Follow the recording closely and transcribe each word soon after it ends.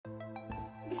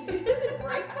You didn't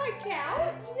break my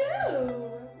couch?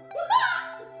 No.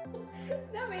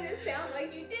 That made it sound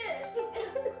like you did.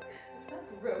 It's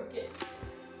not broken.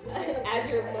 As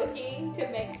you're looking to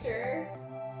make sure.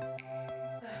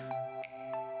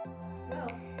 Well,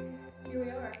 here we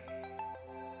are.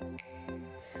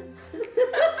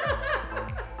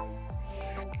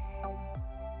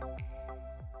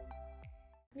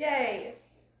 Yay.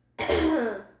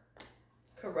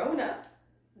 Corona.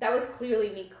 That was clearly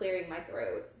me clearing my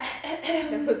throat.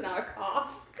 That was not a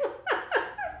cough.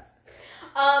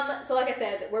 So like I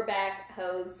said, we're back,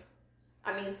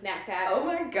 Snack Pack. Oh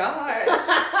my gosh.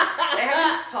 I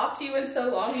haven't talked to you in so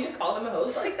long, you just call them a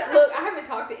host like that? Look, I haven't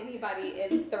talked to anybody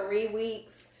in 3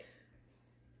 weeks.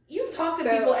 You've talked to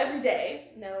people every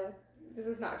day. No, this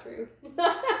is not true.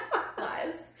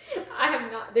 Lies. I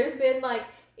have not. There's been like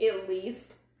at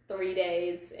least 3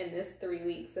 days in this 3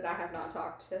 weeks that I have not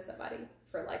talked to somebody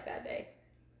for like that day.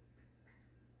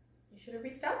 You should have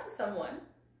reached out to someone.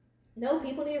 No,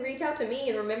 people need to reach out to me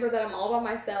and remember that I'm all by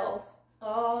myself.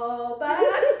 All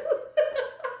bad.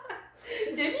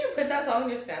 Did you put that song on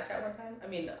your Snapchat one time? I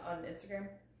mean, on Instagram?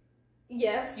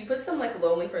 Yes. You put some like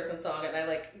lonely person song and I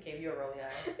like gave you a rolly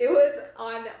eye. It was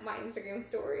on my Instagram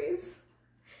stories.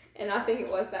 And I think it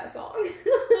was that song.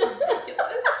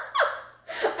 Ridiculous.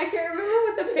 I can't remember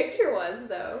what the picture was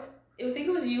though. I think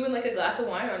it was you and like a glass of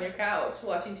wine on your couch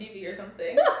watching TV or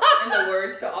something. And the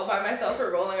words to All By Myself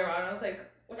were rolling around. I was like,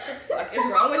 what the fuck is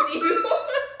wrong with you?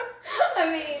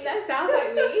 I mean, that sounds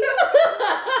like me.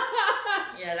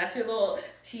 Yeah, that's your little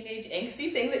teenage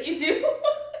angsty thing that you do.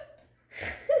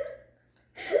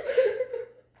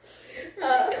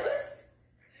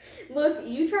 Look,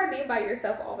 you try being by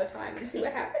yourself all the time and see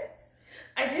what happens.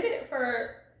 I did it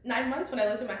for 9 months when I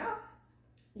lived in my house.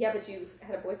 Yeah, but you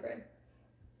had a boyfriend.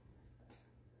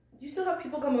 You still have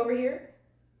people come over here?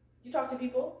 You talk to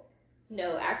people?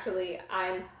 No, actually,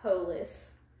 I'm holeless.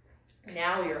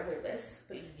 Now you're homeless,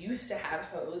 but you used to have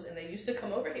hoes and they used to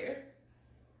come over here.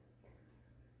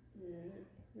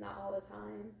 Not all the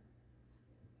time.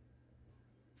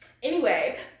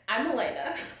 Anyway, I'm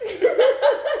Elena.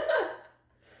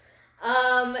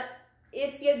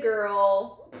 It's your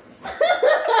girl. I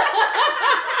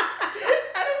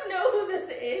don't know who this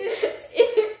is.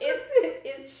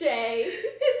 It's Shay.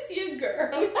 It's your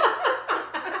girl.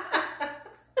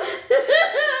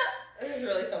 There's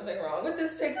really something wrong with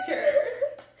this picture.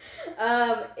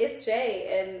 It's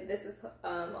Shay, and this is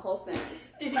Whole Snacks.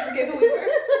 Did you forget who we were?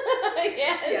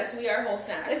 Yes. Yes, we are Whole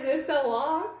Snacks. Is this so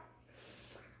long?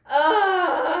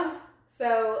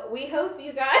 So we hope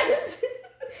you guys,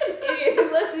 if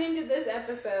you're listening to this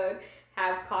episode,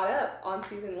 have caught up on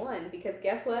season 1, because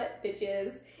guess what,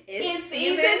 bitches? It's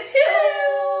season 2!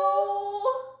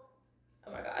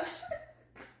 Oh my gosh.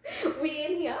 We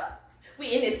in here.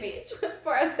 We in this bitch.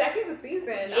 For a second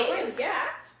season. Yes. Oh my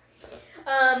gosh.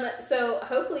 So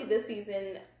hopefully this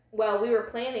season, well, we were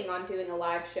planning on doing a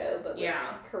live show, but with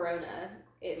Corona,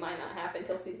 it might not happen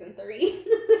till season 3.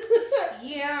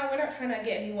 Yeah, we're not trying to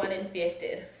get anyone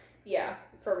infected. Yeah,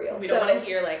 for real. We don't want to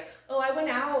hear like, oh, I went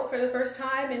out for the first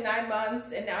time in 9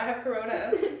 months and now I have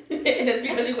Corona. And it's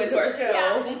because you went to our show.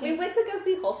 Yeah, we went to go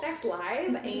see Whole Snacks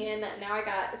live and now I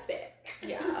got sick.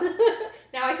 Yeah.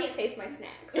 Now I can't taste my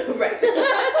snacks. Right.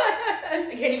 I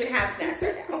can't even have snacks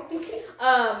right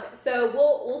now. So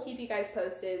we'll keep you guys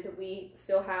posted. We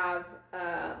still have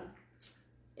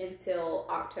until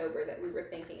October that we were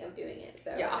thinking of doing it.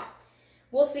 So yeah.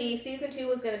 We'll see. Season 2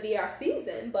 was going to be our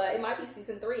season, but it might be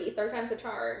season 3. Third time's a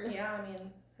charm. Yeah, I mean,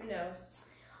 who knows?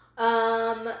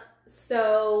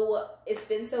 So it's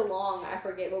been so long, I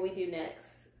forget what we do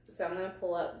next. So I'm going to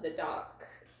pull up the doc.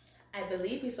 I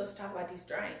believe we're supposed to talk about these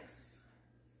drinks.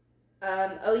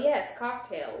 Oh yes,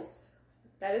 cocktails.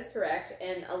 That is correct.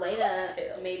 And Elena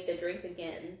made the drink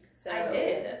again. So I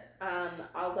did.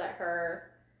 I'll let her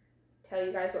tell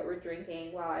you guys what we're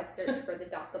drinking while I search for the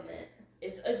document.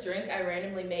 It's a drink I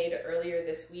randomly made earlier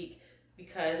this week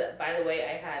because, by the way,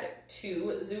 I had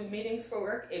 2 Zoom meetings for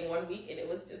work in 1 week and it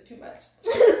was just too much.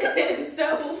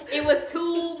 So it was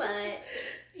too much.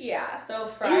 Yeah, so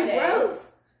Friday. Ew, gross.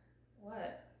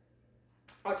 What?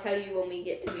 I'll tell you when we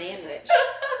get to Manwich.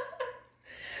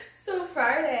 So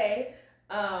Friday,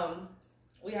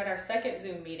 we had our second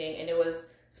Zoom meeting and it was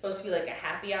supposed to be like a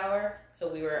happy hour.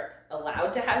 So we were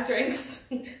allowed to have drinks.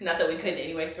 Not that we couldn't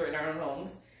anyway because we're in our own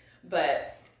homes.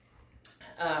 But,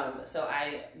 so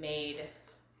I made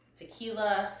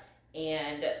tequila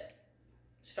and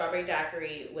strawberry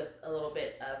daiquiri with a little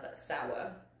bit of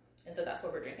sour. And so that's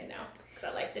what we're drinking now.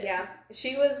 but I liked it. Yeah.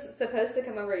 She was supposed to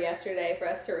come over yesterday for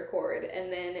us to record,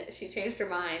 and then she changed her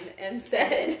mind and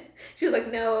said, she was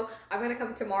like, no, I'm going to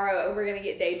come tomorrow and we're going to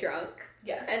get day drunk.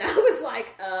 Yes. And I was like,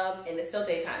 and it's still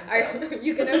daytime. So. Are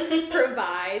you going to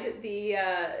provide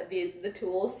the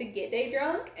tools to get day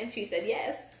drunk? And she said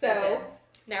yes. So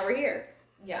now we're here.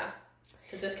 Yeah.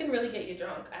 Because this can really get you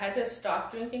drunk. I had to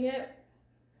stop drinking it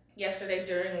yesterday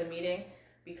during the meeting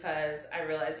because I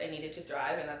realized I needed to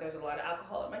drive and that there was a lot of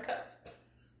alcohol in my cup.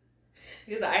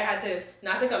 Because I had to,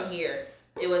 not to come here.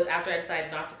 It was after I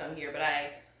decided not to come here, but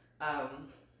I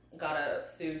got a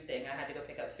food thing. I had to go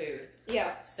pick up food.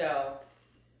 Yeah. So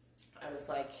I was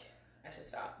like, I should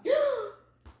stop.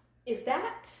 Is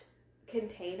that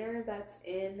container that's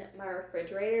in my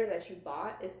refrigerator that you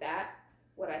bought, is that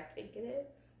what I think it is?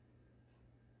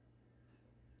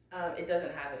 It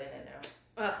doesn't have it in it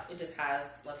now. Ugh. It just has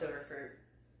leftover fruit.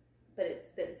 But it's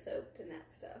been soaked in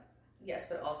that stuff. Yes,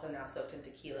 but also now soaked in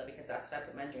tequila because that's what I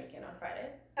put my drink in on Friday.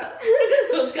 Oh.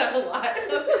 So it's got a lot.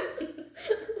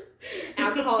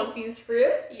 Alcohol-infused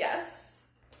fruit? Yes.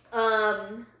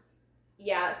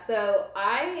 Yeah, so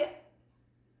I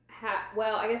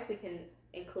guess we can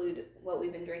include what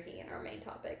we've been drinking in our main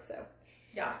topic, so.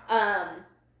 Yeah.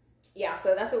 Yeah,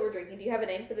 so that's what we're drinking. Do you have a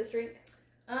name for this drink?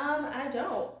 I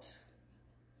don't.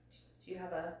 Do you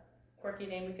have a quirky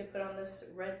name we could put on this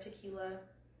red tequila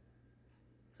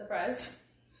surprise?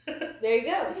 There you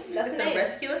go. That's it's the name. a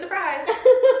red tequila surprise.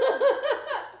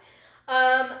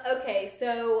 Okay,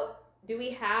 so do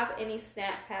we have any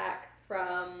snack pack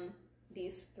from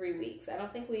these 3 weeks? I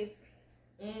don't think we've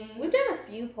done a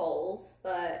few polls,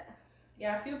 but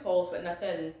yeah, a few polls, but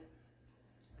nothing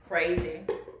crazy.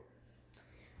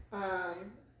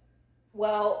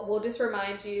 Well, we'll just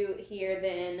remind you here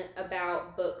then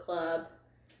about book club.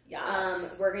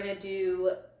 Yes. We're gonna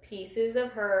do Pieces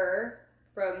of Her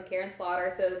from Karen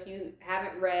Slaughter. So if you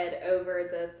haven't read over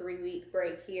the 3-week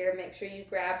break here, make sure you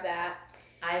grab that.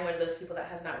 I am one of those people that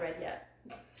has not read yet.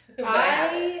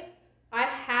 I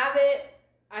have it.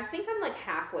 I think I'm like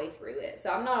halfway through it, so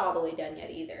I'm not all the way done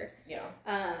yet either. Yeah.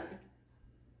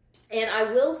 And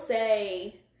I will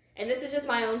say, and this is just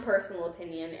my own personal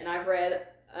opinion, and I've read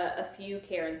a few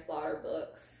Karen Slaughter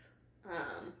books,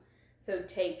 so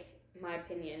take my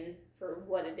opinion for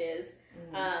what it is.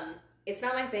 It's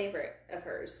not my favorite of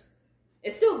hers.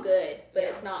 It's still good, but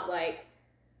it's not like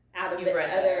out of the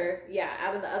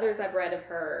others I've read of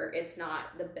her, it's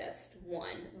not the best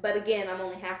one. But again, I'm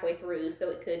only halfway through, so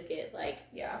it could get like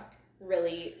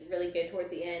really, really good towards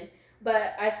the end.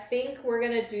 But I think we're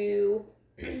gonna do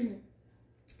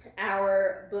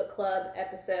our book club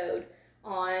episode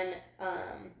on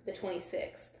the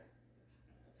 26th.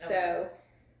 Okay. So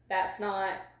that's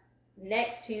not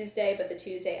next Tuesday, but the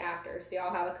Tuesday after. So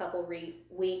y'all have a couple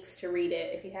weeks to read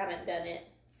it if you haven't done it.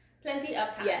 Plenty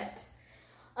of time. Yet.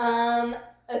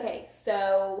 Okay,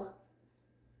 so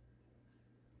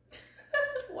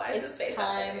why is it's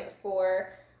time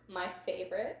for my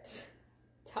favorite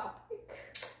topic.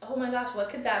 Oh my gosh, what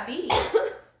could that be?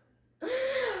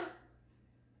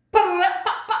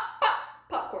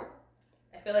 Popcorn.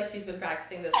 I feel like she's been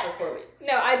practicing this for 4 weeks.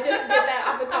 No, I just did that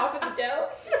off the top of the dome.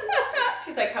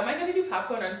 She's like, how am I going to do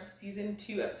popcorn on season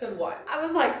 2, episode 1? I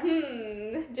was like,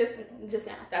 just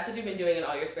now. That's what you've been doing in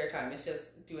all your spare time, is just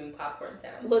doing popcorn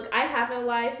sounds. Look, I have no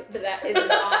life, but that is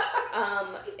not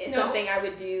something I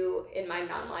would do in my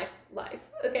non-life life.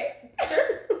 Okay?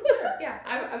 Sure, yeah.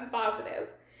 I'm positive.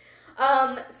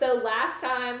 So last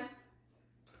time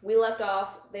we left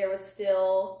off, there was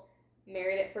still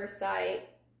Married at First Sight.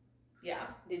 Yeah.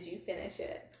 Did you finish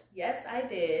it? Yes, I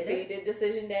did. So you did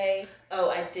Decision Day.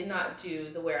 Oh, I did not do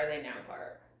the Where Are They Now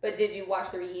part. But did you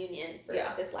watch the reunion for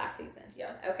this last season?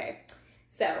 Yeah. Okay.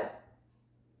 So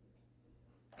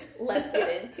let's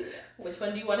get into it. Which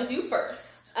one do you want to do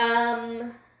first?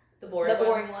 The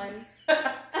boring one.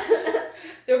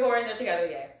 They're boring. They're together.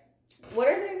 Yay. What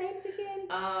are their names again?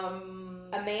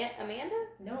 Amanda?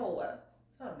 No,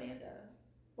 it's not Amanda.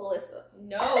 Melissa.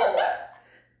 No,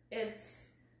 it's.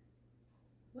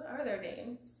 What are their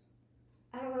names?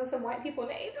 I don't know, some white people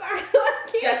names.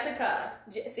 Jessica.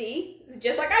 See?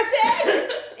 Just like I said.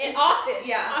 In Austin.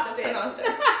 Yeah, Austin. In Austin.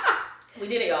 We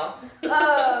did it, y'all.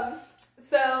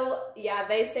 So, yeah,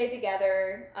 they stayed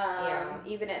together.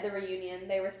 Even at the reunion,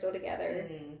 they were still together.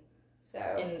 Mm-hmm. So.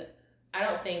 And I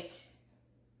don't think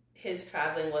his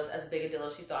traveling was as big a deal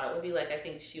as she thought it would be. Like, I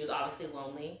think she was obviously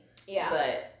lonely. Yeah.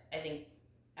 But I think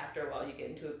after a while, you get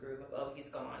into a groove of, oh, he's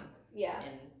gone. Yeah.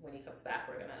 And when he comes back,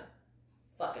 we're gonna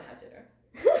fucking have dinner.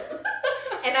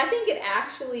 And I think it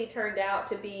actually turned out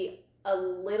to be a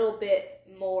little bit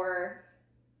more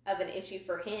of an issue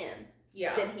for him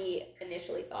than he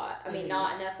initially thought. I mean, Mhm.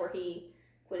 not enough where he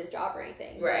quit his job or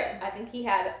anything. Right. But I think he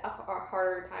had a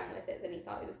harder time with it than he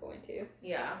thought he was going to.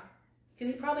 Yeah.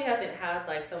 Because he probably hasn't had,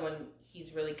 like, someone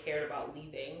he's really cared about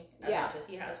leaving as much as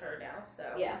he has her now.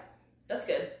 So, yeah. That's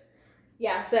good.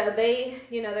 Yeah, so they,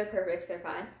 they're perfect. They're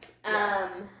fine.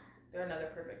 Yeah. They're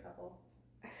another perfect couple.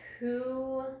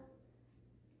 Who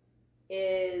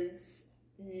is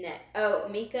next? Oh,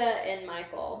 Mika and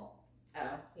Michael.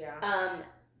 Oh, yeah.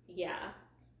 Yeah.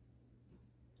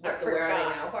 What, the where are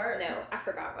they now part? No, I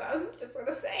forgot what I was just going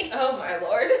to say. Oh, my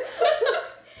Lord.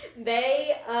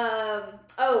 They,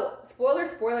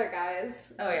 spoiler, guys.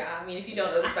 Oh, yeah. I mean, if you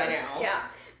don't know this by now. Yeah.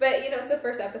 But, it's the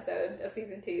first episode of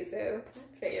season 2, so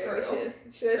I figured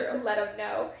we should let them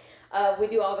know. We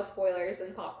do all the spoilers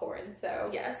and popcorn, so.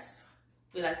 Yes.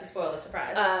 We like to spoil the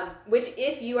surprise. Which,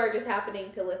 if you are just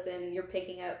happening to listen, you're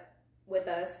picking up with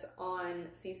us on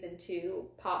season 2.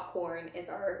 Popcorn is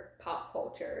our pop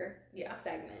culture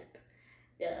segment.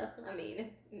 Duh. I mean,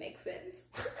 it makes sense.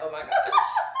 Oh my gosh.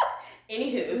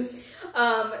 Anywho's.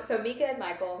 So Mika and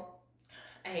Michael.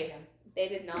 I hate him. They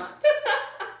did not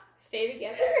stay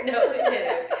together. No, they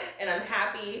didn't. And I'm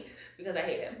happy because I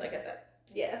hate him, like I said.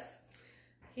 Yes.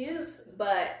 He is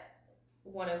but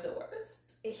one of the worst.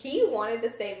 He wanted to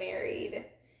stay married.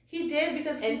 He did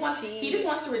because he just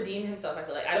wants to redeem himself, I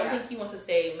feel like. I don't think he wants to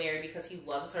stay married because he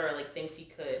loves her or like thinks he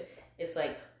could. It's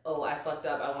like, oh, I fucked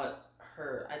up. I want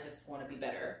her. I just want to be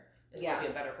better. I want to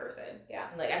be a better person. Yeah.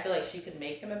 And like, I feel like she could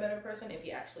make him a better person if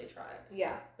he actually tried.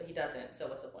 Yeah. But he doesn't, so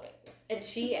what's the point? And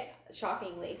she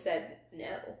shockingly said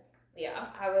no. Yeah.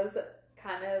 I was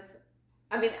kind of,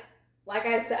 I mean, like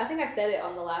I said, I think I said it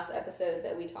on the last episode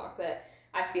that we talked that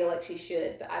I feel like she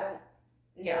should, but I don't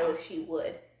know if she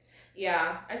would.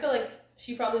 Yeah, I feel like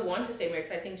she probably wants to stay married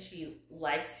because I think she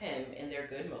likes him in their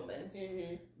good moments.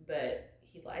 Mm-hmm. But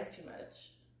he lies too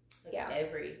much. Like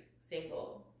every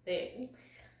single thing.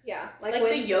 Yeah. Like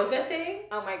the yoga thing.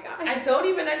 Oh my gosh. I don't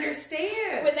even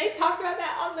understand. When they talked about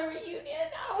that on the reunion,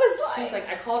 I was like... She was like,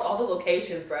 I called all the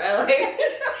locations, bro. Like,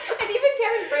 and even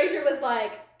Kevin Frazier was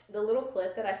like, the little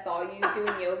clip that I saw you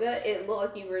doing yoga, it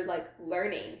looked like you were like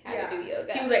learning how to do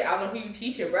yoga. He was like, I don't know who you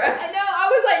teaching, bro. I know. I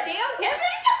was like, damn, Kevin.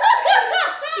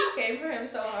 He came for him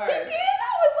so hard. He did.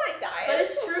 I was like dying. But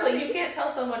it's true. Like, you can't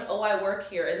tell someone, oh, I work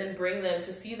here, and then bring them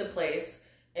to see the place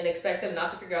and expect them not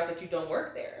to figure out that you don't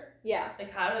work there. Yeah.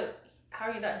 Like, how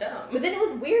are you that dumb? But then it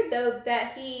was weird though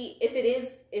that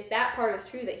if that part is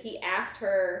true, that he asked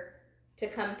her to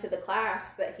come to the class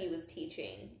that he was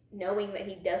teaching, knowing that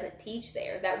he doesn't teach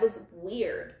there. That was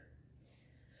weird.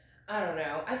 I don't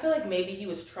know. I feel like maybe he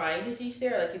was trying to teach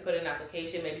there. Like, he put in an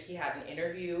application. Maybe he had an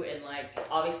interview, and like,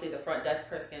 obviously the front desk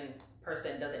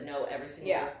person doesn't know every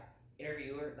single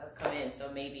interviewer that's come in. So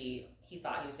maybe he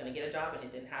thought he was going to get a job, and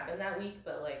it didn't happen that week.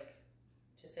 But like,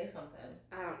 just say something.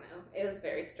 I don't know. It was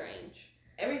very strange.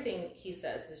 Everything he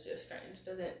says is just strange.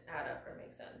 Doesn't add up or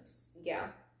make sense. Yeah.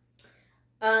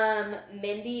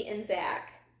 Mindy and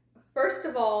Zach. First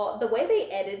of all, the way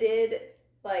they edited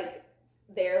like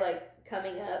their like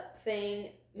coming up thing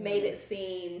made it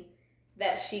seem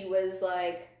that she was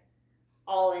like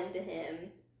all into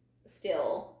him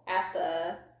still at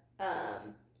the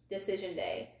decision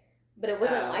day, but it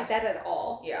wasn't like that at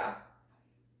all. Yeah.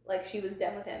 Like, she was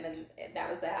done with him, and that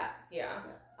was that. Yeah.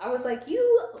 I was like,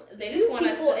 they just want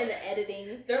people us to, in the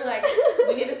editing. They're like,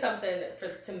 we needed something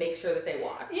to make sure that they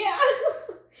watch. Yeah.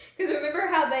 Because remember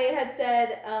how they had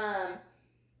said,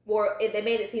 they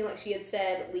made it seem like she had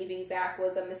said leaving Zach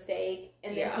was a mistake,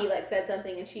 and then he like said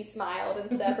something and she smiled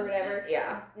and stuff or whatever.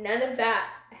 Yeah. None of that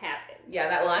happened. Yeah,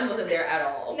 that line wasn't there at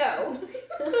all. No.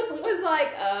 It was like,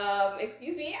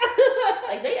 excuse me?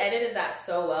 Like, they edited that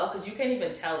so well, because you can't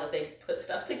even tell that they put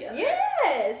stuff together.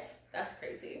 Yes! That's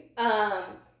crazy.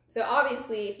 So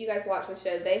obviously, if you guys watch the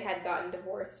show, they had gotten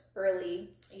divorced early.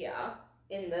 Yeah.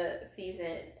 In the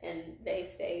season, and they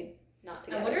stayed not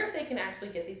together. I wonder if they can actually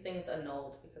get these things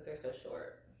annulled because they're so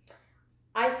short.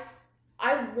 I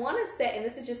want to say, and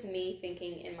this is just me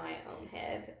thinking in my own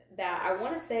head, that I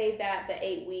want to say that the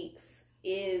 8 weeks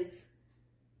is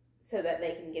so that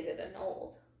they can get it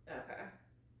annulled. Okay.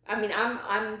 I mean,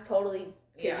 I'm totally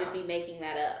could just be making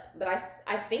that up, but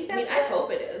I think that's. I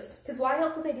hope it is. Because why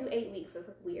else would they do 8 weeks? That's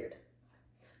weird.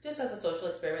 Just as a social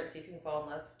experiment, see if you can fall in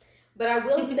love. But I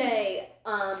will say,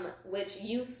 which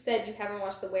you said you haven't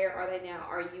watched the Where Are They Now?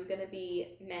 Are you going to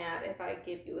be mad if I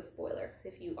give you a spoiler?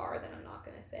 Because if you are, then I'm not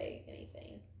going to say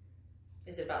anything.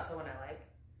 Is it about someone I like?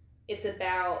 It's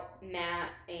about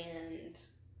Matt and,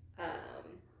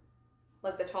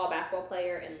 like the tall basketball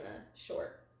player and the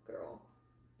short girl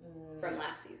from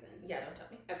last season. Yeah, don't tell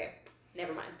me. Okay,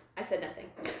 never mind. I said nothing.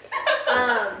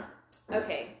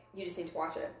 Okay, you just need to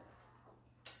watch it.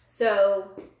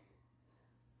 So,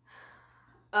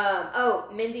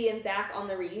 Mindy and Zach on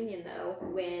the reunion though,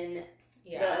 when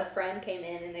the friend came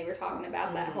in and they were talking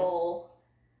about that whole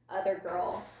other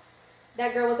girl.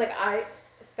 That girl was like, I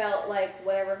felt like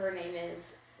whatever her name is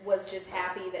was just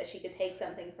happy that she could take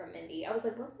something from Mindy. I was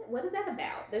like, what is that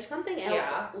about? There's something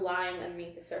else lying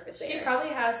underneath the surface there. She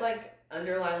probably has like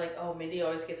underlying like, oh, Mindy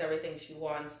always gets everything she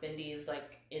wants. Mindy's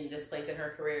like in this place in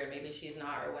her career and maybe she's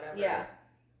not or whatever. Yeah.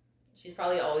 She's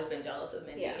probably always been jealous of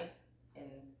Mindy. Yeah.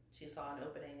 And she saw an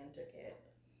opening and took it.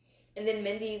 And then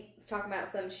Mindy was talking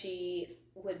about she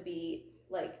would be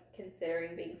like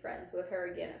considering being friends with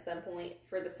her again at some point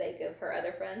for the sake of her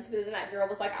other friends. But then that girl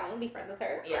was like, I want to be friends with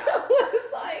her. Yeah.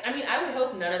 It's like, I mean, I would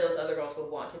hope none of those other girls would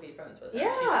want to be friends with her.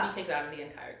 Yeah. She should be kicked out of the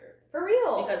entire group. For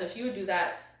real. Because if she would do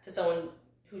that to someone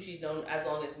who she's known as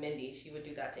long as Mindy, she would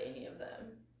do that to any of them.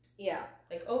 Yeah.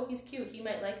 Like, oh, he's cute. He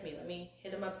might like me. Let me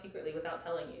hit him up secretly without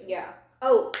telling you. Yeah.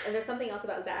 Oh, and there's something else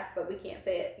about Zach, but we can't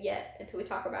say it yet until we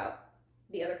talk about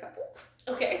the other couple.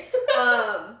 Okay.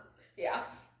 Yeah.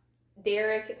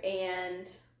 Derek and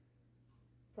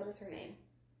what is her name?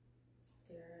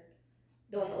 Derek.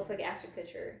 The one that looks like Ashton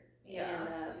Kutcher. Yeah.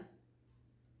 And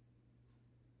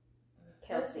What's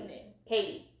Kelsey. her name?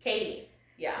 Katie.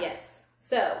 Yeah. Yes.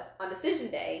 So on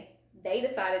decision day, they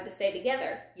decided to stay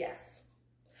together. Yes.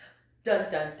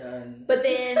 Dun dun dun. But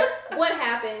then what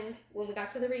happened when we got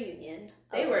to the reunion?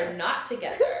 They were not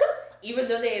together. Even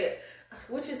though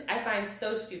which is, I find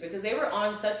so stupid because they were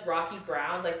on such rocky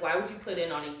ground. Like, why would you put in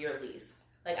on a year lease?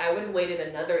 Like, I would have waited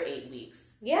another 8 weeks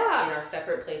in our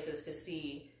separate places to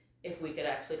see if we could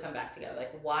actually come back together.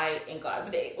 Like, why in God's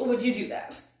name would you do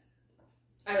that?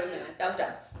 I don't know. That was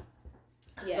dumb.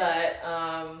 Yes.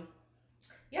 But,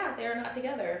 yeah, they're not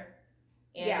together.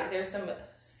 And there's some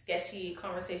sketchy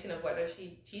conversation of whether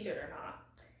she cheated or not.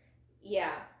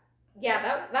 Yeah.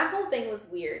 Yeah, that whole thing was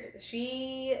weird.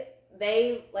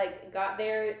 They, like, got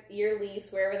their year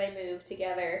lease wherever they moved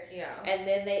together. Yeah. And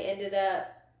then they ended up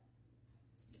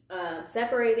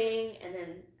separating and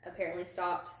then apparently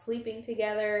stopped sleeping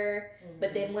together. Mm-hmm.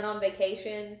 But then went on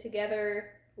vacation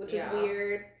together, which was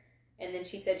weird. And then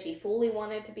she said she fully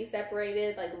wanted to be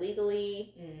separated, like,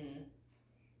 legally. Mm-hmm.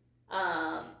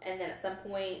 And then at some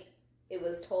point, it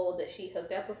was told that she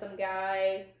hooked up with some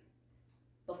guy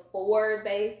before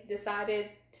they decided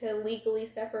to legally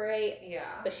separate.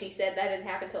 Yeah. But she said that didn't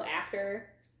happen until after.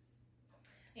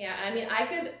 Yeah, I mean, I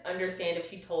could understand if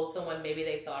she told someone maybe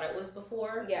they thought it was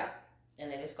before. Yeah. And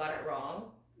they just got it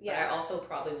wrong. Yeah. But I also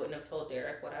probably wouldn't have told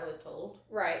Derek what I was told.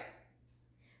 Right.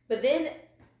 But then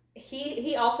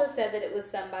he also said that it was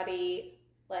somebody,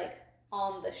 like,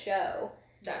 on the show.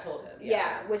 That told him.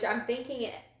 Yeah, which I'm thinking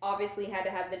it obviously had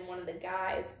to have been one of the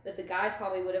guys, but the guys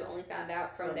probably would have only found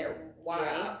out from their wife.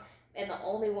 Yeah. And the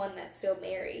only one that's still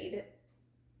married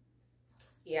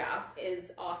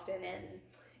is Austin and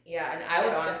yeah, and I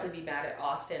would honestly be mad at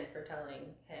Austin for telling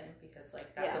him because,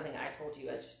 like, that's something I told you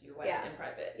as your wife in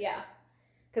private. Yeah.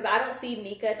 Because I don't see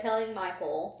Mika telling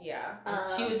Michael. Yeah.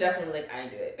 She was definitely like, I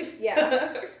do it.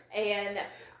 Yeah. And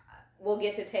we'll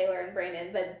get to Taylor and Brandon,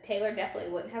 but Taylor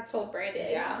definitely wouldn't have told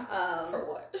Brandon. Yeah. For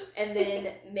what? And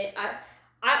then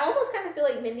I almost kind of feel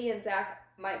like Mindy and Zach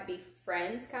might be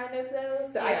friends, kind of, though.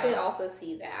 So I could also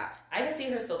see that. I could see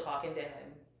her still talking to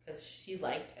him because she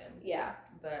liked him. Yeah.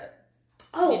 But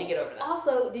she need to get over that.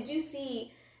 Also, did you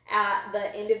see at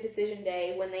the end of decision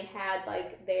day when they had,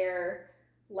 like, their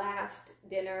last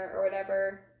dinner or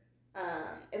whatever?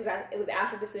 It was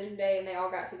after decision day and they all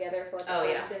got together for, like,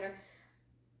 a last dinner.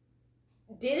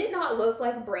 Did it not look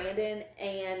like Brandon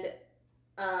and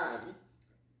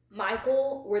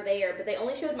Michael were there, but they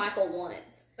only showed Michael once?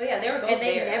 Oh yeah, they were both there. And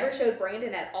they there. never showed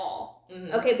Brandon at all.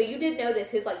 Mm-hmm. Okay, but you did notice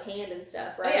his, like, hand and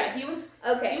stuff, right? Oh yeah, he was.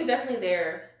 Okay, he was definitely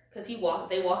there because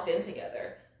they walked in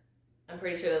together. I'm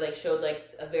pretty sure they, like, showed, like,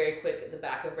 a very quick the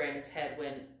back of Brandon's head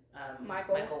when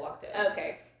Michael walked in.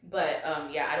 Okay, but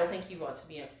yeah, I don't think he wants to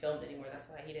be filmed anymore. That's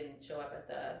why he didn't show up at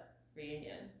the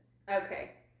reunion.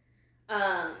 Okay.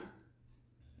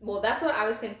 Well, that's what I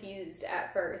was confused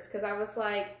at first, because I was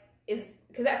like,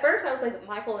 because at first I was like,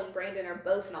 Michael and Brandon are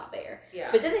both not there.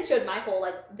 Yeah. But then they showed Michael,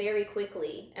 like, very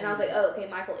quickly, and I was like, oh, okay,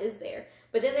 Michael is there.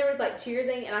 But then there was, like,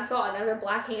 cheersing, and I saw another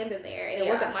black hand in there, and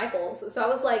it wasn't Michael's. So I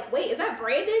was like, wait, is that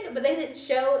Brandon? But they didn't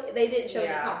show any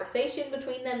conversation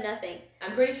between them, nothing.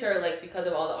 I'm pretty sure, like, because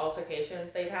of all the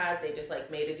altercations they've had, they just,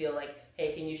 like, made a deal, like,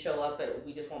 hey, can you show up, but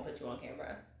we just won't put you on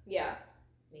camera. Yeah.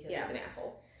 Because he's an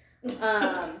asshole.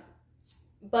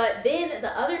 But then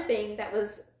the other thing that was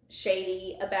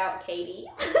shady about Katie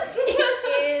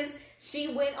is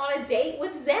she went on a date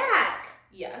with Zach.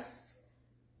 Yes.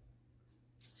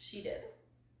 She did.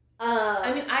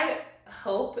 I mean, I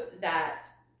hope that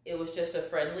it was just a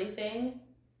friendly thing,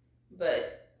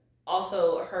 but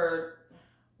also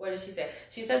what did she say?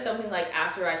 She said something like,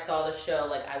 after I saw the show,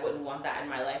 like, I wouldn't want that in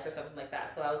my life or something like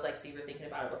that. So I was like, so you were thinking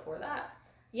about it before that?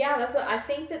 Yeah, that's what I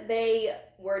think, that they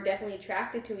were definitely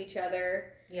attracted to each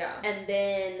other. Yeah. And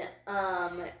then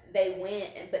they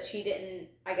went, but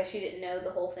I guess she didn't know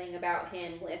the whole thing about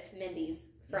him with Mindy's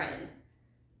friend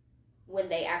when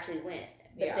they actually went.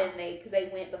 But then because they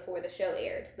went before the show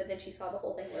aired, but then she saw the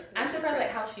whole thing with Mindy's I'm surprised friend.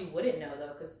 like how she wouldn't know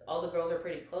though, because all the girls are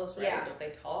pretty close, right? Yeah. Don't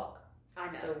they talk? I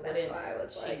know. So that's why I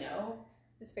was she know?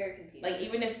 It's very confusing. Like,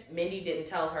 even if Mindy didn't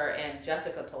tell her and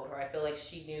Jessica told her, I feel like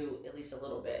she knew at least a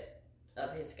little bit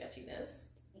of his sketchiness.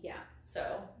 Yeah.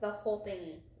 So the whole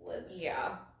thing was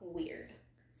weird.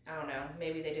 I don't know.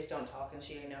 Maybe they just don't talk and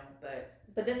she didn't know,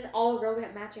 But then all the girls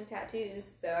got matching tattoos,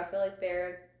 so I feel like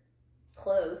they're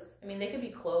close. I mean, they could be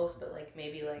close, but like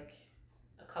maybe like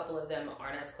a couple of them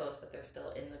aren't as close, but they're still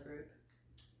in the group.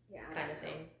 Yeah. Kind of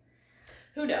thing.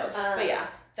 Who knows? But yeah,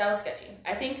 that was sketchy.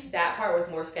 I think that part was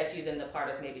more sketchy than the part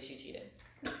of maybe she cheated.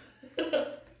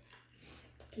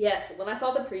 Yes, when I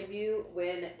saw the preview,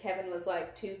 when Kevin was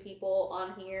like, 2 people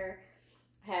on here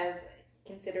have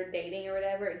considered dating or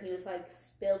whatever, and he was like,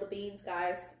 spill the beans,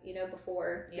 guys,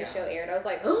 before the show aired. I was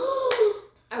like, oh!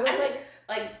 I was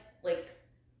like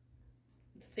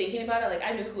thinking about it, like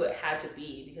I knew who it had to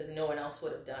be because no one else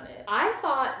would have done it. I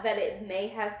thought that it may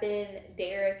have been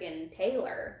Derek and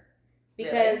Taylor.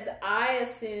 Because really? I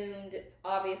assumed,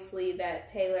 obviously, that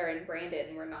Taylor and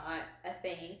Brandon were not a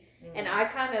thing. Mm-hmm. And I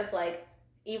kind of, like,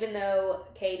 even though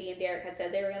Katie and Derek had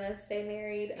said they were going to stay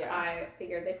married, I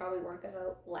figured they probably weren't going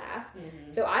to last.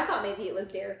 Mm-hmm. So I thought maybe it was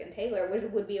Derek and Taylor, which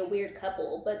would be a weird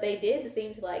couple. But they did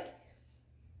seem to, like,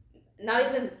 not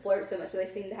even flirt so much, but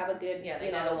they seemed to have a good,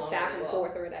 back and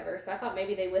forth or whatever. So I thought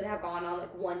maybe they would have gone on,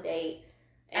 like, one date.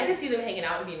 I could see them hanging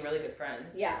out and being really good friends.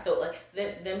 Yeah. So, like,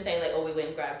 them saying, like, oh, we went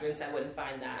and grabbed drinks, I wouldn't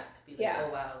find that to be like, oh,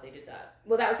 wow, they did that.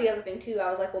 Well, that was the other thing, too. I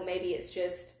was like, well, maybe it's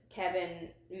just Kevin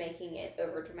making it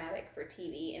over dramatic for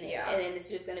TV, and then it's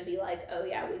just going to be like, oh,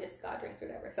 yeah, we just got drinks or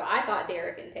whatever. So I thought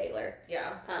Derek and Taylor.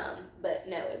 Yeah. But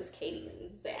no, it was Katie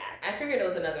and Zach. I figured it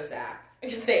was another Zach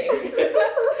thing.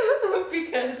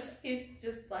 Because he's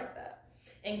just like that.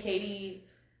 And Katie,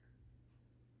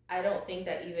 I don't think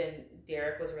that even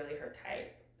Derek was really her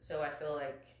type. So I feel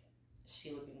like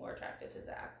she would be more attracted to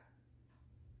Zach.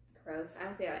 Gross. I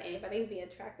don't see how anybody would be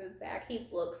attracted to Zach. He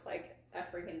looks like a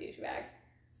freaking douchebag.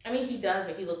 I mean, he does,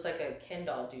 but he looks like a Ken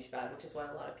doll douchebag, which is what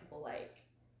a lot of people like.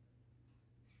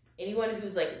 Anyone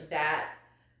who's like that,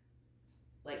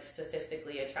 like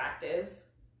statistically attractive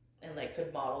and like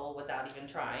could model without even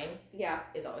trying,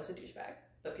 is always a douchebag.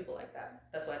 But people like that.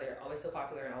 That's why they're always so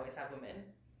popular and always have women.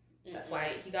 That's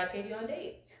why he got Katie on a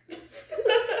date.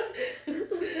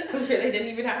 I'm sure they didn't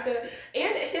even have to.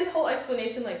 And his whole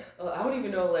explanation, like, oh, I don't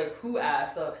even know, like, who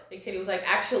asked, though. And Katie was like,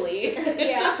 actually.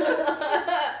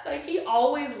 Yeah. Like, he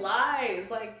always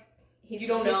lies. Like, you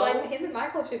don't know. Like, him and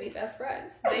Michael should be best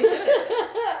friends. They should.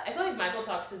 I feel like Michael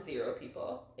talks to 0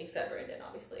 people, except Brandon,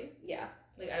 obviously. Yeah.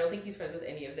 Like, I don't think he's friends with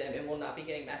any of them and will not be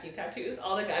getting matching tattoos.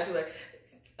 All the guys were like,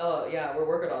 oh, yeah, we're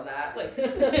working on that. Like, sure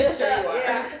you are.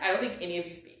 Yeah. I don't think any of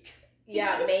you speak.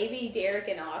 Yeah, maybe Derek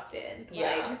and Austin.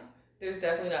 Yeah. Like, there's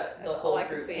definitely not the whole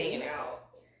group hanging out.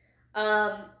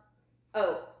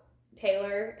 Oh,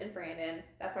 Taylor and Brandon.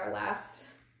 That's our last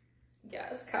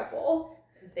couple.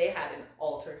 They had an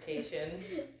altercation.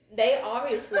 They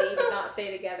obviously did not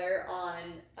stay together on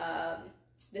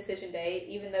decision day,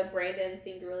 even though Brandon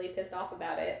seemed really pissed off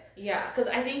about it. Yeah, because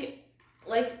I think,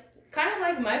 like, kind of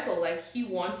like Michael, like, he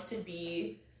wants to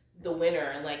be the winner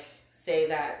and, like, say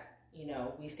that, you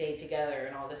know, we stayed together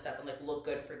and all this stuff and, like, look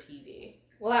good for TV.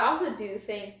 Well, I also do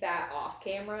think that off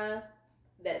camera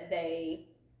that they,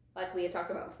 like we had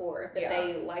talked about before, that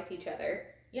they liked each other.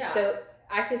 Yeah. So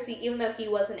I could see, even though he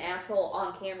was an asshole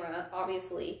on camera,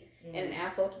 obviously, and an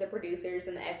asshole to the producers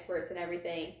and the experts and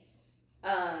everything,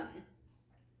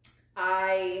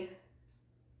 I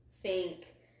think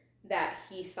that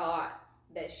he thought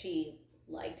that she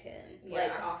liked him,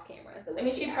 like, off camera. The way I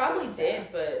mean, she probably did,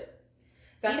 but...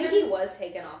 So I think he was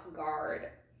taken off guard.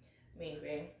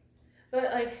 Maybe. But,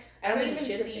 like, I don't even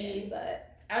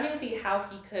see how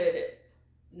he could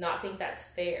not think that's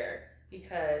fair.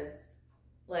 Because,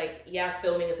 like, yeah,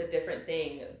 filming is a different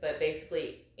thing. But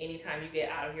basically, anytime you get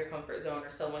out of your comfort zone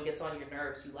or someone gets on your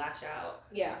nerves, you lash out.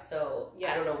 Yeah. So,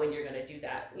 I don't know when you're going to do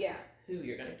that. Yeah. Who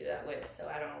you're going to do that with. So,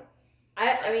 I don't...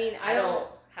 I don't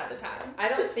have the time. I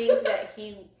don't think that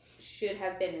he should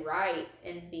have been right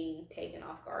in being taken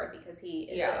off guard because he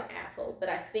is an asshole. But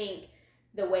I think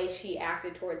the way she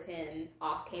acted towards him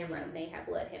off camera may have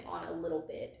led him on a little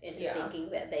bit into thinking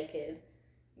that they could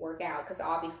work out, because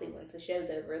obviously once the show's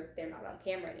over, they're not on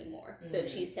camera anymore. So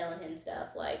if she's telling him stuff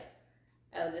like,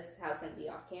 oh, this is how it's going to be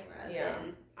off camera,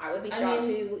 then I would be shocked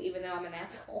too, even though I'm an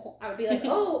asshole. I would be like,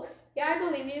 oh, yeah, I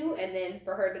believe you. And then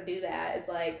for her to do that is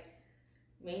like,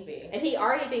 maybe. And he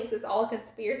already thinks it's all a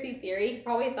conspiracy theory. He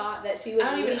probably thought that she was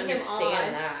I don't even leading him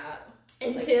understand that.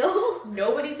 Until like,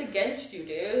 nobody's against you,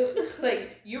 dude.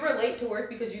 Like, you were late to work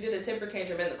because you did a temper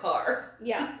tantrum in the car.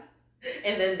 Yeah.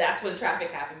 And then that's when traffic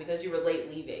happened because you were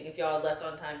late leaving. If y'all had left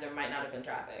on time, there might not have been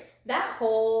traffic. That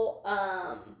whole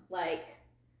like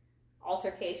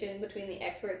altercation between the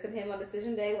experts and him on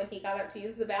decision day when he got up to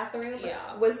use the bathroom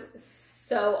was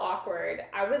so awkward.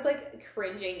 I was like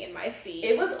cringing in my seat.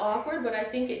 It was awkward, but I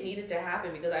think it needed to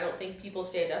happen because I don't think people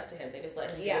stand up to him. They just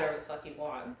let him do whatever the fuck he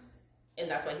wants. And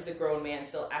that's why he's a grown man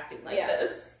still acting like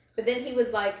this. But then he was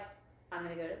like, I'm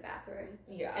gonna go to the bathroom.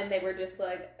 Yeah. And they were just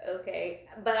like, okay.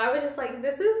 But I was just like,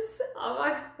 this is,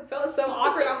 I felt so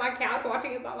awkward on my couch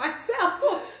watching it by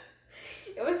myself.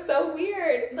 It was so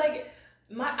weird. Like,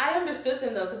 I understood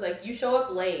them though, because like, you show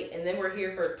up late and then we're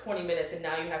here for 20 minutes and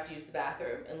now you have to use the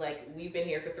bathroom. And like, we've been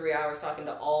here for 3 hours talking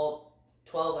to all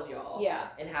 12 of y'all. Yeah.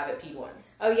 And haven't peed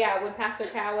once. Oh yeah, when Pastor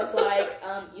Cal was like,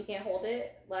 you can't hold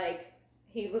it. Like,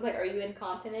 he was like, are you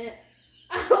incontinent?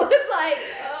 I was like,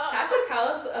 ugh. Pastor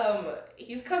Cal's,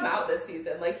 he's come out this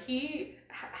season. Like, he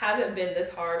hasn't been this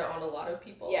hard on a lot of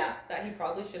people. Yeah. That he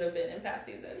probably should have been in past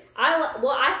seasons.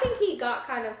 I think he got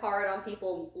kind of hard on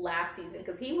people last season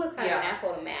because he was kind of an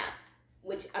asshole to Matt,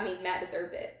 which, I mean, Matt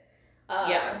deserved it.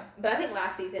 But I think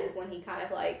last season is when he kind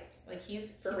of like he's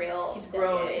real. He's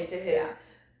grown into his,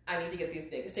 I need to get these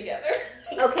niggas together.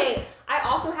 Okay, I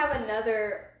also have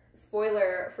another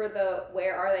spoiler for the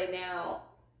Where Are They Now?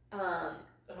 Oh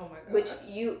my god. Which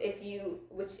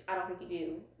I don't think you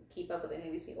do keep up with any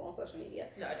of these people on social media.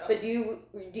 No, I don't. But do you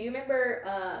remember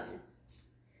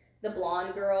the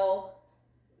blonde girl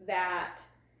that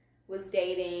was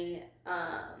dating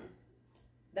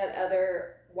that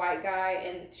other white guy,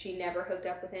 and she never hooked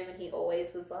up with him, and he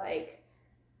always was like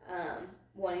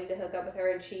wanting to hook up with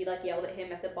her, and she like yelled at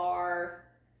him at the bar,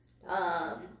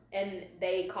 and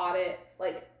they caught it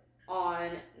like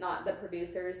on, not the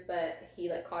producers, but he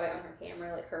like caught it on her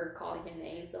camera, like her calling him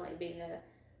names and like being a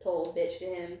total bitch to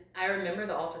him. I remember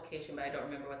the altercation, but I don't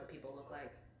remember what the people look like.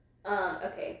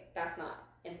 Okay, that's not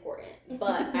important,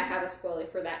 but I have a spoiler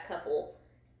for that couple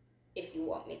if you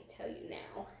want me to tell you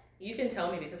now. You can tell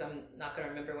me because I'm not going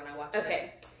to remember when I watch it.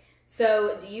 Okay,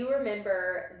 so do you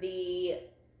remember the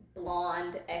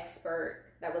blonde expert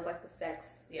that was like the sex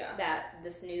that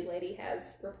this new lady has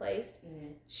replaced?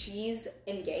 Mm-hmm. She's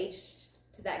engaged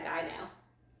to that guy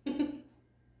now.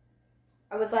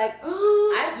 I was like,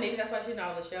 maybe that's why she's not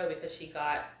on the show, because she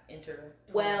got intertwined.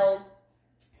 Well,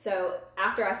 so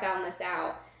after I found this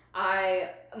out,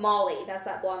 Molly, that's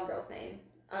that blonde girl's name,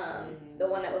 the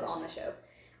one that was on the show.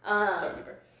 Don't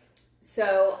remember.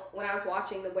 So when I was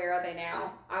watching the Where Are They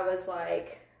Now, I was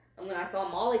like, and when I saw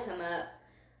Molly come up,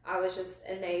 I was just,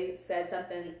 and they said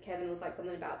something, Kevin was like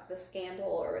something about the scandal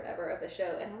or whatever of the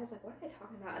show, and I was like, what are they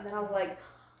talking about? And then I was like,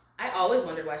 I always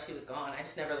wondered why she was gone. I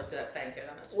just never looked it up because I didn't care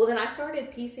that much. Well, then I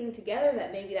started piecing together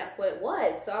that maybe that's what it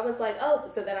was. So I was like, oh,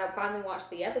 so then I finally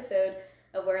watched the episode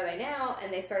of Where Are They Now,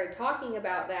 and they started talking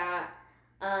about that,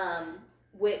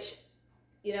 which,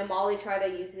 you know, Molly tried to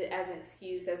use it as an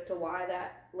excuse as to why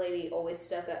that lady always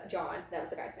stuck up, John, that was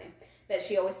the guy's name, that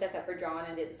she always stuck up for John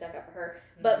and didn't stuck up for her.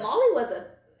 Mm-hmm. But Molly was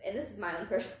and this is my own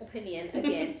personal opinion,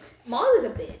 again, Molly was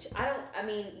a bitch.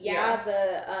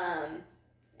 The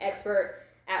expert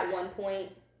at one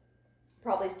point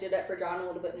probably stood up for John a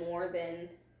little bit more than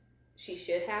she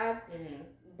should have. Mm-hmm.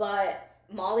 But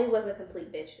Molly was a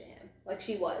complete bitch to him. Like,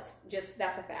 she was. Just,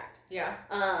 that's a fact. Yeah.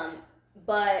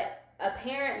 But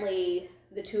apparently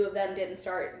the two of them didn't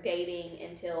start dating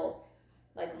until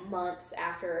like months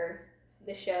after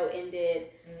the show ended.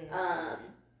 Mm-hmm.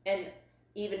 And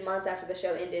even months after the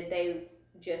show ended, they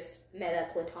just met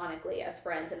up platonically as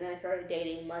friends, and then they started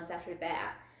dating months after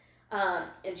that.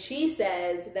 And she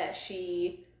says that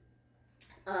she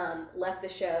left the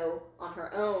show on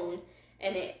her own,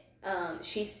 and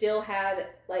she still had,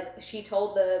 like, she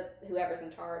told whoever's in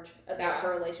charge about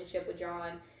her relationship with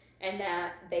John, and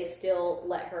that they still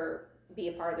let her be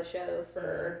a part of the show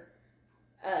for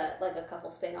like a couple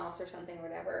spin-offs or something or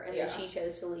whatever, and then she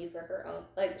chose to leave for her own.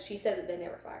 Like, she said that they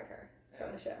never fired her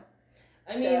from the show.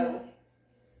 I mean,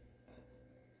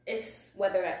 it's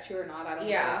whether that's true or not, I don't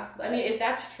know. But I mean, if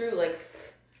that's true, like,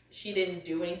 she didn't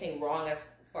do anything wrong as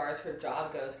far as her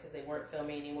job goes, because they weren't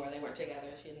filming anymore, they weren't together,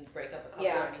 she didn't break up a couple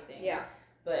or anything. Yeah.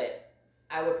 But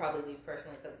I would probably leave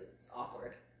personally because it's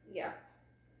awkward. Yeah.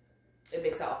 It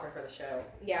makes it awkward for the show.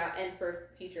 Yeah, and for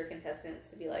future contestants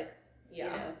to be like, Yeah.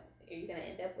 you know, are you gonna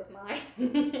end up with my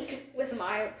with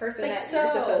my person Like, that you're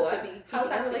supposed to be? How's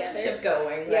that keeping relationship together?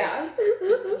 going? Like, Yeah.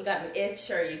 you got an itch?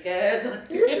 Are you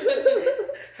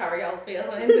good? How are y'all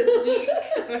feeling this week?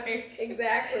 Like,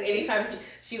 Exactly. anytime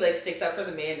she like sticks up for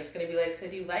the man, it's gonna be like, so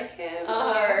do you like him?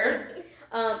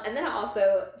 Uh-huh. And then I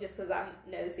also, just because I'm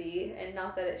nosy, and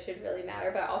not that it should really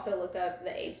matter, but I also looked up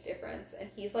the age difference, and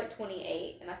he's like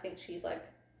 28, and I think she's like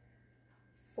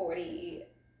 40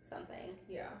 something.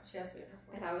 Yeah, she has to be in her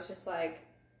 40s. And I was just like,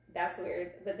 that's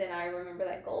weird. But then I remember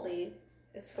that Goldie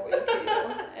is 42,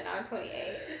 and I'm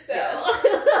 28. So Yes.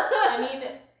 I mean,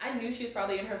 I knew she was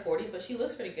probably in her 40s, but she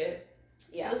looks pretty good.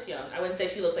 yeah, She looks young. I wouldn't say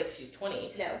she looks like she's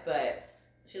 20, no. but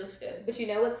she looks good. But you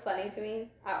know what's funny to me?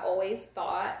 I always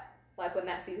thought, like when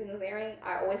that season was airing,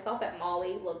 I always thought that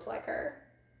Molly looked like her.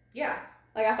 Yeah.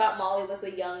 Like I thought Molly was a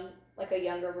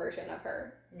younger version of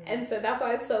her. Mm. And so that's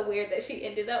why it's so weird that she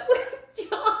ended up with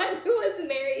John, who was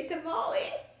married to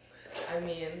Molly. I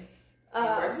mean, it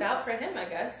works out for him, I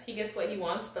guess. He gets what he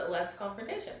wants, but less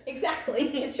confrontation.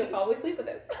 Exactly. And she'll probably sleep with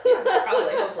him. Yeah,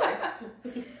 probably,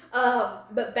 hopefully.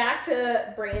 But back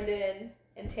to Brandon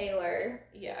and Taylor.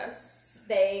 Yes.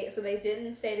 They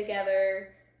didn't stay together.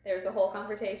 There was a whole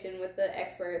confrontation with the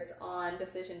experts on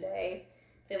decision day.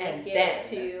 Then we get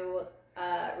to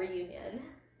reunion.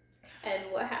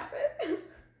 And what happened?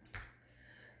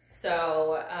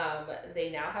 So, they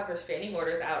now have restraining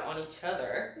orders out on each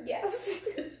other. Yes.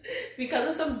 Because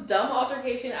of some dumb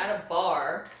altercation at a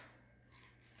bar,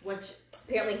 which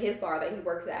Apparently his bar that he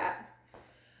worked at.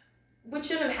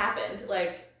 shouldn't have happened.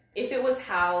 Like, if it was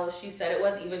how she said it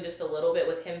was, even just a little bit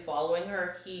with him following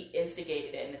her, he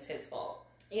instigated it and it's his fault.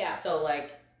 Yeah. So,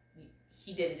 like,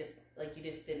 he didn't just, like, you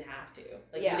just didn't have to.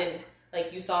 Like, Yeah. you didn't,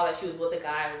 like, you saw that she was with a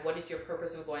guy. What is your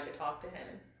purpose of going to talk to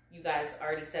him? You guys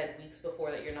already said weeks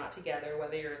before that you're not together,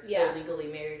 whether you're still legally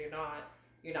married or not.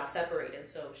 You're not separated,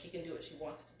 so she can do what she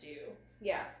wants to do.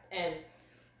 Yeah. And,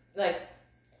 like,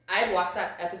 I had watched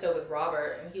that episode with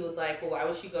Robert, and he was like, well, why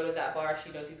would she go to that bar if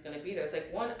she knows he's going to be there? It's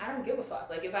like, one, I don't give a fuck.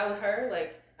 Like, if I was her,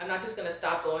 like, I'm not just going to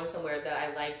stop going somewhere that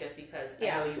I like just because I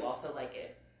know you also like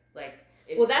it. Like,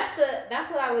 well, that's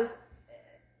what I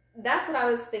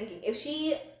was thinking. If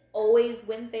she always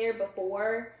went there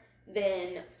before,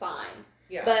 then fine.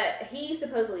 Yeah. But he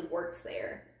supposedly works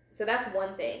there. So that's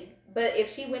one thing. But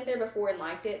if she went there before and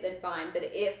liked it, then fine.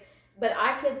 But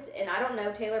I could, and I don't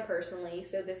know Taylor personally,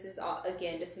 so this is,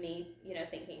 again, just me,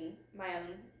 thinking my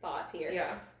own thoughts here.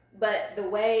 Yeah. But the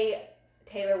way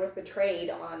Taylor was portrayed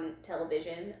on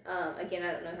television, again,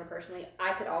 I don't know her personally,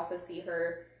 I could also see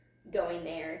her going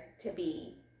there to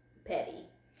be petty.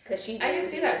 Because she I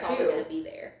can see that too. Going to be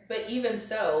there. But even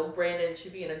so, Brandon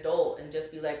should be an adult and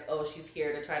just be like, oh, she's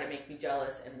here to try to make me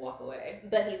jealous and walk away.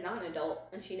 But he's not an adult,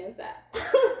 and she knows that.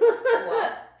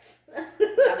 What?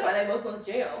 That's why they both went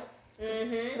to jail.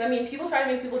 Mm-hmm. I mean, people try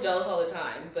to make people jealous all the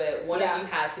time, but one of you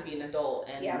has to be an adult,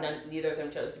 and neither of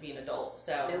them chose to be an adult.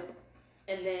 So nope.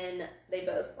 And then they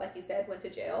both, like you said, went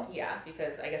to jail. Yeah,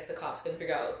 because I guess the cops couldn't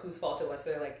figure out whose fault it was, so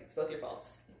they're like, it's both your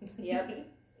faults. Yep.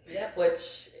 Yep.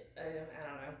 Which,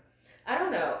 I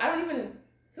don't know. I don't even...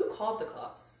 Who called the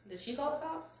cops? Did she call the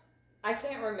cops? I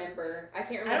can't remember. I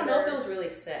don't know if it was really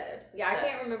said. Yeah, I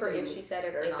can't remember if she said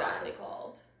it or exactly not.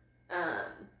 Called.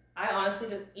 I honestly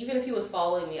just... Even if he was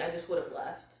following me, I just would have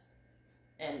left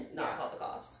and not called the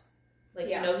cops. Like,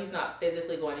 you know he's not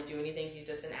physically going to do anything. He's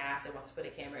just an ass and wants to put a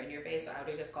camera in your face, so I would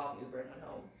have just called an Uber and went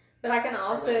home. But I can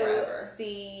also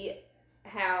see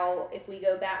how, if we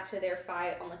go back to their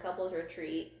fight on the couples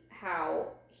retreat,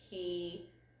 how she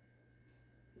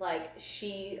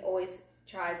always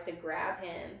tries to grab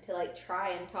him to,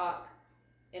 try and talk,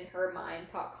 in her mind,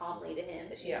 talk calmly to him,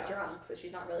 that she's drunk, so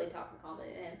she's not really talking calmly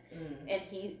to him.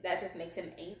 And that just makes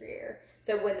him angrier.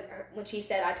 So when she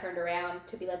said, I turned around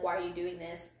to be like, why are you doing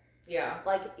this? Yeah.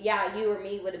 You or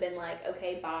me would have been like,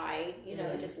 okay, bye,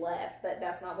 and just left. But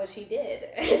that's not what she did.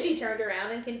 She turned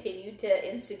around and continued to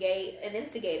instigate an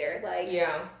instigator.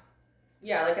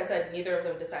 Yeah, like I said, neither of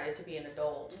them decided to be an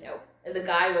adult. No. And the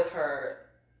guy with her,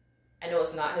 I know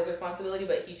it's not his responsibility,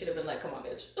 but he should have been like, come on,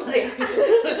 bitch.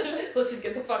 Let's just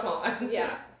get the fuck on.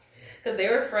 Yeah. Because they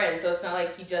were friends, so it's not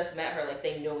like he just met her. Like,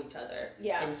 they know each other.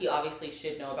 Yeah. And he obviously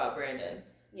should know about Brandon.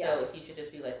 Yeah. So he should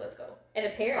just be like, let's go. And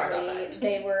apparently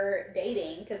they were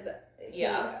dating because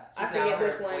I forget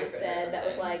which one said that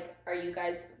was like, are you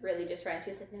guys really just friends?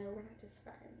 She was like, no, we're not just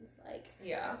friends.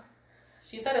 Yeah.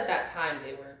 She said at that time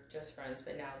they were just friends,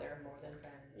 but now they're more than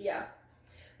friends. Yeah.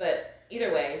 But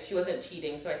either way, she wasn't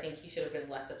cheating, so I think he should have been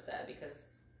less upset because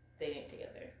they ain't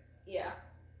together. Yeah.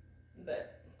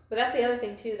 But that's the other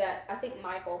thing too, that I think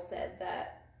Michael said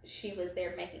that she was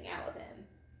there making out with him,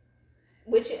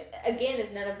 which again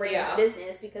is none of Brandon's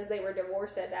business because they were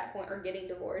divorced at that point or getting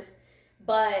divorced.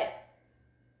 But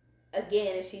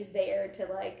again, if she's there to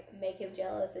like make him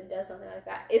jealous and does something like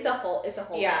that, it's a whole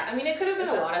yeah mess. I mean, it could have been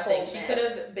a lot of things. She could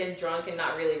have been drunk and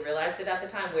not really realized it at the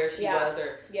time where she was,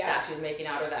 or that she was making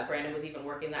out, or that Brandon was even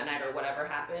working that night, or whatever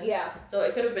happened. So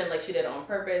it could have been like she did it on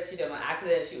purpose, she did it on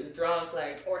accident, she was drunk,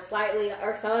 like, or slightly,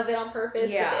 or some of it on purpose, but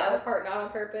the other part not on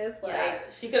purpose.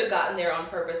 Like she could have gotten there on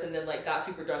purpose and then like got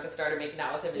super drunk and started making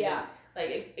out with him. And then,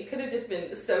 like it could have just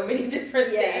been so many different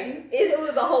things. It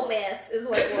was a whole mess, is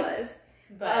what it was.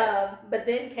 But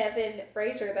then Kevin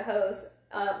Frazier, the host,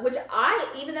 which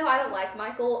even though I don't like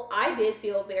Michael, I did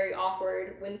feel very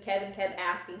awkward when Kevin kept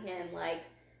asking him like,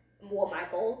 "Well,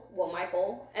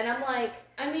 Michael," and I'm like,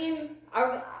 I'm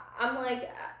like,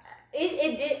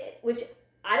 it did, which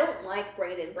I don't like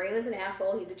Brandon. Brandon's an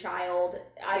asshole. He's a child.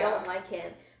 I don't like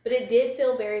him, but it did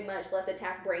feel very much, let's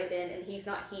attack Brandon, and he's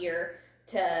not here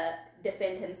to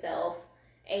defend himself.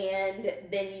 And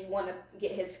then you want to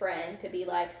get his friend to be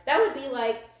like, that would be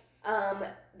like,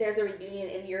 there's a reunion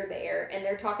and you're there and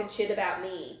they're talking shit about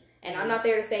me and I'm not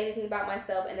there to say anything about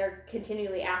myself and they're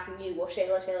continually asking you, well,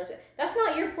 Shayla, that's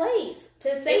not your place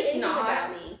to say anything about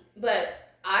me. But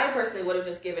I personally would have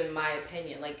just given my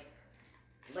opinion. Like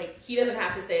he doesn't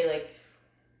have to say like,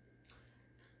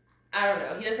 I don't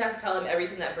know. He doesn't have to tell him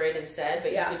everything that Brandon said,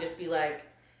 but you could just be like,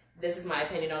 this is my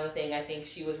opinion on the thing. I think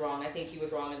she was wrong. I think he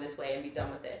was wrong in this way, and be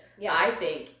done with it. Yeah. I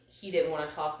think he didn't want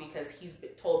to talk because he's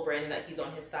told Brandon that he's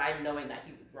on his side, knowing that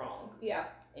he was wrong. Yeah.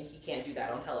 And he can't do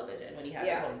that on television when he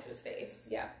hasn't told him to his face.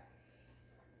 Yeah.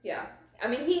 Yeah. I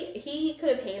mean, he could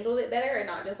have handled it better and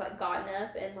not just like gotten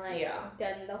up and like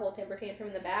done the whole temper tantrum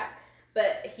in the back.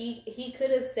 But he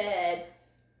could have said,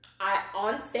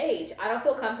 on stage, I don't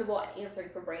feel comfortable answering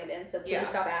for Brandon, so please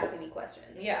stop asking me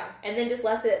questions. Yeah. And then just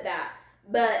left it at that.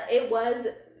 But it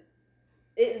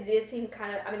did seem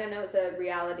kind of, I mean, I know it's a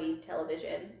reality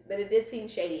television, but it did seem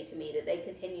shady to me that they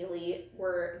continually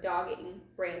were dogging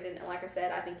Brandon. And like I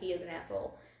said, I think he is an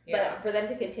asshole. Yeah. But for them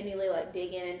to continually like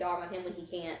dig in and dog on him when he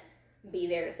can't be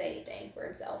there to say anything for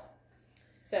himself.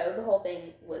 So the whole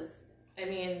thing was,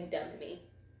 dumb to me.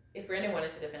 If Brandon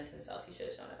wanted to defend himself, he should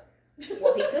have shown up.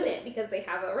 Well, he couldn't because they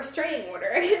have a restraining order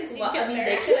against each other.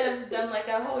 They could have done like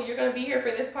you're going to be here for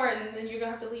this part and then you're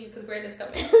going to have to leave because Brandon's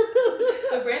coming.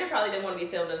 But Brandon probably didn't want to be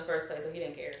filmed in the first place, so he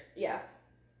didn't care. Yeah.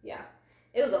 Yeah.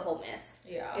 It was a whole mess.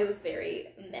 Yeah. It was very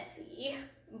messy,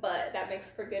 but that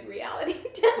makes for good reality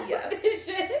television.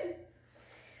 Yes.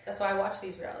 That's why I watch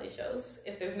these reality shows.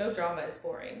 If there's no drama, it's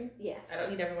boring. Yes. I don't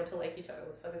need everyone to like each other.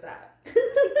 What the fuck is that?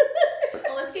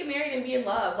 Well, let's get married and be in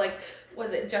love. Like,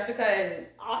 was it Jessica and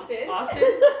Austin?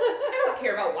 I don't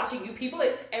care about watching you people.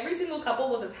 If every single couple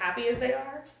was as happy as they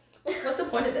are, what's the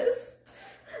point of this?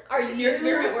 Your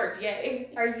experiment worked,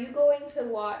 yay. Are you going to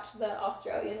watch the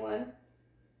Australian one?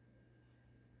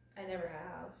 I never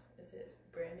have. Is it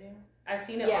brand new? I've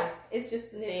seen it on it's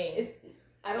just new. Things.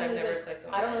 I've never clicked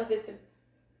on it. I don't know if it's a...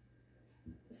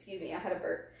 Excuse me, I had a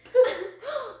burp.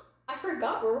 I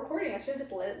forgot we're recording. I should have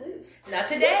just let it loose. Not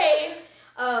today.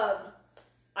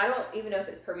 I don't even know if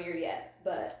it's premiered yet,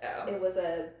 but it was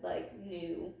a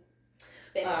new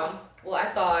spin-off. Well,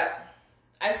 I thought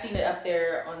I've seen it up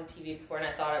there on TV before, and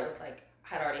I thought it was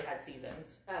had already had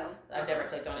seasons. Oh, I've never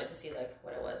clicked on it to see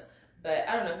what it was, but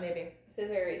I don't know. Maybe it's the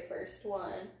very first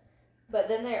one, but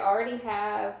then they already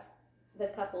have the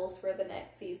couples for the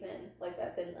next season.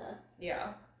 That's in the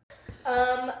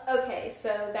Okay,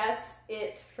 so that's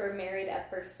it for Married at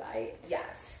First Sight.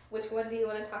 Yes. Which one do you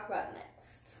want to talk about next?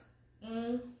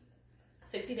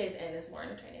 60 Days In is more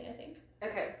entertaining, I think.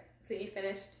 Okay, so you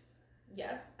finished?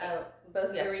 Yeah.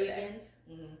 Both the reunions?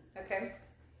 Mm-hmm. Okay.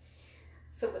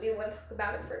 So what do you want to talk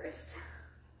about it first?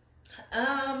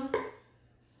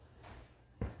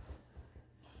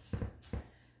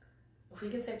 We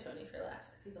can save Tony for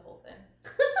last because he's a whole thing.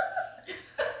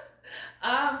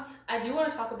 I do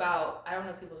want to talk about, I don't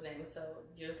know people's names, so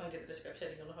you're just going to get the description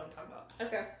and you'll know who I'm talking about.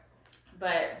 Okay.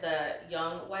 But the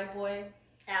young white boy.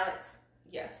 Alex.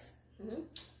 Yes.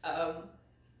 Mm-hmm.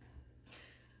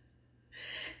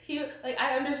 He,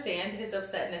 I understand his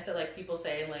upsetness at, people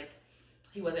saying,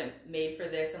 he wasn't made for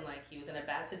this and, he was in a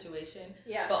bad situation.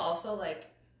 Yeah. But also,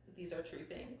 these are true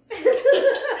things.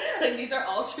 These are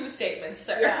all true statements,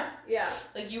 sir. Yeah, yeah.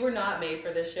 You were not made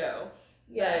for this show.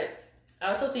 Yeah. But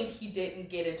I also think he didn't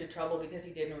get into trouble because he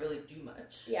didn't really do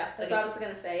much. Yeah, that's what I was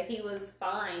going to say. He was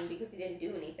fine because he didn't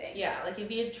do anything. Yeah, if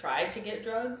he had tried to get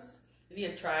drugs, if he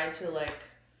had tried to,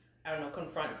 I don't know,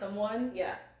 confront someone.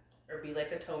 Yeah. or be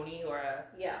like a Tony or a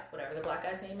whatever the black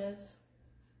guy's name is.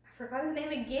 I forgot his name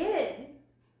again.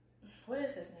 What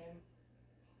is his name?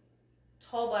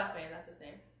 Tall black man, that's his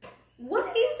name. What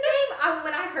is his name?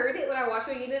 When I heard it, when I watched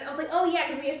the reunion, I was like, oh yeah,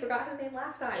 because we had forgot his name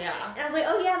last time. Yeah. And I was like,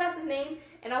 oh yeah, that's his name.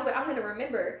 And I was like, I'm going to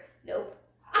remember. Nope.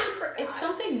 I forgot. It's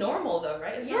something normal though,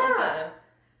 right? It's not like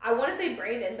I want to say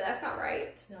Brandon, but that's not right.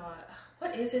 It's not.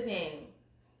 What is his name?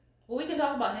 Well, we can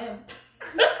talk about him.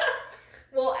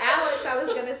 Well, Alex, I was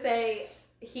going to say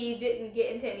he didn't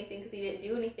get into anything because he didn't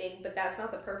do anything, but that's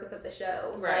not the purpose of the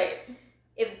show. Right. Like,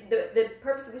 if the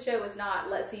purpose of the show is not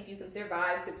let's see if you can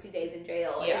survive 60 days in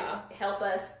jail. Yeah. It's help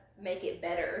us make it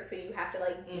better. So you have to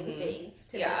like do things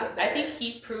to make it better. I think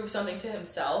he proved something to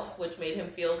himself, which made him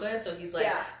feel good. So he's like,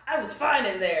 I was fine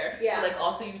in there. Yeah. But like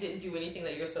also you didn't do anything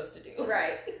that you're supposed to do.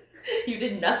 Right. You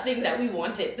did nothing that we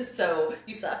wanted, so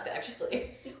you sucked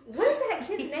actually. What is that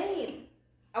kid's name?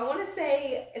 I want to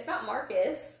say it's not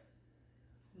Marcus.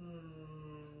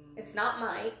 It's not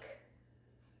Mike.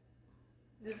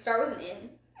 Does it start with an N?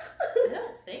 I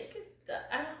don't think it does.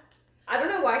 I don't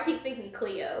know why I keep thinking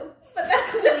Cleo. But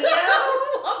that's Cleo?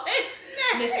 the woman's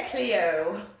name. Miss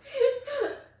Cleo.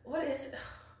 What is it?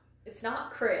 It's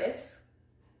not Chris.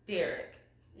 Derek.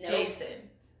 Nope. Jason.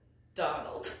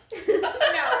 Donald.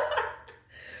 No.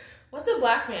 What's a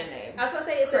black man name? I was about to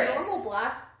say it's Chris. a normal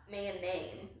black man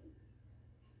name.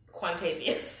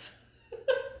 Quantavious.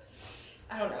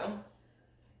 I don't know.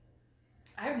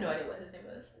 I have no idea what his name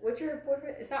is. What's your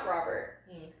boyfriend? It's not Robert.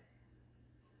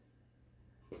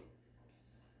 What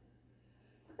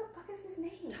the fuck is his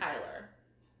name? Tyler.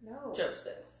 No.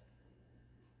 Joseph.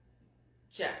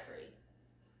 Jeffrey.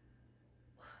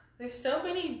 There's so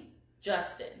many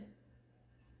Justin.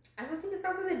 I don't think it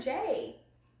starts with a J.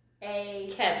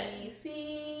 A, Kevin. B,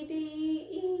 C, D,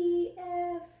 E,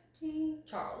 F, G,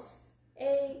 Charles.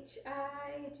 H,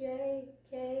 I, J,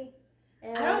 K,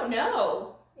 L, I don't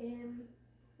know. M,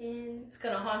 N. It's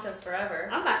gonna haunt us forever.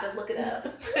 I'm about to look it up.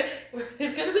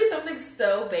 It's gonna be something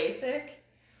so basic.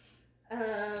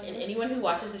 And anyone who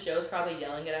watches the show is probably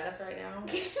yelling it at us right now.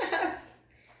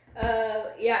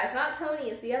 Yeah, it's not Tony,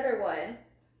 it's the other one.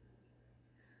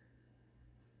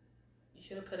 You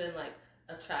should have put in like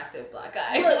attractive black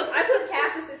guy. Look, I put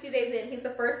Cass of 60 Days In. He's the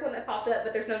first one that popped up,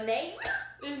 but there's no name.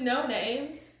 There's no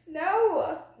name.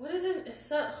 No. What is this? It's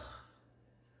so...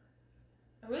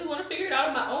 I really want to figure it out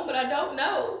on my own, but I don't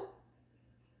know.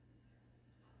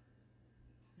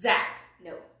 Zach.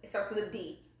 No. It starts with a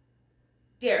D.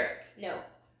 Derek. No.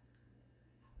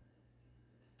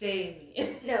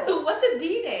 Damien. No. What's a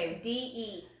D name?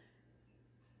 D-E.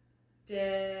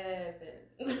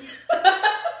 Devin.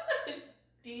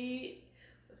 D-E.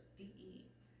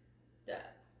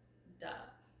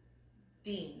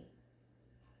 Dean.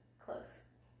 Close.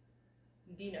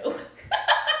 Dino. What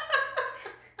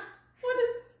is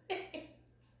his name?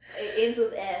 It ends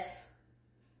with S.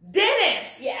 Dennis!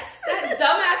 Yes. That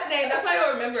dumbass name. That's why I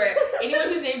don't remember it. Anyone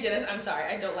who's named Dennis, I'm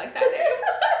sorry. I don't like that name.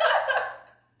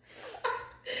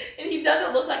 And he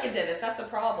doesn't look like a Dennis. That's the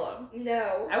problem.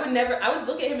 No. I would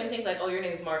look at him and think like, oh, your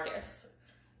name's Marcus.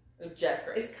 Or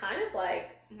Jeffrey. It's kind of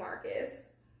like Marcus.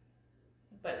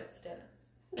 But it's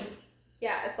Dennis.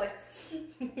 Yeah, it's like...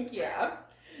 Yeah.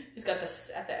 He's got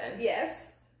this at the end. Yes.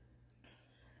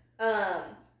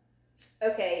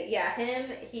 Okay, yeah,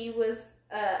 him, he was...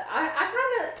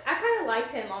 I kind of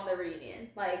liked him on the reunion.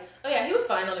 Like, oh yeah, he was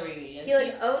fine on the reunion. He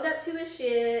like owned up to his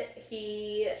shit.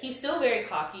 He's still very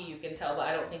cocky, you can tell, but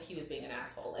I don't think he was being an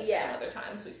asshole like some other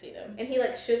times we've seen him. And he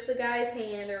like shook the guy's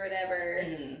hand or whatever.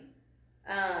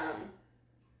 Mm-hmm.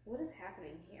 What is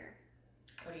happening here?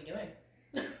 What are you doing?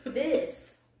 This.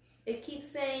 It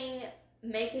keeps saying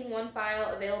making one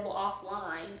file available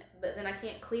offline, but then I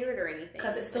can't clear it or anything.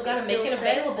 Because it's still got to make it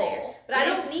available. But I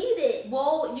don't need it.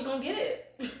 Well, you're going to get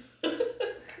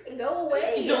it. Go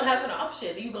away. You don't have an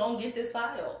option. You're going to get this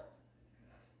file.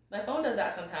 My phone does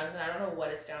that sometimes, and I don't know what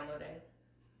it's downloading.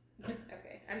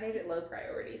 Okay. I made it low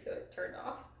priority, so it turned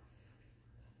off.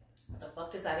 What the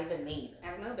fuck does that even mean?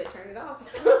 I don't know, but it turned it off.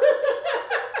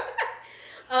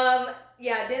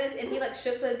 Yeah, Dennis, and he like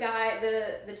shook the guy,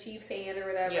 the chief's hand or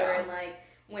whatever, and like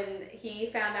when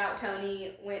he found out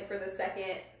Tony went for the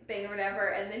second thing or whatever,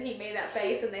 and then he made that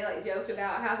face, and they like joked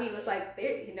about how he was like,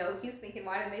 you know, he's thinking,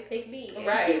 why didn't they pick me? And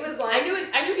right. He was like, I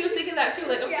knew he was thinking that too.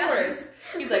 Like, of course.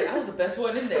 He's like, I was the best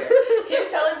one in there. Him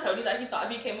telling Tony that he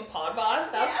thought he became a pod boss.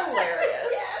 That's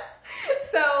hilarious. Yes.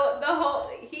 So the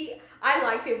whole I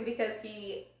liked him because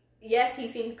he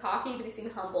seemed cocky, but he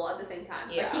seemed humble at the same time.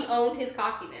 Yeah. Like, he owned his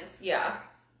cockiness. Yeah.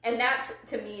 And that's,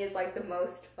 to me, is, like, the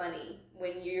most funny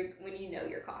when you know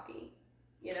you're cocky.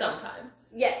 You know? Sometimes.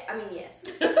 Yeah, I mean, yes.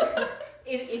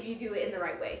 if you do it in the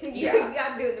right way. You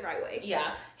gotta do it in the right way.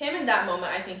 Yeah. Him in that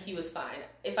moment, I think he was fine.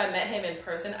 If I met him in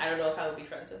person, I don't know if I would be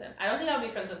friends with him. I don't think I would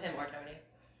be friends with him or Tony.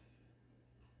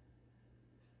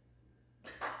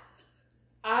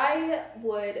 I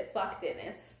would fuck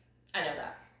Dennis. I know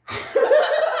that.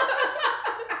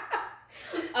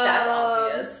 That's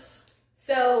obvious.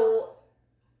 So,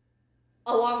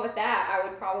 along with that, I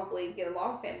would probably get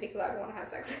along with him because I want to have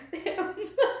sex with him.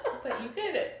 But you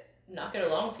could not get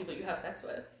along with people you have sex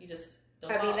with. You just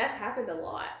don't I mean, that's happened a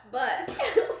lot. But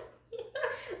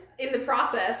in the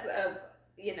process of,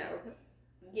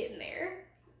 getting there,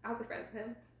 I'll be friends with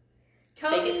him.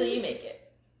 Tony, fake it till you make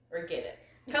it. Or get it.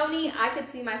 Tony, I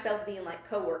could see myself being like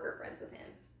co-worker friends with him.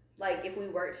 Like if we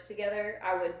worked together,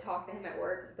 I would talk to him at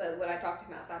work, but would I talk to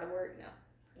him outside of work? No.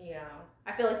 Yeah.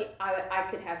 I feel like I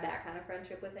could have that kind of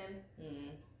friendship with him.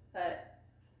 But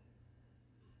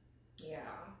yeah.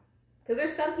 Because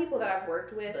there's some people that I've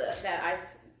worked with that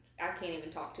I can't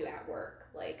even talk to at work.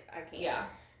 Like I can't. Yeah.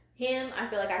 Him, I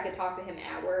feel like I could talk to him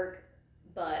at work,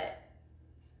 but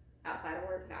outside of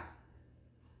work, no.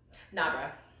 Nah,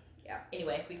 bruh. Yeah.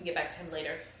 Anyway, we can get back to him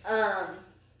later.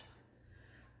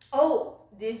 Oh,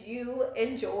 did you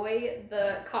enjoy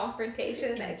the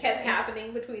confrontation that kept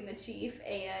happening between the chief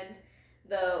and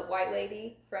the white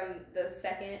lady from the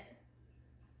second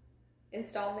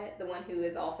installment? The one who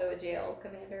is also a jail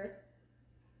commander?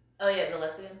 Oh, yeah, the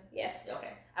lesbian? Yes.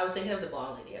 Okay. I was thinking of the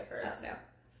blonde lady at first. Oh,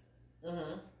 no.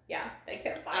 Mm-hmm. Yeah, they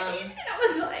kept fighting. And I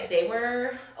was like... They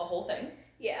were a whole thing.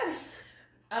 Yes.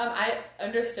 I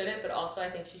understood it, but also I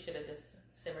think she should have just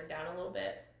simmered down a little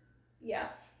bit. Yeah.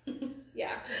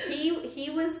 Yeah. He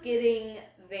was getting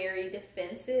very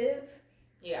defensive.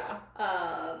 Yeah.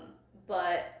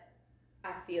 But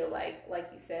I feel like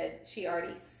you said, she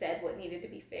already said what needed to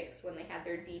be fixed when they had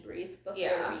their debrief before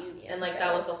reunion. And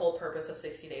that was the whole purpose of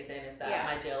 60 Days In, is that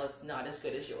my jail is not as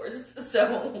good as yours.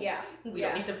 So we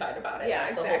don't need to fight about it. Yeah,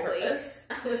 that's exactly. The whole purpose.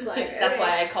 I was like, that's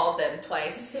why I called them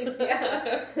twice.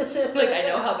 Yeah. Like, I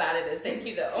know how bad it is. Thank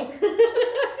you, though.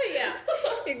 Yeah,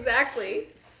 exactly.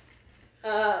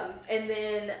 And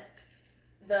then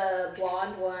the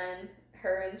blonde one,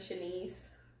 her and Shanice.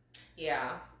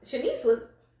 Yeah. Shanice was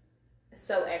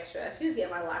so extra. She was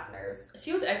getting my last nerves.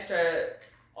 She was extra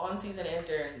on season and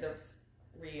during the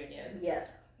reunion. Yes.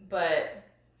 But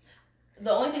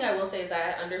the only thing I will say is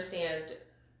that I understand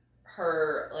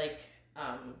her,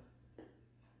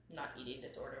 not eating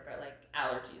disorder, but,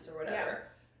 allergies or whatever. Yeah.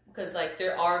 Because,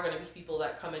 there are going to be people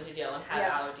that come into jail and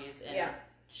have allergies and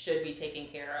should be taken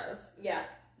care of. Yeah.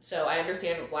 So I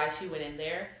understand why she went in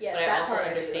there. Yes, but I also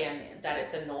understand that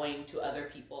it's annoying to other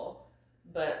people.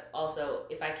 But also,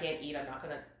 if I can't eat, I'm not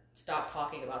going to stop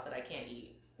talking about that I can't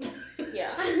eat.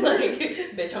 Yeah.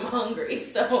 Bitch, I'm hungry,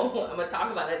 so I'm going to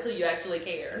talk about it until you actually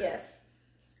care. Yes.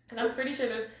 Because I'm pretty sure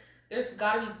there's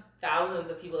got to be thousands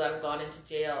of people that have gone into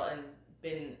jail and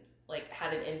been,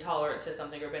 had an intolerance to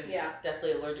something or been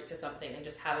deathly allergic to something and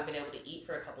just haven't been able to eat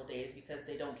for a couple days because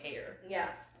they don't care. Yeah.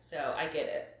 So I get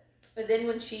it. But then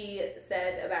when she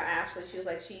said about Ashley, she was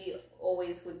like, she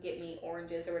always would get me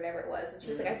oranges or whatever it was. And she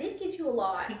was like, I did get you a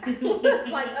lot. It's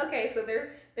like, okay, so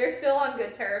they're still on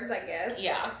good terms, I guess.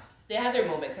 Yeah. They had their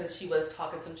moment because she was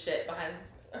talking some shit behind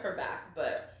her back,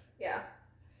 but... Yeah.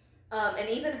 And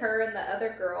even her and the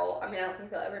other girl, I mean, I don't think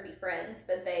they'll ever be friends,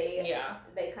 but they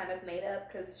kind of made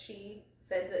up because she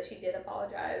said that she did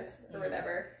apologize or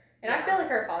whatever. And I feel like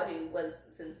her apology was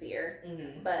sincere.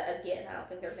 Mm-hmm. But again, I don't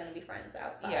think they're going to be friends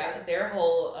outside. Yeah, their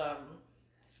whole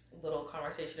little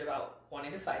conversation about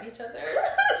wanting to fight each other.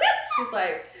 She's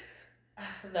like,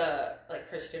 the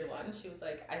Christian one, she was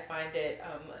like, I find it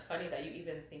funny that you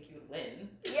even think you would win.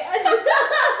 Yes.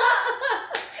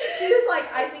 She was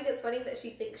like, I think it's funny that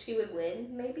she thinks she would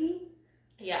win, maybe.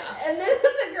 Yeah. And then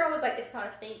the girl was like, it's not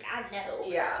a think, I know.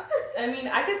 Yeah. I mean,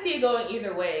 I could see it going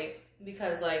either way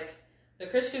because, the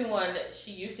Christian one,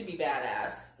 she used to be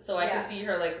badass. So I could see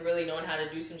her, really knowing how to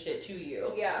do some shit to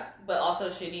you. Yeah. But also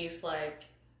Shanice,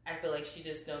 I feel like she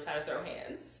just knows how to throw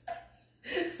hands.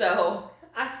 So...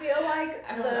 I feel like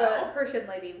the Christian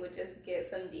lady would just get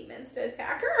some demons to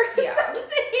attack her or something.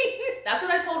 That's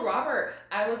what I told Robert.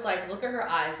 I was like, look at her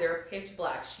eyes. They're pitch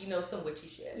black. She knows some witchy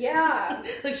shit. Yeah.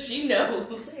 She knows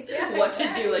what to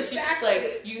do.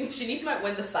 Shanice might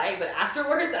win the fight, but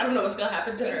afterwards, I don't know what's going to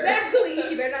happen to her. Exactly.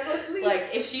 She better not go to sleep.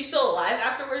 If she's still alive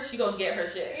afterwards, she going to get her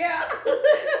shit. Yeah.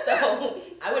 So,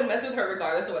 I wouldn't mess with her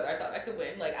regardless of whether I thought I could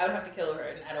win. I would have to kill her,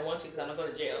 and I don't want to because I'm not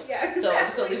going to jail. Yeah, exactly. So, I'm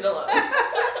just going to leave it alone.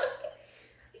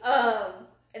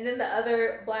 And then the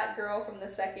other black girl from the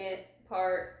second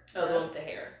part. Oh, the one with the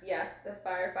hair. Yeah, the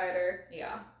firefighter.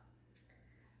 Yeah.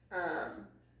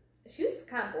 she was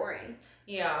kind of boring.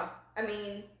 Yeah. I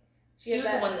mean, she was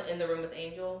the one in the room with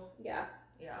Angel. Yeah.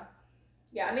 Yeah.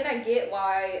 Yeah, I mean, I get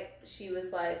why she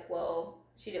was like, well,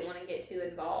 she didn't want to get too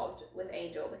involved with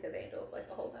Angel because Angel's like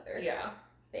a whole other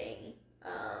thing.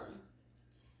 Yeah.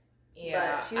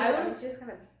 But she was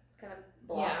kind of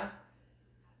blah. Yeah.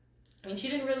 I mean, she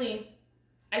didn't really.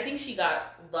 I think she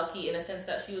got lucky in a sense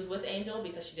that she was with Angel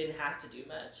because she didn't have to do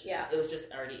much. Yeah. It was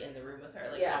just already in the room with her,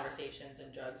 like conversations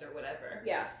and drugs or whatever.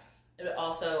 Yeah. But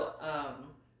also,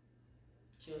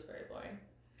 she was very boring.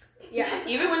 Yeah.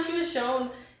 Even when she was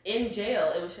shown in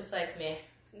jail, it was just like, meh.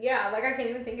 Yeah, like I can't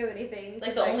even think of anything.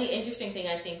 Like the only interesting thing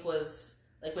I think was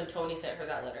like when Tony sent her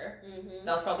that letter. Mm-hmm.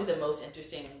 That was probably the most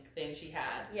interesting thing she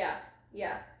had. Yeah.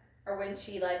 Yeah. Or when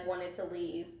she like wanted to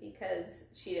leave because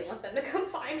she didn't want them to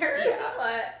come find her. Yeah.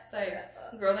 But it's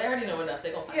like, girl, they already know enough.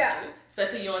 They gonna find you.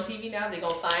 Especially you on TV now, they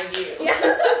gonna find you. Yeah.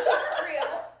 For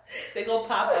real. They gonna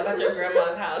pop up at your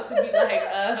grandma's house and be like,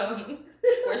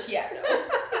 where's she at though?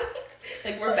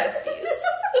 Like we're besties.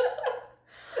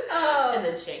 And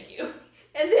then shank you.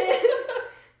 And then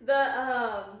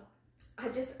the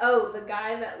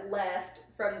guy that left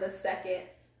from the second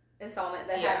installment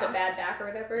that had the bad back or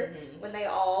whatever, when they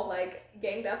all like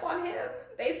ganged up on him,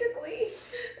 basically.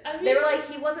 I mean, they were like,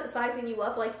 he wasn't sizing you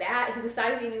up like that. He was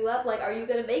sizing you up like, are you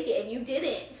gonna make it? And you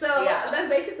didn't. So that's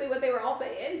basically what they were all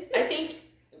saying. I think,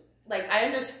 like, I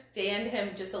understand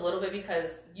him just a little bit because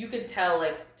you could tell,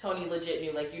 like, Tony legit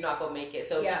knew, like, you're not gonna make it.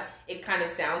 So it kind of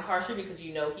sounds harsher because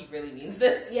you know he really means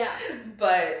this. Yeah.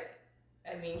 But,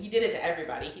 I mean, he did it to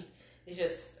everybody. It's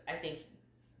just, I think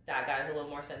that guy's a little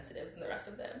more sensitive than the rest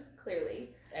of them.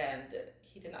 Clearly. And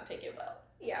he did not take it well.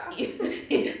 Yeah.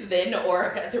 Then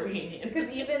or at the reunion.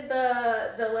 Because even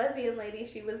the lesbian lady,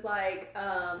 she was like,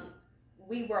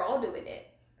 we were all doing it.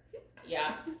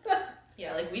 Yeah.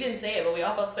 Yeah, like, we didn't say it, but we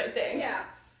all felt the same thing. Yeah.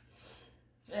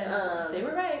 And they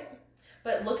were right.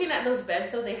 But looking at those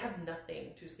beds, though, they have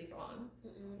nothing to sleep on.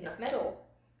 It's metal.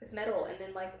 It's metal. And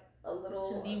then, like, a little...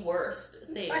 It's the worst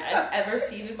thing I've ever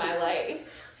seen in my life.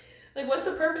 Like, what's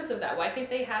the purpose of that? Why can't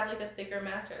they have, like, a thicker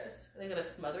mattress? Are they going to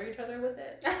smother each other with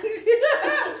it?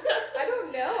 I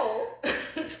don't know.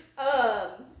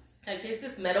 Like, here's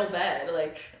this metal bed.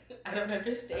 Like, I don't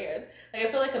understand. Like,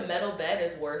 I feel like a metal bed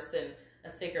is worse than a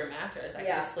thicker mattress. I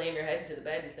could just slam your head into the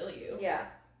bed and kill you. Yeah.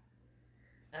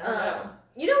 I don't know.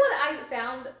 You know what I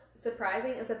found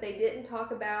surprising is that they didn't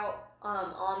talk about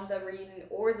on the reunion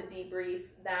or the debrief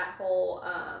that whole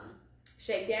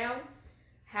shakedown,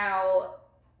 how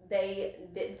they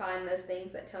didn't find those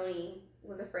things that Tony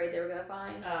was afraid they were going to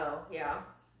find. Oh, yeah.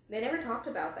 They never talked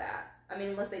about that. I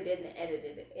mean, unless they didn't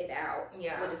edit it out,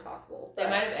 which is possible. They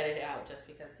might have edited it out just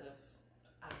because of,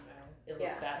 I don't know, it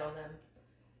looks bad on them.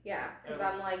 Yeah, because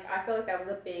I'm like, I feel like that was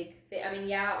a big thing. I mean,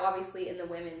 yeah, obviously in the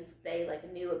women's, they, like,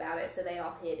 knew about it, so they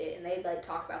all hid it, and they, like,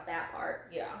 talked about that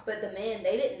part. Yeah. But the men,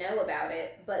 they didn't know about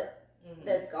it, but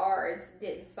the guards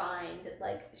didn't find,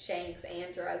 like, shanks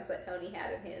and drugs that Tony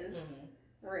had in his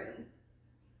room.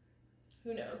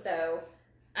 Who knows? So...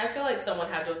 I feel like someone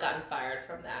had to have gotten fired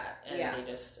from that, and they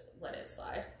just let it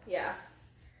slide. Yeah.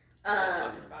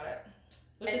 Talking about it,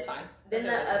 which is fine. Then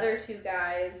the other two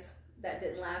guys that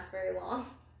didn't last very long.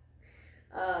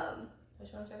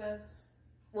 Which ones are those?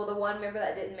 Well, the one, remember,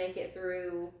 that didn't make it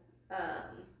through, I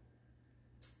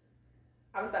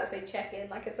was about to say check-in,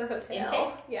 like it's a hotel.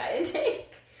 Intake? Yeah, intake.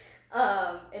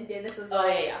 And Dennis was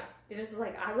like, yeah. Dennis was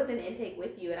like, I was in intake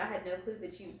with you, and I had no clue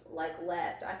that you, like,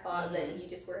 left. I thought that you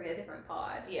just were in a different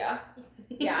pod. Yeah.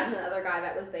 Yeah, and the other guy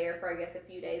that was there for, I guess, a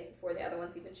few days before the other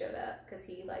ones even showed up, because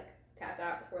he, like, tapped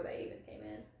out before they even came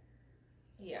in.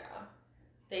 Yeah.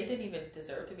 They didn't even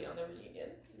deserve to be on the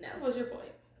reunion. No. What was your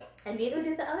point? And neither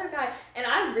did the other guy. And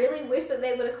I really wish that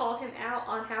they would have called him out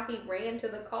on how he ran to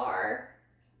the car.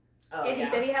 Oh, and he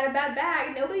said he had a bad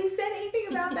bag. Nobody said anything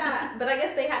about that. But I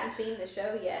guess they hadn't seen the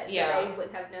show yet. So they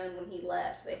wouldn't have known when he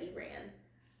left that he ran.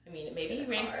 I mean, maybe he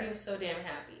ran because he was so damn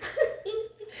happy.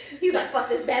 He's like, fuck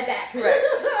this bad bag. Right.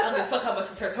 I don't give a fuck how much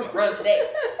this hurts. I'm going to run today.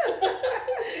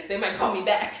 They might call me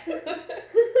back.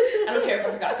 I don't care if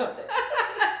I forgot something.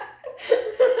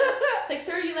 It's like,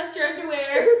 sir, you left your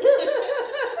underwear.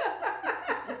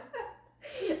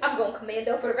 I'm going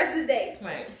commando for the rest of the day.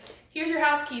 Right. Here's your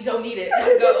house key. Don't need it.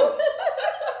 Gotta go.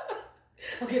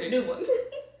 I'll get a new one.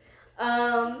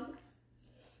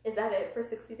 Is that it for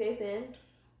 60 Days In?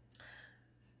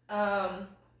 I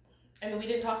mean, we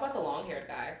didn't talk about the long-haired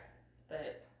guy,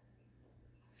 but...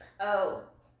 Oh.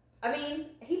 I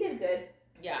mean, he did good.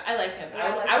 Yeah, I like him.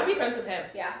 Yeah, I would be friends with him.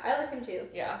 Yeah, I like him too.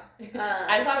 Yeah.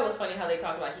 I thought it was funny how they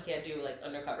talked about he can't do, like,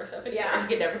 undercover stuff anymore. Yeah. He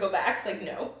can never go back. It's like,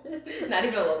 no. Not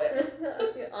even a little bit.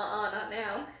 Not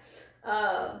now.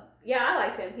 Yeah, I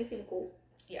liked him. He seemed cool.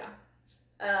 Yeah.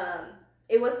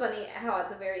 It was funny how at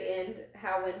the very end,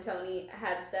 how when Tony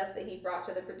had stuff that he brought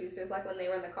to the producers, like when they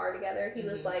were in the car together, he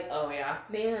was like, "Oh yeah,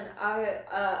 man,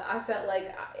 I felt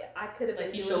like I could have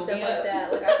been doing stuff like up.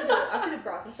 that. Like I could have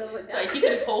brought some stuff like that. Like he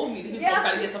could have told me that he was gonna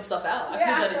try to get some stuff out. I could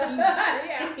have done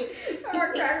it too. Yeah,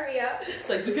 or crack me up.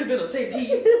 Like we could have been on the same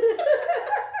team."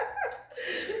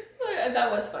 And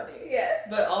that was funny. Yes.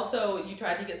 But also, you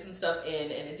tried to get some stuff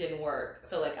in and it didn't work.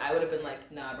 So, like, I would have been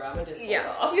like, nah, bro, I'm going to just hold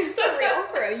off.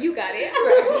 For real, you got it.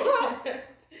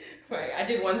 Right. I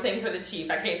did one thing for the chief.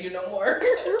 I can't do no more.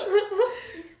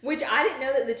 Which I didn't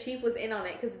know that the chief was in on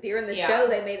it because during the show,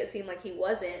 they made it seem like he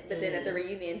wasn't. But then at the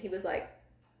reunion, he was like...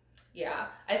 Yeah.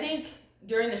 I think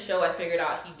during the show, I figured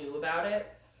out he knew about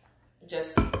it.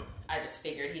 I just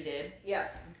figured he did. Yeah.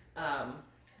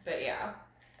 But yeah.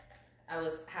 I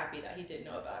was happy that he didn't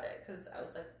know about it because I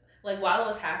was like while it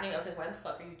was happening, I was like, why the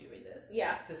fuck are you doing this?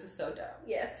 Yeah. This is so dumb.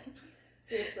 Yes.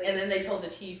 Seriously. And then they told the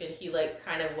chief and he like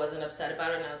kind of wasn't upset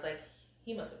about it and I was like,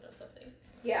 he must have done something.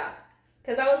 Yeah.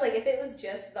 Because I was like, if it was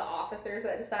just the officers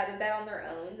that decided that on their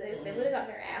own, they would have gotten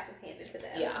their asses handed to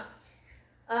them. Yeah.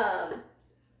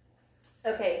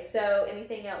 Okay, so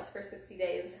anything else for 60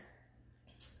 days?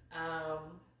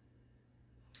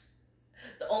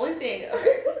 The only thing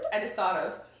I just thought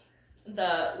of,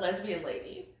 the lesbian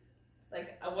lady.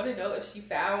 Like, I want to know if she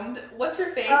found what's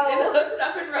her face and hooked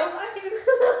up in real life.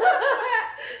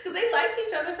 Because they liked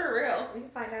each other for real. We can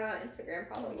find out on Instagram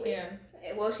probably. We can.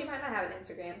 Well, she might not have an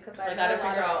Instagram because I gotta know a lot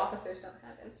figure of out. officers don't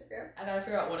have Instagram. I gotta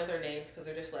figure out one of their names because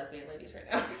they're just lesbian ladies right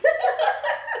now.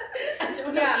 I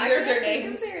don't know Yeah, either I of their can't think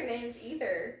names. of their names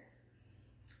either.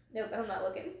 Nope, I'm not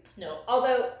looking. No.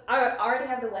 Although I already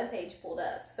have the webpage pulled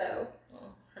up, so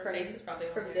Well, her face is probably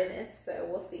on from there. Dennis, so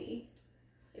we'll see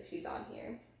if she's on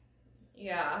here.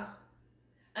 Yeah.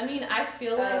 I mean, I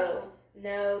feel like... Oh,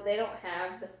 no, they don't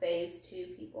have the phase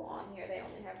 2 people on here. They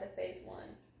only have the phase 1.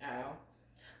 Oh.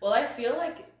 Well, I feel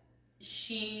like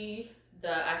she,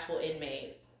 the actual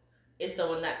inmate, is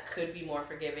someone that could be more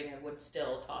forgiving and would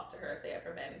still talk to her if they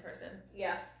ever met in person.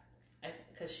 Yeah.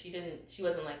 Because she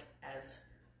wasn't like as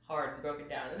hard and broken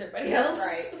down as everybody else.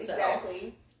 Right, So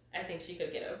exactly. I think she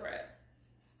could get over it.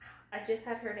 I just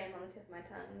had her name on the tip of my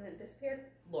tongue and then it disappeared.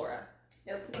 Laura.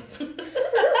 Nope.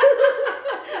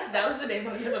 That was the name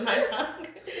on the tip of my tongue.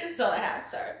 That's all I had.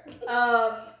 Sorry.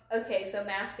 Okay, so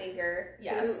Masked Singer.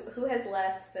 Yes. Who has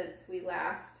left since we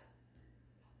last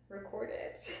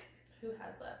recorded? Who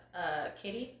has left?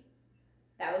 Kitty?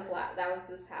 That was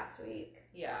this past week.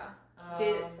 Yeah.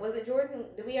 Was it Jordan?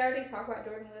 Did we already talk about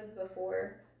Jordan Woods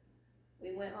before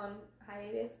we went on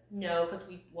hiatus? No, because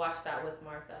we watched that with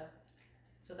Martha.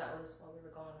 So that was while we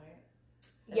were gone, right?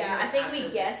 I think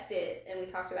we guessed it, and we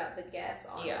talked about the guess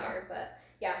on here. But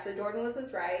yeah, so Jordan Woods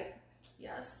was right.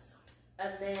 Yes.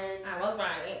 And then I was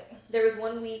right. there was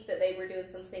 1 week that they were doing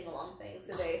some sing-along things,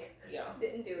 so they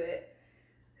didn't do it.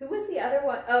 Who was the other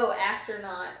one? Oh,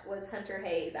 Astronaut was Hunter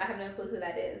Hayes. I have no clue who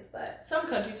that is, but... Some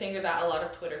country singer that a lot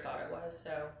of Twitter thought it was,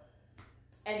 so...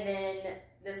 And then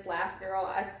this last girl,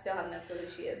 I still have no clue who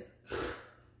she is.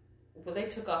 Well, they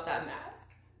took off that mask.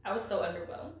 I was so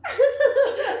underwhelmed.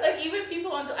 Like, even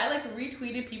people on... I, like,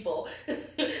 retweeted people.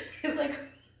 And, like,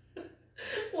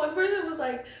 one person was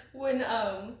like, when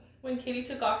Katie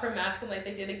took off her mask and, like,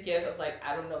 they did a gif of, like,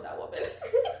 I don't know that woman.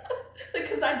 Like,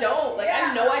 because I don't. Like, I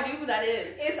have no idea who that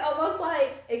is. It's almost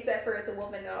like, except for it's a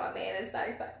woman, not a man, it's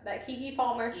that Keke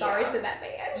Palmer, sorry to that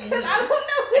man. Because I don't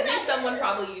know who I think someone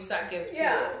probably used that gif, too.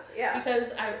 Yeah.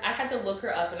 Because I had to look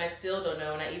her up, and I still don't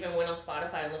know. And I even went on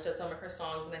Spotify and looked at some of her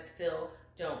songs, and I still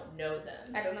don't know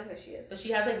them. I don't know who she is. But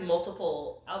she has, like,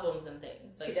 multiple albums and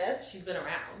things. Like, she does? She's been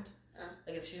around. Oh.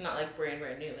 Like, she's not, like, brand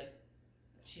new. Like,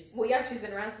 she's... Well, yeah, she's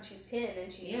been around since she's 10,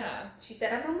 and she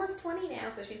said, I'm almost 20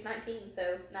 now, so she's 19,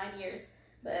 so 9 years.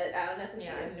 But I don't know who she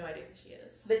is. I have no idea who she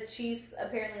is. But she's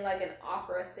apparently, like, an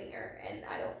opera singer, and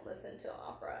I don't listen to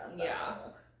opera. So. Yeah.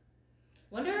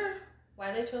 Wonder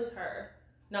why they chose her.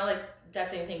 Not, like,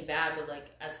 that's anything bad, but,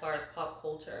 like, as far as pop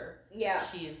culture,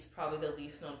 she's probably the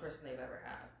least known person they've ever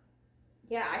had.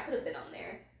 Yeah, I could have been on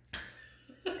there.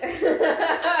 You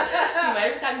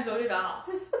might have gotten voted off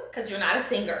because you're not a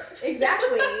singer.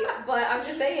 Exactly. But I'm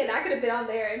just saying, I could have been on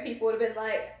there and people would have been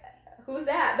like, who's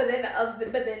that? But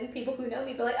then people who know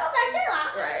me be like, oh, that's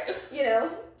Sherlock. Right. You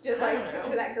know, just like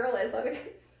who that girl is.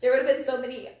 Like, there would have been so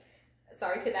many,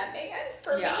 sorry to that man,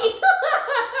 for me.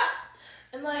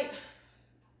 And like,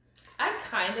 I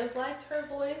kind of liked her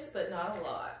voice, but not a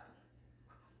lot.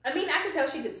 I mean, I could tell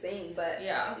she could sing, but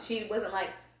she wasn't like,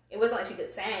 it wasn't like she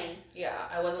could sing. Yeah,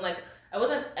 I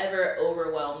wasn't ever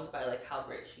overwhelmed by like how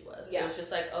great she was. Yeah. It was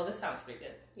just like, oh, this sounds pretty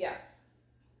good. Yeah.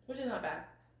 which is not bad.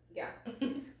 Yeah.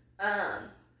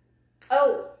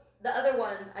 Oh, the other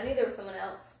one. I knew there was someone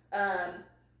else.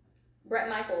 Bret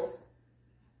Michaels.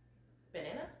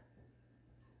 Banana?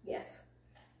 Yes.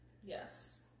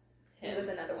 Yes. He was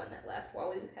another one that left while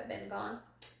we have been gone.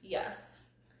 Yes.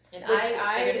 And Which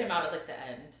I figured him out at like the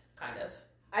end, kind of.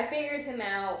 I figured him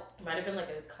out. It might have been like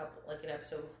an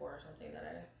episode before or something that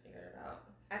I figured it out.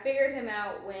 I figured him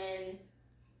out when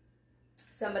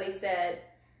somebody said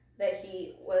that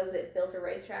he built a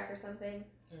racetrack or something,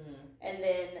 and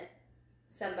then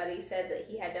somebody said that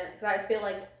he had done it, because I feel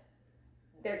like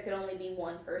there could only be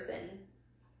one person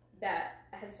that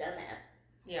has done that.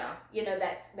 Yeah. You know,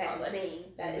 that can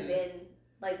sing, that is in,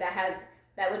 like,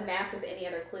 that would match with any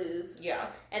other clues.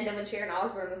 Yeah. And then when Sharon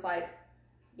Osbourne was like,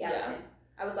 that's him.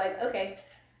 I was like, okay,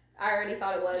 I already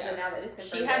thought it was, and now that just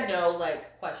confirmed She had no,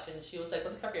 like, questions. She was like,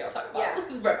 what the fuck are y'all talking about? Yeah.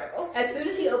 This is Bret Michaels. As soon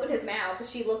as he opened his mouth,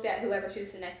 she looked at whoever she was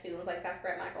sitting next to and was like, that's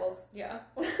Bret Michaels. Yeah.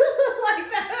 Like,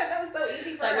 that was so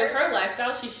easy for her. Like, with her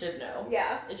lifestyle, she should know.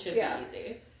 Yeah. It should be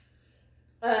easy.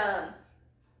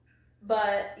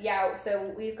 But, yeah,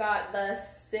 so we've got the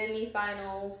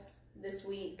semifinals this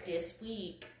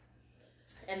week.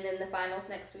 And then the finals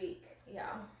next week.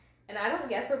 Yeah. And I don't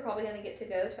guess we're probably going to get to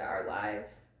go to our live.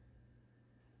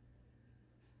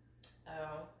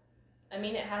 Oh. I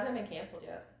mean, it hasn't been canceled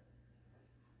yet.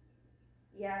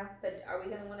 Yeah, but are we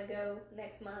going to want to go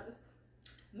next month?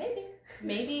 Maybe.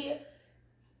 Maybe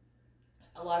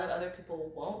a lot of other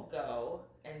people won't go,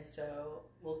 and so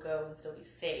we'll go and still be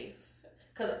safe.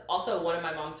 Because also one of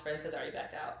my mom's friends has already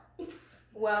backed out.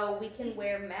 Well, we can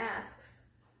wear masks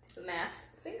to the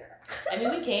Masked Singer. I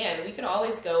mean, we can. We can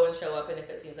always go and show up, and if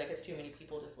it seems like it's too many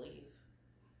people, just leave.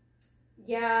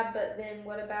 Yeah, but then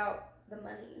what about the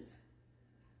monies?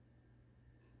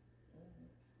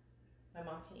 My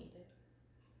mom can eat it.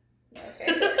 Okay.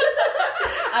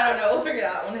 I don't know. We'll figure it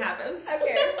out when it happens.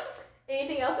 Okay.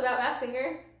 Anything else about Masked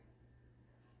Singer?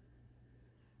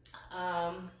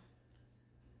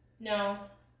 No.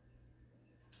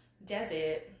 That's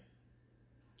it.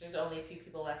 There's only a few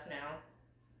people left now.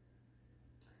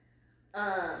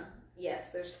 Yes,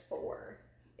 there's 4.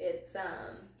 It's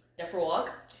The Frog,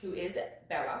 who is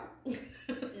Bella.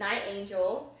 Night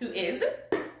Angel, who is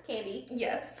Candy.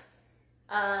 Yes.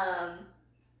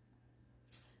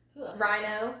 Who else?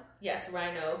 Rhino. Yes,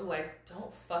 Rhino, who I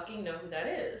don't fucking know who that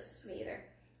is. Me either.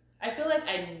 I feel like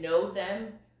I know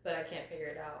them, but I can't figure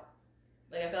it out.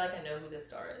 Like, I feel like I know who this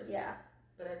star is. Yeah.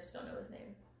 But I just don't know his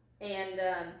name. And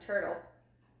Turtle.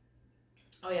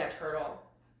 Oh, yeah, Turtle.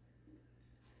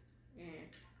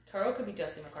 Turtle could be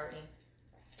Jesse McCartney.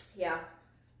 Yeah.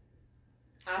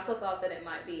 I also thought that it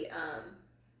might be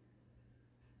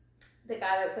the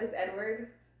guy that plays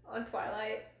Edward on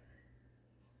Twilight.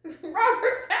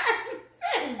 Robert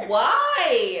Pattinson.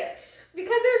 Why?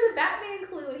 Because there's a Batman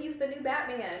clue and he's the new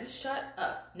Batman. Shut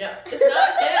up. No, it's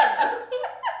not him.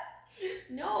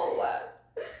 No.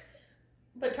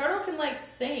 But Turtle can, like,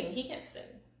 sing. He can't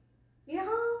sing. Yeah.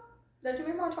 Don't you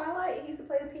remember on Twilight? He used to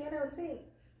play the piano and sing.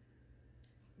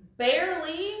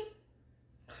 Barely.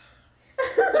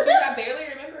 But I barely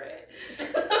remember it.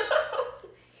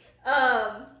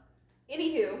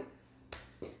 Anywho.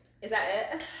 Is that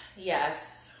it?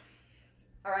 Yes.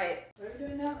 All right. What are we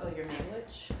doing now? Oh, your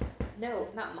manwich? No,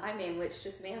 not my manwich,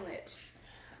 just manwich.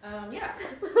 Yeah.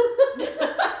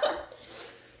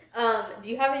 Do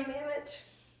you have any manwich?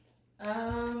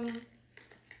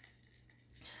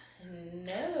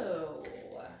 No.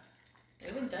 We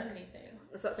haven't done anything.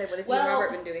 Let's not say, what have you and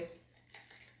Robert been doing?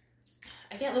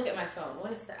 I can't look at my phone.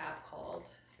 What is the app called?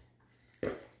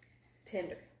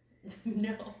 Tinder.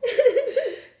 No.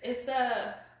 It's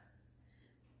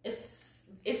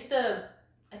the,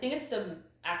 I think it's the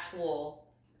actual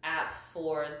app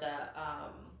for the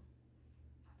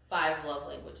 5 love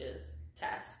languages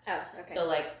test. Oh, okay. So,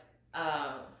 like,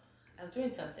 I was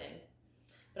doing something,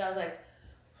 but I was like,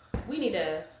 we need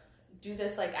to do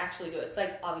this, like, actually do it. It's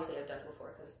like, obviously I've done it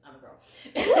before because I'm a girl.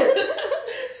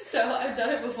 So I've done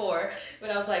it before,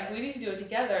 but I was like, we need to do it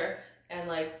together and,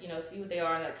 like, you know, see what they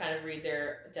are and, like, kind of read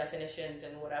their definitions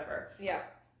and whatever. Yeah.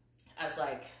 As,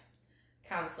 like,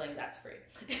 counseling, that's free.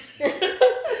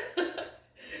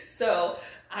 So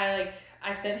I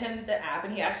sent him the app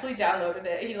and he actually downloaded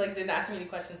it. He, like, didn't ask me any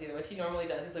questions either, which he normally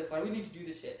does. He's like, why do we need to do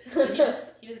this shit? But he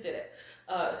just did it.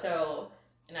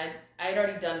 And I had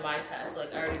already done my test.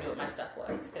 Like, I already knew what my stuff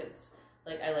was because,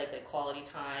 like, I like quality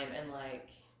time and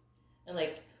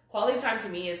quality time to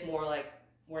me is more like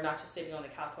we're not just sitting on the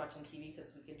couch watching TV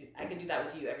because I can do that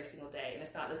with you every single day and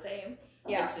it's not the same.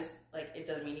 Yeah. It's just, like, it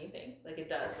doesn't mean anything. Like, it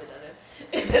does, but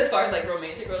it doesn't. As far as, like,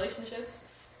 romantic relationships.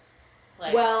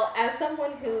 Like, well, as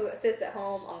someone who sits at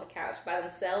home on the couch by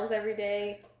themselves every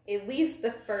day, at least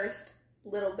the first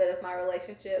little bit of my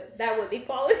relationship, that would be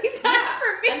quality time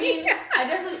for me. I mean, I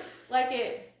definitely like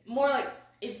it more like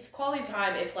it's quality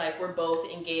time if like we're both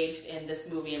engaged in this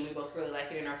movie and we both really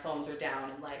like it and our phones are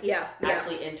down and like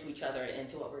actually into each other and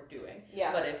into what we're doing.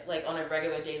 Yeah. But if like on a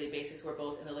regular daily basis we're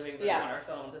both in the living room on our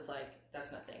phones, it's like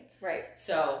that's nothing. Right.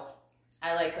 So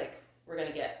I like we're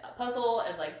gonna get a puzzle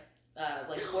and like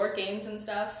board games and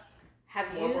stuff. Have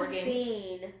you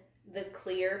seen the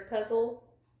Clear puzzle?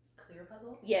 Clear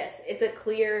puzzle? Yes, it's a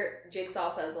clear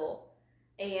jigsaw puzzle.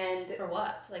 And for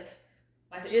what? Like,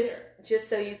 why is it clear? Just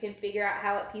so you can figure out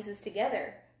how it pieces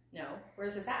together. No.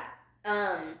 Where's this at?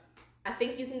 I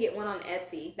think you can get one on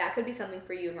Etsy. That could be something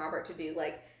for you and Robert to do.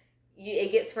 Like,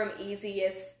 it gets from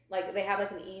easiest, like, they have,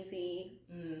 like, an easy,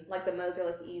 like, the Moser,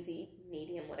 like, easy,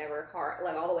 medium, whatever, hard,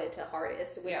 like, all the way to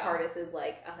hardest, which hardest is,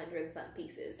 like, 100 and some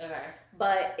pieces. Okay.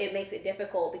 But it makes it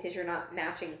difficult because you're not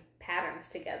matching patterns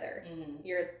together.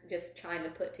 You're just trying to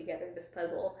put together this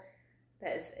puzzle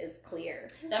that is clear.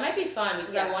 That might be fun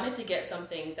because I wanted to get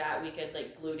something that we could,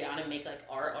 like, glue down and make, like,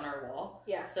 art on our wall.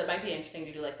 Yeah. So it might be interesting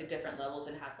to do, like, the different levels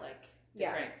and have, like,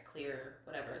 different clear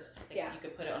whatever's. Like, you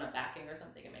could put it on a backing or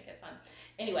something and make it fun.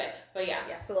 Anyway, but yeah.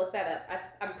 Yeah, so look that up.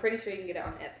 I'm pretty sure you can get it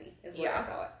on Etsy is where I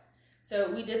saw it.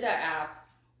 So we did that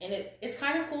app, and it's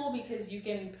kind of cool because you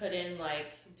can put in, like,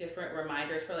 different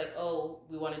reminders for, like, oh,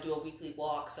 we want to do a weekly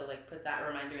walk, so, like, put that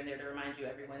reminder in there to remind you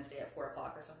every Wednesday at 4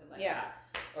 o'clock or something like that.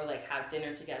 Or, like, have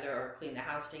dinner together or clean the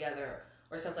house together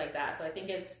or stuff like that. So I think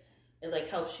it, like,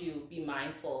 helps you be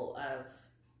mindful of,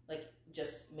 like,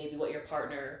 just maybe what your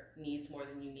partner needs more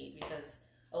than you need, because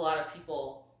a lot of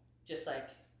people just, like,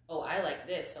 oh, I like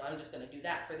this, so I'm just going to do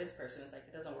that for this person. It's like,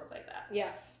 it doesn't work like that.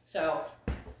 Yeah. So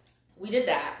we did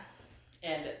that,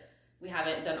 and we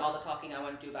haven't done all the talking I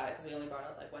want to do about it because we only brought it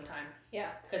up, like, one time. Yeah.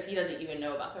 Because he doesn't even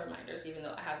know about the reminders, even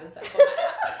though I have been set up on my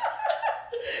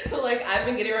app. So, like, I've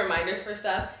been getting reminders for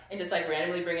stuff and just, like,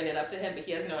 randomly bringing it up to him, but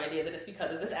he has no idea that it's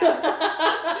because of this app.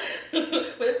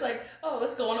 But it's like, oh,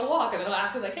 let's go on a walk. And then I'll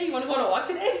ask him, like, hey, you want to go on a walk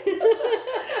today?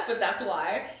 But that's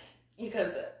why.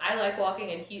 Because I like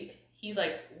walking, and he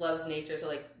like, loves nature. So,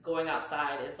 like, going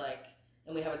outside is, like,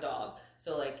 and we have a dog.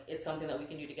 So, like, it's something that we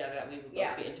can do together that we would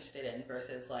both be interested in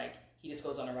versus, like, he just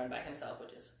goes on a run by himself,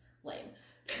 which is lame.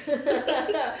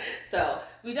 So,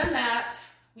 we've done that.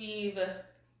 We've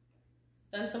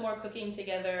done some more cooking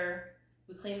together.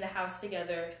 We cleaned the house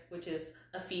together, which is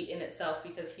a feat in itself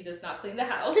because he does not clean the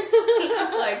house.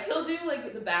 Like, he'll do,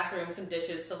 like, the bathroom, some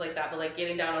dishes, stuff like that, but, like,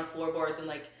 getting down on floorboards and,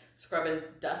 like, scrubbing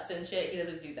dust and shit, he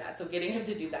doesn't do that. So getting him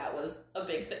to do that was a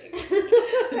big thing.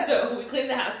 So we cleaned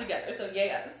the house together. So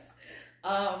yes.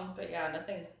 But yeah,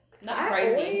 not crazy.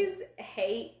 I always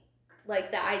hate,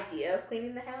 like, the idea of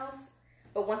cleaning the house,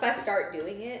 but once I start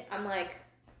doing it, I'm like,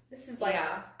 this is like,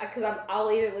 because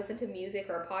I'll either listen to music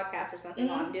or a podcast or something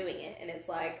while I'm doing it, and it's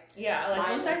like, like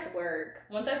mindless work.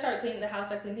 Once I start cleaning the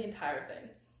house, I clean the entire thing.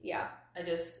 Yeah. I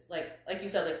just, like you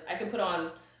said, like, I can put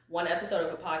on one episode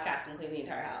of a podcast and clean the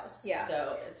entire house. Yeah.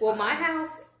 So it's fine. My house,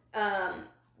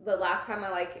 the last time I,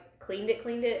 like, cleaned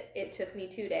it took me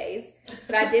 2 days,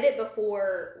 but I did it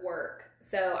before work,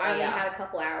 so I only had a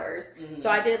couple hours. So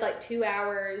I did, like, 2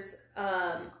 hours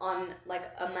on, like,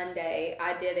 a Monday.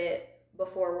 I did it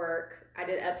before work. I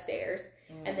did upstairs,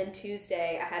 and then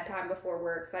Tuesday I had time before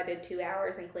work, so I did 2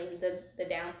 hours and cleaned the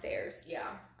downstairs. Yeah.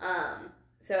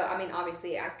 So I mean,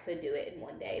 obviously I could do it in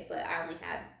one day, but I only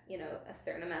had, a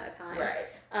certain amount of time.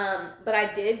 Right. But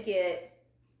I did get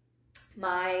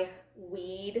my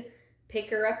weed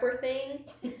picker-upper thing,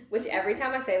 which every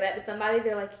time I say that to somebody,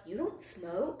 they're like, you don't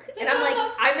smoke? And I'm like,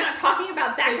 I'm not talking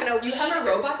about that kind of weed. You have a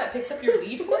robot that picks up your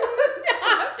weed for you? No,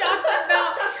 I'm talking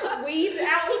about weeds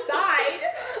outside.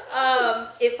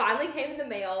 It finally came in the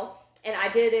mail, and I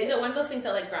did it. Is it one of those things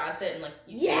that, like, grabs it and, like,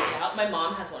 you take it out? My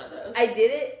mom has one of those. I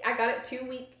did it. I got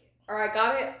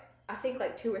it I think,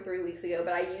 like, 2 or 3 weeks ago,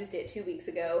 but I used it 2 weeks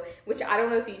ago, which I don't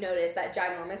know if you noticed, that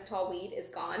ginormous tall weed is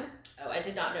gone. Oh, I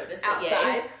did not notice.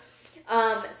 Outside.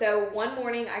 So one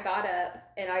morning I got up,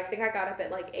 and I think I got up at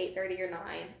like 8:30 or 9,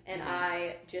 and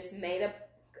I just made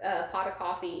a pot of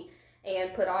coffee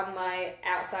and put on my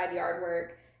outside yard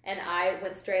work, and I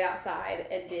went straight outside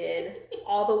and did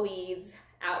all the weeds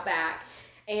out back,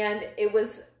 and it was,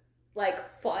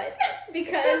 like, fun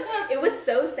because it was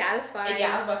so satisfying.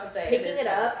 Yeah, I was about to say, picking it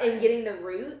up and getting the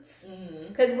roots,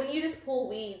 because when you just pull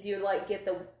weeds, you, like, get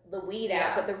the weed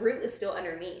out, but the root is still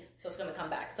underneath. So it's going to come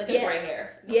back. It's like a gray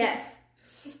hair. Yes.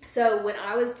 So when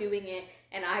I was doing it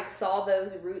and I saw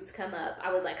those roots come up,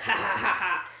 I was like, ha ha ha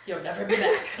ha. You'll never be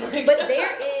back. But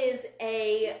there is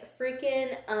a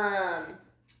freaking,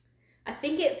 I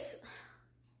think it's,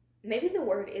 maybe the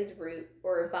word is root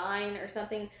or vine or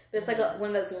something, but it's like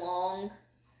one of those long,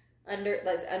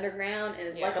 that's underground, and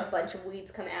it's like a bunch of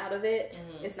weeds come out of it.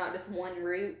 It's not just one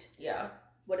root. Yeah.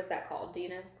 What is that called? Do you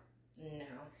know? No.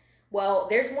 Well,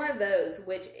 there's one of those,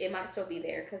 which it might still be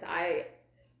there, because I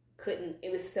couldn't,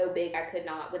 it was so big I could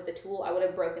not, with the tool, I would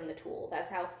have broken the tool. That's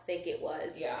how thick it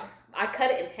was. Yeah. I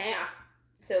cut it in half,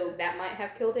 so that might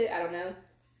have killed it. I don't know.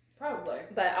 Probably.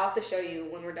 But I'll have to show you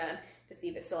when we're done to see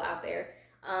if it's still out there.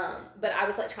 But I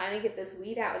was like trying to get this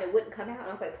weed out, and it wouldn't come out, and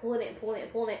I was like pulling it and pulling it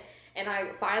and pulling it, and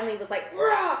I finally was like,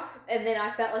 rah! And then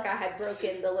I felt like I had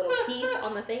broken the little teeth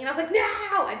on the thing, and I was like, no,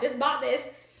 I just bought this.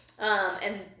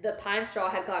 And the pine straw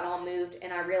had gotten all moved,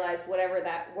 and I realized whatever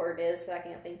that word is that I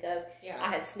can't think of, I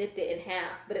had snipped it in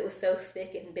half, but it was so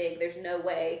thick and big, there's no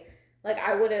way. Like,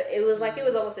 I would have, it was like it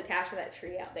was almost attached to that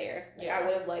tree out there. Like, I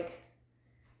would have, like,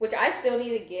 which I still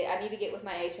need to get, I need to get with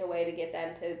my HOA to get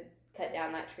them to cut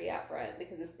down that tree out front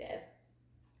because it's dead.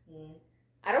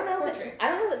 I don't know if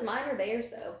it's mine or theirs,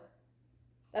 though.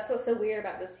 That's what's so weird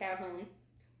about this townhome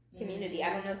community.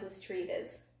 I don't know whose tree it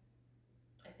is.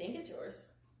 I think it's yours.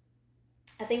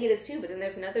 I think it is too, but then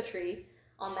there's another tree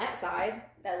on that side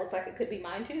that looks like it could be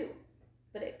mine too.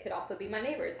 But it could also be my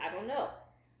neighbor's. I don't know.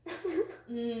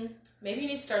 Maybe you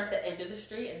need to start at the end of the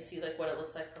street and see like what it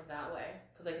looks like from that way.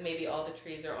 Because like maybe all the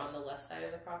trees are on the left side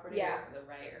of the property or the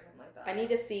right or something like that. I need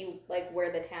to see like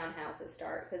where the townhouses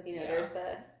start, because you know there's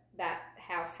that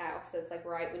house that's like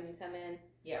right when you come in.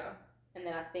 Yeah. And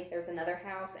then I think there's another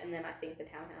house, and then I think the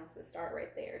townhouses start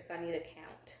right there. So I need to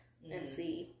count and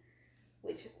see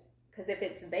which. Because if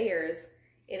it's theirs,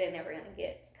 it ain't never going to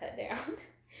get cut down.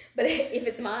 But if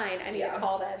it's mine, I need to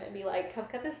call them and be like, come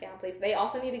cut this down, please. They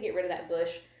also need to get rid of that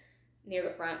bush near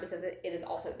the front because it is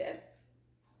also dead.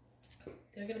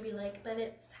 They're going to be like, but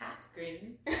it's half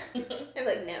green. I'm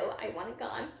like, no, I want it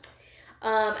gone.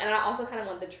 And I also kind of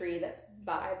want the tree that's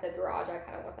by the garage. I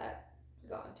kind of want that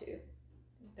gone too.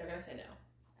 They're going to say no.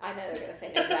 I know they're going to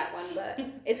say no to that one, but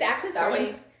it's actually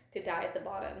starting to die at the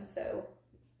bottom, so...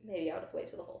 Maybe I'll just wait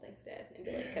till the whole thing's dead and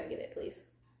be like, come get it, please.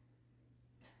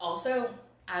 Also,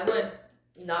 I would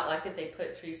not like that they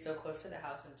put trees so close to the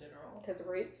house in general. Because of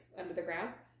roots under the ground?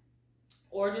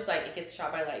 Or just like it gets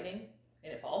shot by lightning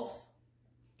and it falls.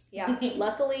 Yeah.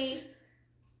 Luckily,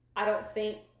 I don't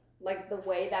think, like the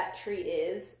way that tree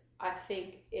is, I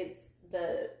think it's,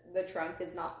 the trunk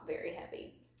is not very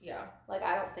heavy. Yeah. Like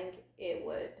I don't think it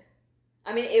would...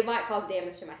 I mean, it might cause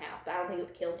damage to my house, but I don't think it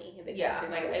would kill me if it came through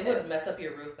my window. It would mess up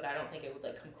your roof, but I don't think it would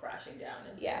like come crashing down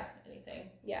into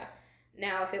anything. Yeah.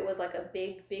 Now, if it was like a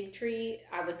big tree,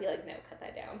 I would be like, no, cut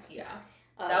that down. Yeah.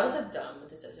 That was a dumb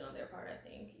decision on their part, I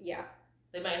think. Yeah.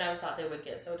 They might not have thought they would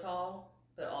get so tall,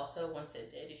 but also once it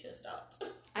did, you should have stopped.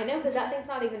 I know, because that thing's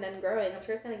not even done growing. I'm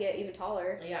sure it's going to get even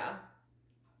taller. Yeah.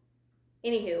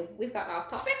 Anywho, we've gotten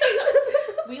off topic.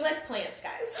 We like plants,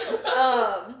 guys.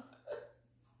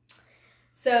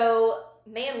 So,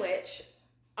 Manwich,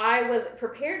 I was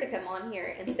prepared to come on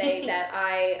here and say that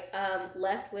I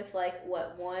left with like,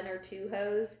 one or two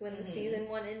hoes when the season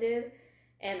one ended,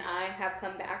 and I have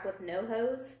come back with no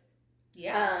hoes.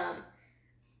 Yeah.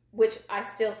 Which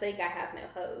I still think I have no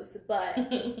hoes, but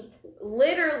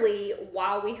literally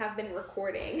while we have been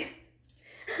recording.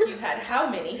 You've had how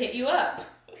many hit you up?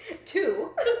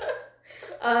 2.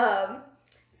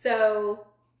 So,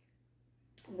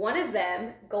 one of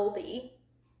them, Goldie.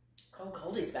 Oh,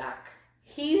 Goldie's back.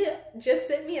 He just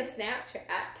sent me a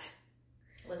Snapchat.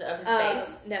 Was it of his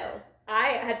face? No.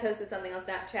 I had posted something on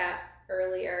Snapchat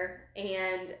earlier,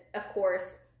 and of course,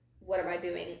 what am I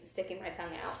doing? Sticking my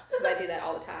tongue out, because I do that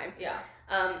all the time. Yeah.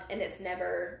 And it's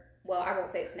never, well, I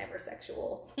won't say it's never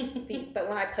sexual, but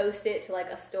when I post it to like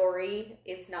a story,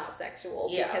 it's not sexual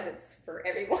because it's for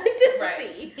everyone to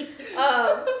see.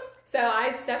 So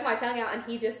I stuck my tongue out, and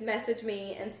he just messaged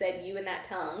me and said, "You and that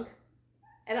tongue."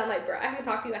 And I'm like, bro, I haven't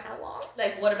talked to you in how long?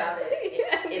 Like, what about it?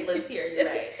 It lives here, you're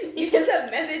right. You just have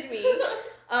messaged me.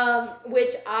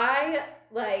 Which I,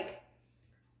 like,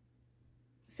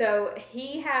 so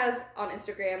he has on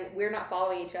Instagram, we're not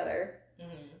following each other,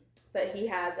 but he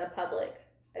has a public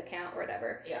account or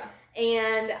whatever. Yeah.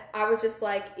 And I was just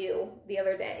like, ew, the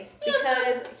other day.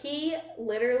 Because he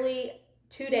literally,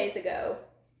 2 days ago,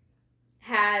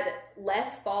 had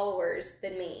less followers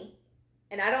than me.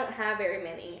 And I don't have very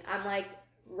many. I'm like,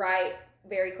 right,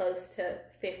 very close to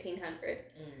 1,500.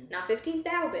 Not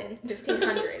 15,000,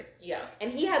 1,500. Yeah.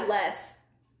 And he had less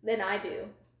than I do.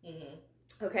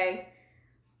 Okay.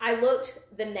 I looked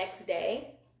the next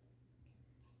day.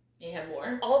 He had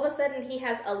more? All of a sudden, he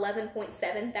has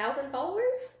 11.7 thousand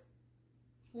followers.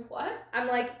 What? I'm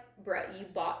like, bruh, you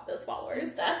bought those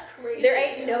followers. That's crazy. There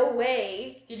ain't no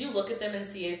way. Did you look at them and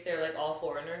see if they're like all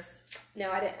foreigners?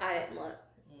 No, I didn't look.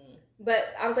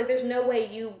 But I was like, there's no way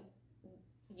you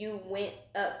went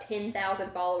up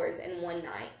 10,000 followers in one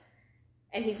night.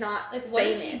 And he's not like, what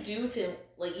famous. does he do to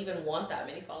like even want that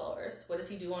many followers? What does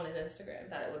he do on his Instagram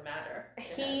that it would matter?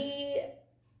 He,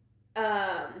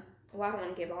 well, I don't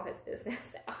want to give all his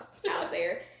business out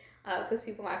there because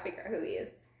people might figure out who he is.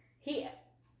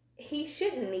 He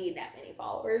shouldn't need that many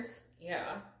followers.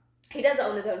 Yeah. He does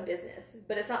own his own business,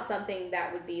 but it's not something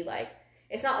that would be like,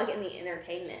 it's not like in the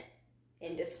entertainment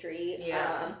industry.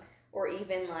 Yeah. Or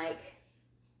even like,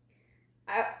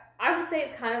 I would say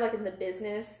it's kind of like in the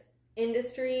business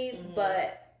industry, Mm-hmm.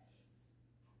 but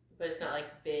it's not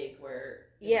like big where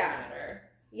it matter.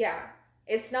 Yeah.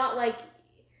 It's not like,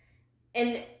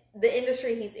 and the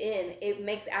industry he's in, it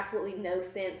makes absolutely no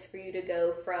sense for you to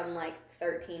go from like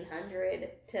 1,300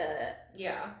 to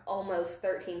almost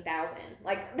 13,000.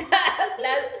 Like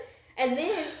that, and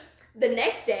then the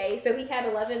next day, so he had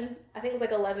 11, I think it was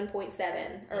like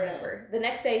 11.7 or whatever. The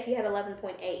next day he had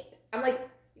 11.8. I'm like,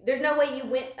 there's no way you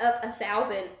went up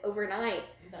 1,000 overnight.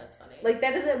 That's funny. Like,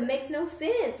 that makes no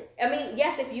sense. I mean,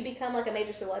 yes, if you become like a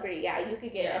major celebrity, you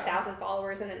could get 1,000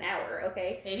 followers in an hour,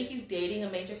 okay? Maybe he's dating a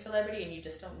major celebrity and you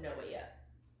just don't know it yet.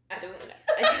 I don't know.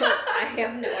 I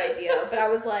have no idea. But I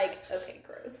was like, okay,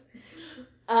 gross.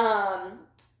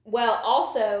 Well,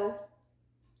 also,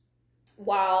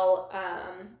 while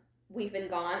we've been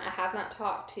gone, I have not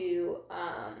talked to,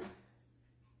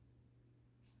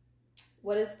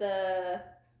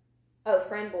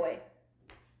 Friend Boy.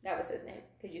 That was his name,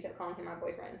 because you kept calling him my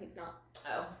boyfriend. He's not.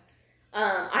 Oh.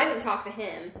 I haven't talked to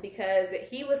him because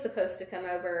he was supposed to come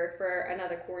over for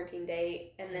another quarantine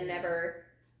date and then never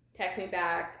texted me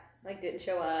back, like didn't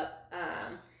show up.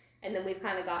 And then we've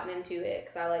kind of gotten into it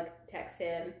because I like text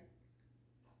him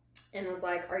and was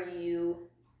like, are you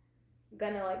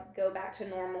gonna like go back to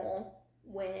normal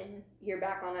when you're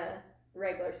back on a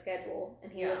regular schedule?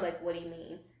 And he was like, what do you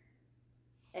mean?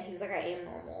 And he was like, I am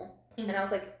normal. And I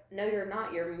was like, no, you're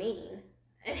not. You're mean.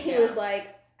 And he was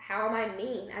like, how am I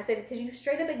mean? I said, because you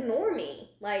straight up ignore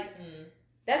me. Like,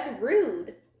 that's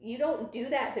rude. You don't do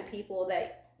that to people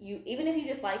that even if you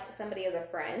just like somebody as a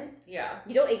friend,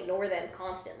 you don't ignore them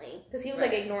constantly. Because he was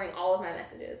like ignoring all of my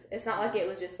messages. It's not like it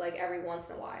was just like every once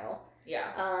in a while.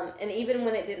 And even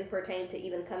when it didn't pertain to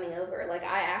even coming over, like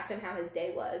I asked him how his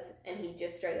day was and he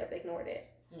just straight up ignored it.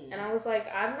 And I was like,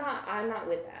 I'm not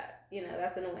with that. You know,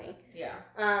 that's annoying.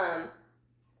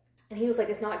 And he was like,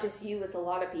 it's not just you, it's a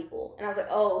lot of people. And I was like,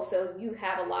 oh, so you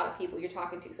have a lot of people you're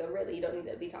talking to, so really you don't need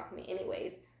to be talking to me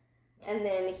anyways. And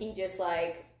then he just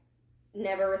like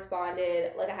never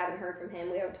responded. Like I haven't heard from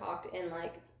him. We haven't talked in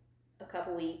like a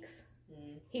couple weeks.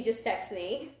 He just texted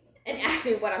me and asked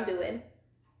me what I'm doing.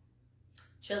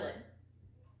 Chilling.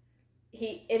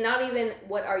 And not even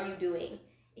what are you doing.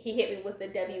 He hit me with the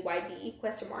WYD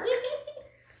question mark.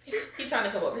 He trying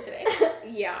to come over today.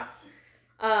 Yeah.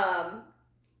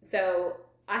 So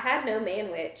I had no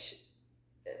manwich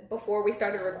before we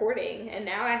started recording, and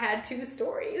now I had 2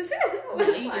 stories.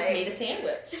 Really? You just made a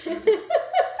sandwich.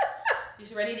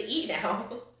 You're ready to eat now.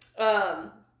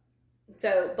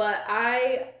 But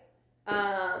I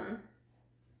I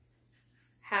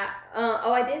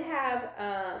did have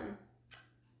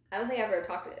I don't think I've ever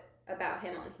talked about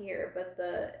him on here, but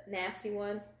the nasty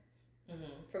one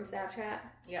from Snapchat.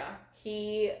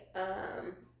 He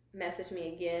messaged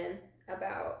me again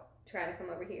about trying to come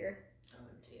over here.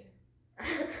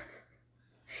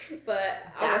 But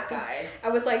that guy. I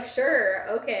was like, sure,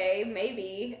 okay,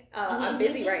 maybe. I'm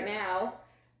busy right now.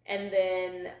 And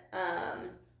then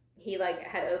he like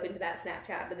had opened that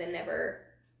Snapchat, but then never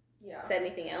said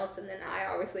anything else. And then I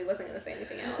obviously wasn't going to say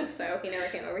anything else, so he never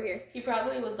came over here. He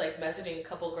probably was like messaging a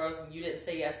couple girls and you didn't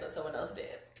say yes, but someone else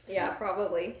did. Yeah,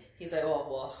 probably. He's like, oh,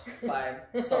 well, fine.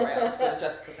 Sorry, I'll just go to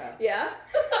Jessica's house. Yeah.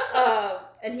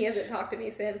 And he hasn't talked to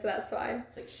me since, so that's fine.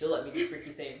 It's like, she'll let me do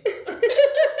freaky things.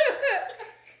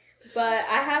 But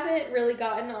I haven't really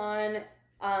gotten on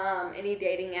any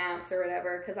dating apps or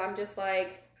whatever, because I'm just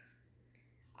like,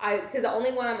 because the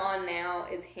only one I'm on now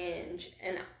is Hinge,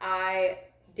 and I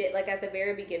did, like, at the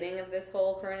very beginning of this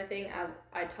whole corona thing,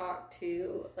 I talked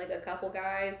to, like, a couple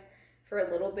guys for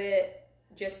a little bit,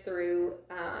 just through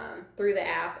the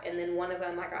app, and then one of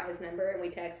them, I got his number, and we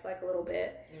text, like, a little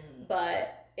bit,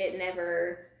 but it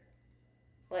never,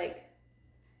 like,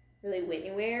 really went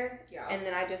anywhere. And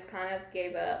then I just kind of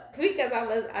gave up, because I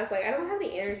was like, I don't have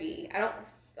any energy.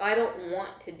 I don't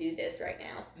want to do this right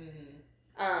now.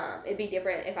 It'd be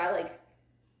different if I like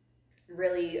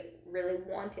really really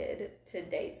wanted to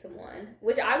date someone,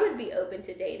 which I would be open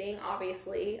to dating,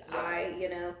 obviously. Yeah.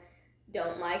 I,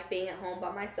 don't like being at home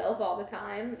by myself all the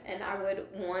time, and I would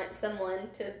want someone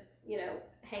to,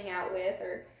 hang out with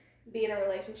or be in a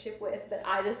relationship with, but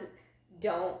I just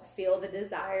don't feel the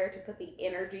desire to put the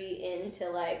energy into,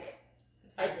 like,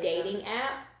 a dating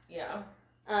app. Yeah.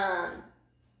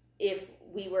 If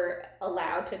we were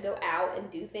allowed to go out and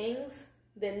do things,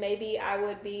 then maybe I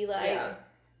would be, like,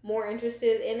 more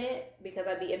interested in it, because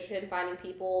I'd be interested in finding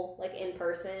people, like, in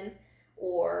person,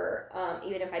 or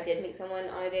even if I did meet someone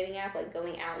on a dating app, like,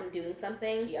 going out and doing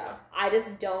something. Yeah. I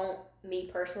just don't, me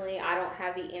personally, I don't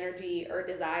have the energy or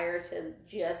desire to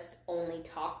just only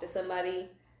talk to somebody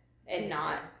and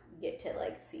not get to,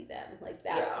 like, see them. Like,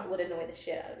 that would annoy the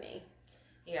shit out of me.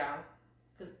 Yeah.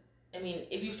 Because, I mean,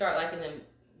 if you start liking them,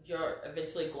 you're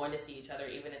eventually going to see each other,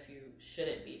 even if you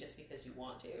shouldn't be, just because you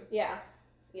want to. Yeah.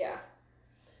 Yeah.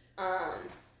 And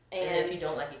if you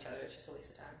don't like each other, it's just a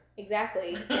waste of time.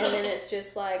 Exactly. And then it's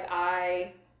just like,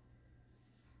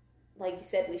 like you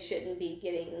said, we shouldn't be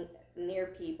getting near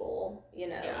people,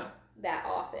 that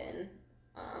often,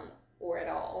 or at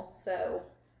all. So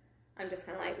I'm just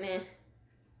kind of like, meh.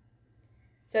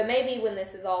 So maybe when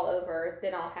this is all over,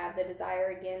 then I'll have the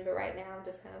desire again. But right now, I'm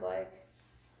just kind of like,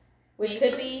 which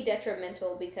could be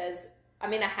detrimental, because, I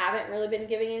mean, I haven't really been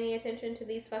giving any attention to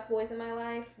these fuckboys in my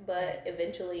life, but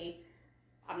eventually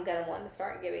I'm going to want to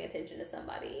start giving attention to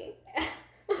somebody.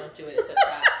 Don't do it. It's a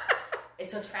trap.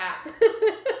 It's a trap.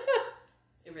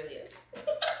 It really is.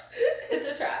 It's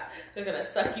a trap. They're going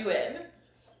to suck you in.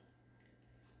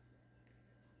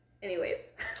 Anyways.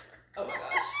 Oh my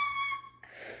gosh.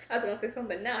 I was going to say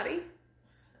something naughty.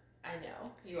 I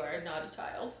know. You are a naughty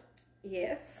child.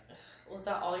 Yes. Was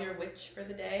that all your witch for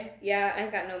the day? Yeah, I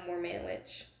ain't got no more man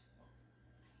witch.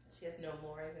 She has no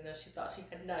more, even though she thought she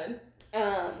had none.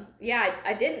 Yeah,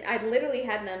 I didn't. I literally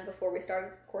had none before we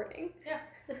started recording. Yeah.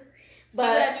 But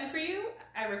so what I do for you?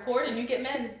 I record and you get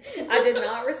men. I did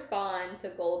not respond to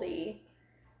Goldie,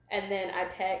 and then I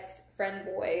text friend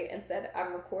boy and said,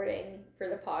 I'm recording for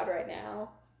the pod right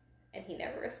now, and he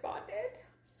never responded.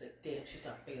 It's like, damn, she's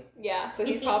not real. Yeah, so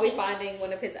he's probably finding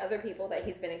one of his other people that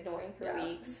he's been ignoring for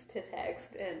weeks to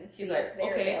text and he's see like, if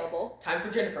they're available. Time for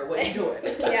Jennifer. What are you doing?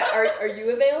 Yeah, are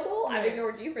you available? Right. I've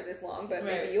ignored you for this long, but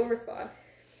maybe you'll respond.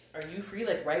 Are you free,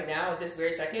 like, right now at this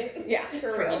very second? Yeah,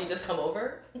 for real. me to just come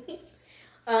over?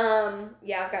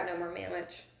 Yeah, I've got no more man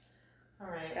witch. All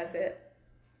right. That's it.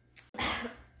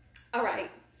 All right.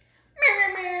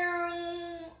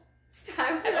 It's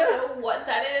time for I don't know what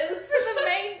that is. for the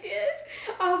main dish.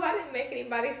 I hope I didn't make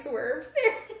anybody swerve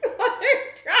there while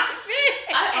they're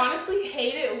driving. I honestly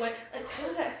hate it when, like, what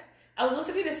was that? I was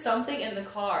listening to something in the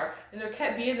car, and there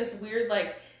kept being this weird,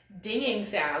 like, dinging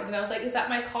sounds, and I was like, is that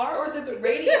my car, or is it the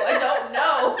radio? I don't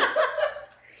know.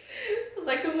 It was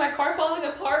like, is my car falling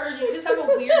apart, or do you just have a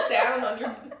weird sound on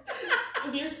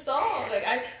your song? Like,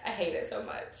 I hate it so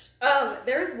much.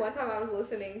 There was one time I was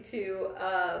listening to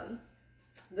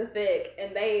The Thick,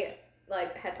 and they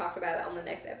like had talked about it on the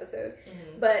next episode.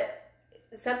 Mm-hmm. But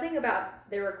something about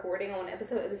their recording on one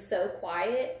episode, it was so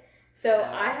quiet. So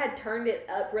I had turned it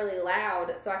up really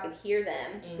loud so I could hear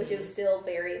them, which it was still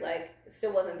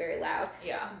still wasn't very loud.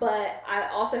 Yeah. But I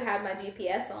also had my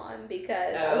GPS on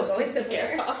because I was going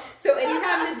somewhere. So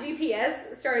anytime the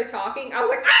GPS started talking, I was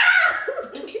like, ah!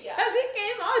 Because it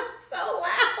came on so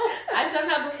loud. I've done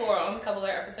that before on a couple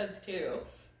other episodes too.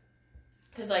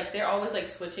 Because, like, they're always, like,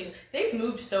 switching. They've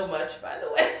moved so much, by the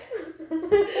way.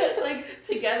 Like,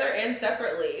 together and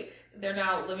separately. They're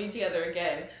now living together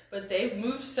again. But they've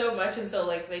moved so much, and so,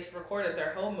 like, they've recorded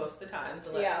their home most of the time.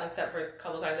 So, like, except for a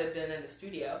couple times they've been in the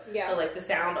studio. Yeah. So, like, the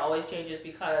sound always changes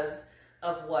because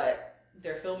of what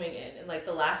they're filming in. And, like,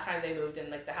 the last time they moved in,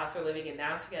 like, the house they're living in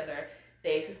now together,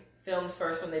 they filmed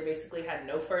first when they basically had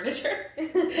no furniture.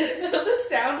 So the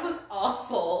sound was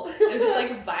awful. It was just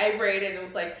like vibrated. It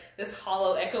was like this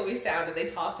hollow, echoey sound, and they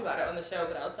talked about it on the show,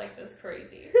 but I was like, that's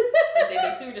crazy. Like, they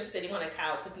basically were just sitting on a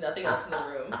couch with nothing else in the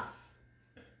room.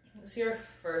 It's your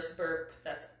first burp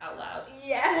that's out loud.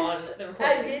 Yes. On the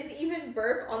recording. I didn't even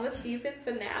burp on the season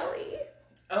finale.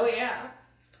 Oh, yeah.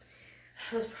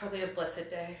 It was probably a blessed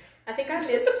day. I think I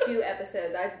missed 2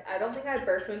 episodes. I don't think I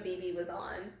burped when BB was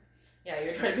on. Yeah,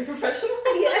 you're trying to be professional?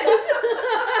 Yes.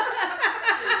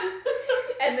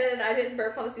 And then I didn't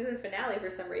burp on the season finale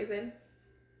for some reason.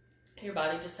 Your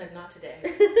body just said, not today.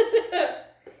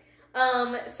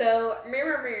 So,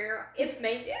 mirror, it's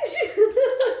main dish.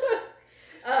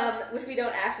 Which we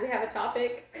don't actually have a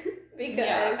topic. Because...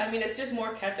 Yeah, I mean, it's just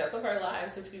more catch-up of our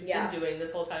lives, which we've been doing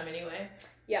this whole time anyway.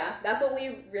 Yeah, that's what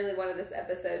we really wanted this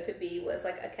episode to be, was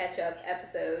like a catch-up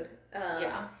episode.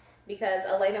 because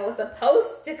Elena was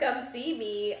supposed to come see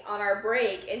me on our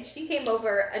break, and she came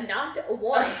over not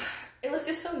once. It was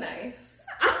just so nice.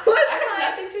 I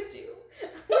had nothing to do.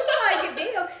 was like,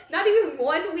 damn, not even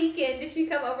one weekend did she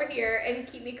come over here and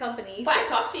keep me company. But I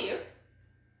talked to you.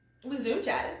 We Zoom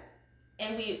chatted.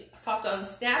 And we talked on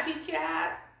Snappy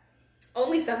Chat.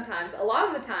 Only sometimes. A lot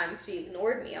of the time, she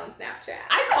ignored me on Snapchat.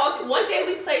 I called you. One day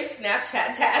we played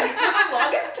Snapchat tag for the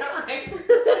longest time.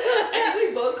 I think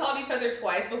we both called each other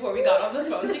twice before we got on the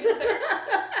phone together.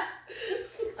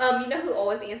 You know who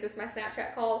always answers my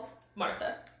Snapchat calls?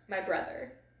 Martha. My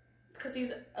brother. Because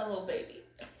he's a little baby.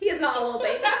 He is not a little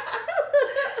baby.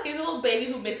 He's a little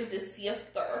baby who misses his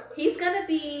siesta. He's gonna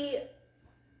be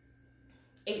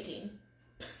 18.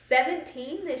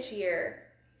 17 this year.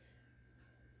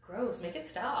 Gross. Make it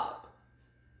stop.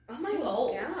 Oh He's my too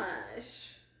old.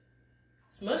 gosh.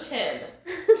 Smush him.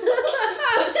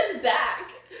 Put him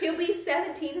back. He'll be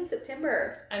 17 in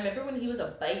September. I remember when he was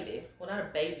a baby. Well, not a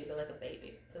baby, but like a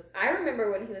baby. I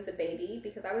remember when he was a baby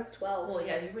because I was 12. Well,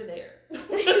 yeah, you were there.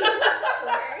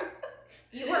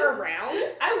 You were around?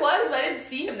 I was, but I didn't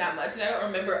see him that much, and I don't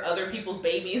remember other people's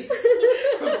babies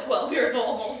from 12 years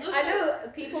old. I know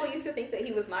people used to think that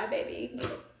he was my baby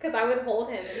because I would hold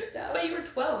him and stuff. But you were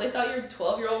 12. They thought your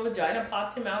 12-year-old vagina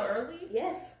popped him out early?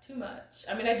 Yes. Too much.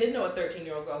 I mean, I did know a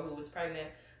 13-year-old girl who was pregnant,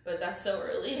 but that's so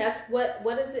early. That's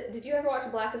what is it? Did you ever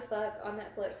watch Black as Fuck on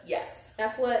Netflix? Yes.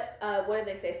 That's what did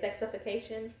they say?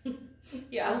 Sexification?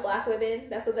 Yeah. Of black women?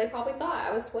 That's what they probably thought.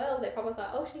 I was 12. They probably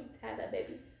thought, oh, she had that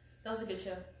baby. That was a good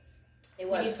show. It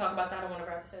was. We need to talk about that on one of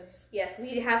our episodes. Yes,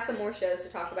 we have some more shows to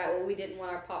talk about. Well, we didn't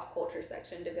want our pop culture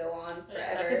section to go on forever.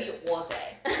 Yeah, that could be all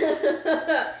day.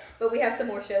 But we have some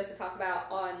more shows to talk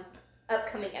about on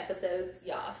upcoming episodes.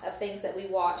 Yes. Of things that we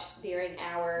watched during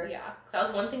our... Yeah. So that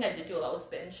was one thing I did do a lot was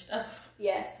binge stuff.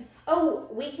 Yes. Oh,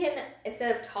 we can,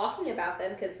 instead of talking about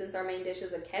them, because since our main dish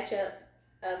is a catch-up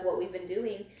of what we've been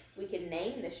doing, we can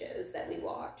name the shows that we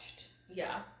watched.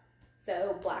 Yeah.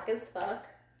 So, Black as Fuck.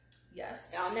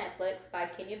 Yes. On Netflix by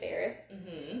Kenya Barris.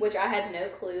 Mm-hmm. Which I had no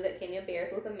clue that Kenya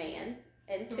Barris was a man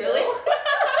until... Really?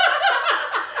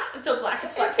 Until Black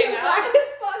as Fuck came out. Black as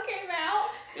Fuck came out.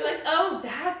 You're like, oh,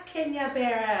 that's Kenya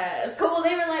Barris. Cool.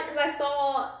 They were like, because I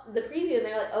saw the preview and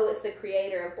they were like, oh, it's the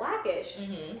creator of Blackish.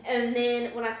 Mm-hmm. And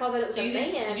then when I saw that it was a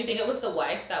man. Did you think it was the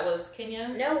wife that was Kenya?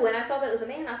 No, when I saw that it was a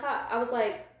man, I thought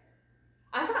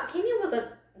Kenya was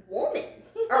a woman.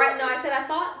 All right, no, I said I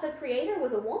thought the creator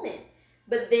was a woman.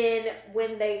 But then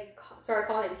when they started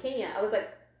calling him Kenya, I was like,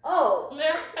 oh,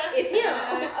 it's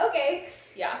him. Okay.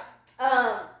 Yeah.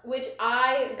 Which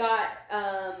I got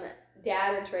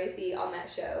Dad and Tracy on that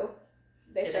show.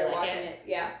 They started watching it.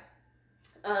 Yeah.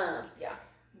 Yeah.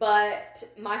 But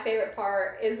my favorite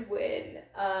part is when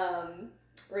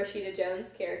Rashida Jones'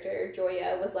 character,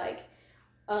 Joya, was like,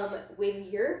 when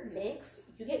you're mixed,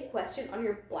 you get questioned on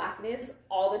your blackness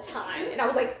all the time. And I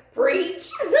was like,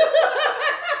 preach!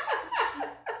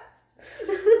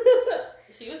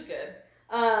 She was good.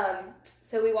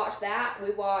 So we watched that. We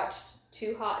watched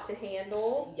Too Hot to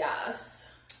Handle. Yes.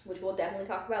 Which we'll definitely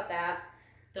talk about that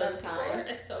Those sometime.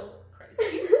 people are so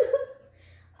crazy.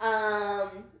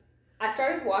 I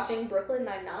started watching Brooklyn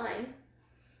Nine-Nine.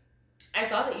 I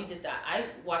saw that you did that. I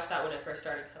watched that when it first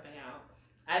started coming out.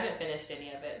 I haven't finished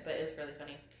any of it, but it's really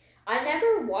funny. I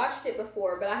never watched it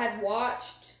before, but I had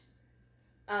watched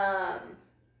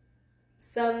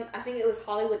I think it was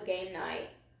Hollywood Game Night,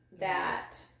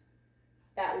 that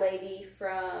lady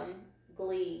from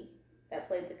Glee that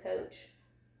played the coach,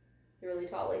 the really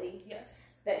tall lady.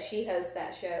 Yes. That she hosts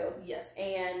that show. Yes.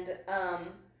 And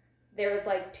there was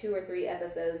like 2 or 3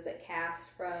 episodes that cast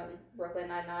from Brooklyn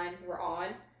Nine-Nine were on.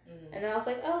 Mm-hmm. And then I was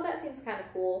like, oh, that seems kind of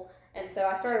cool. And so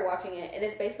I started watching it, and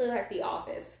it's basically like The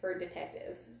Office for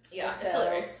detectives. Yeah, and it's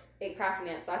hilarious. It cracked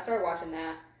me up, so I started watching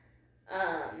that.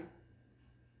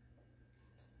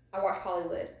 I watched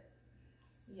Hollywood.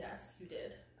 Yes, you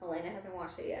did. Elena hasn't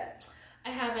watched it yet. I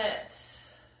haven't,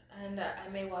 and I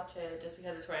may watch it just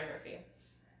because it's Ryan Murphy.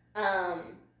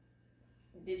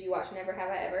 Did you watch Never Have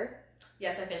I Ever?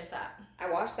 Yes, I finished that. I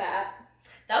watched that.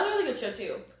 That was a really good show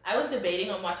too. I was debating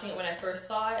on watching it when I first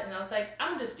saw it, and I was like,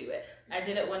 I'm gonna just do it. I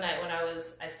did it one night when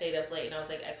I stayed up late and I was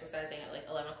like exercising at like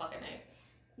 11 o'clock at night.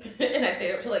 And I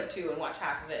stayed up till like 2 and watched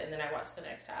half of it, and then I watched the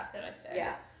next half the next day.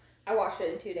 Yeah. I watched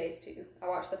it in 2 days too. I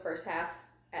watched the first half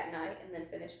at night and then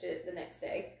finished it the next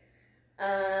day.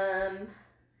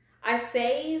 I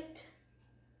saved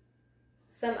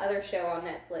some other show on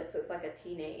Netflix that's like a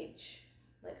teenage,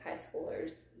 like high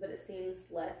schoolers, but it seems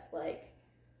less like.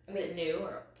 Is it new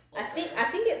or? I think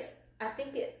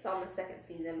it's on the 2nd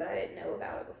season, but I didn't know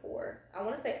about it before. I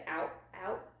want to say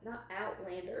not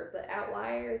Outlander, but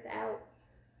Outliers, I think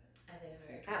I know what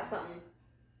you're talking out about. something.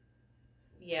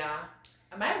 Yeah.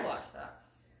 I might have watched that.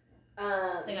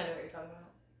 I think I know what you're talking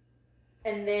about.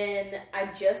 And then I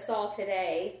just saw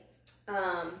today,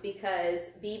 because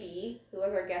BB, who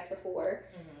was our guest before,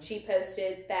 she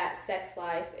posted that Sex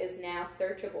Life is now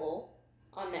searchable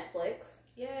on Netflix.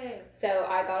 Yay. So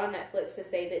I got on Netflix to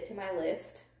save it to my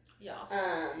list. Yes.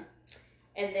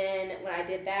 And then when I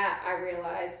did that, I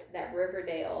realized that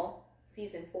Riverdale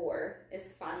season 4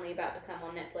 is finally about to come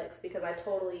on Netflix because I'd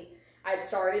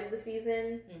started the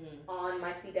season on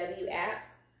my CW app.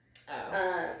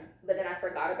 Oh. But then I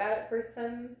forgot about it for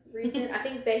some reason. I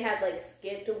think they had like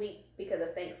skipped a week because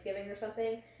of Thanksgiving or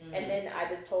something. And then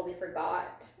I just totally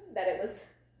forgot that it was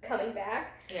coming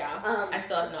back. Yeah. I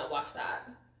still have not watched that.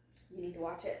 You need to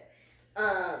watch it.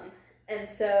 And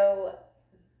so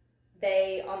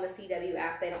they, on the CW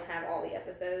app, they don't have all the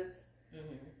episodes.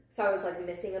 So I was like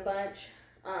missing a bunch.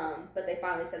 But they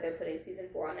finally said they're putting season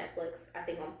 4 on Netflix, I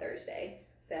think on Thursday.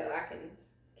 So I can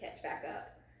catch back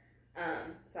up.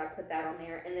 So I put that on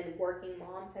there. And then Working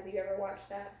Moms, have you ever watched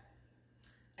that?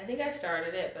 I think I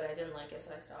started it, but I didn't like it,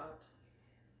 so I stopped.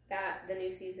 The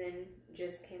new season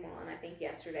just came on, I think,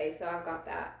 yesterday. So I've got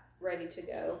that ready to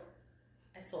go.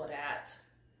 I saw that.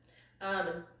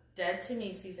 Dead to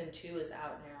Me season 2 is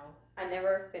out now. I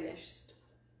never finished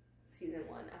season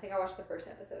 1. I think I watched the first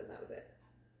episode and that was it.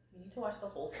 You need to watch the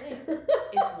whole thing.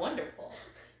 It's wonderful.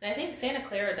 And I think Santa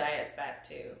Clara Diet's back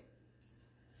too.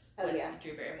 Oh, like yeah.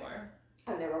 Drew Barrymore.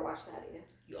 I've never watched that either.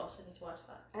 You also need to watch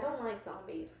that. I don't like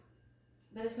zombies.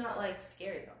 But it's not like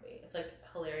scary zombie. It's like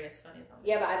hilarious, funny zombie.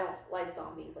 Yeah, but I don't like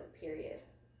zombies, like, period.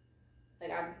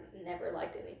 Like, I've never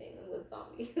liked anything with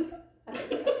zombies. I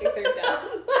think they're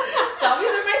dumb.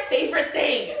 Zombies are my favorite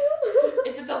thing.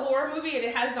 If it's a horror movie and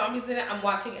it has zombies in it, I'm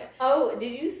watching it. Oh,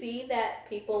 did you see that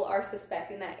people are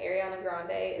suspecting that Ariana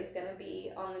Grande is going to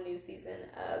be on the new season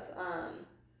of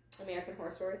American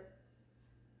Horror Story?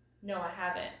 No, I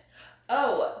haven't.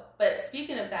 Oh, but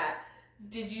speaking of that,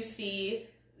 did you see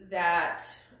that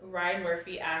Ryan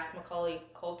Murphy asked Macaulay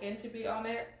Culkin to be on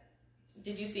it?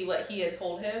 Did you see what he had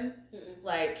told him? Mm-mm.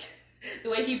 Like, the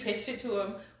way he pitched it to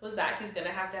him was that he's going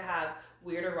to have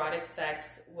weird erotic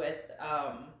sex with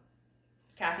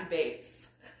Kathy Bates.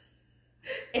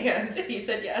 And he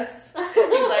said yes. He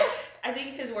was like, I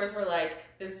think his words were like,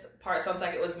 this part sounds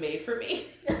like it was made for me.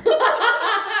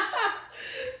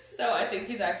 So I think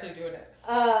he's actually doing it.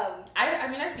 I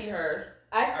mean, I see her.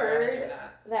 I heard doing that.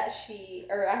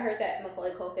 I heard that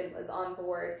Macaulay Culkin was on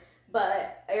board,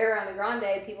 but Ariana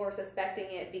Grande, people were suspecting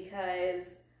it because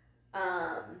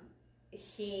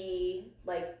he,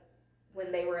 like,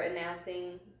 when they were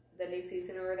announcing the new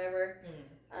season or whatever,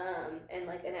 and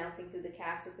like announcing who the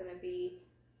cast was going to be,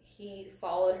 he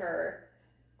followed her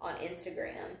on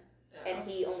Instagram, and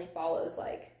he only follows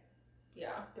like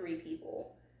 3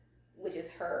 people, which is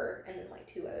her and then like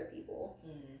 2 other people.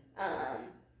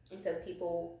 And so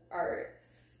people are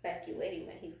speculating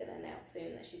that he's going to announce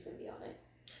soon that she's going to be on it.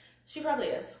 She probably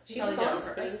is. She was on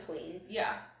Scream Queens.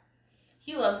 Yeah.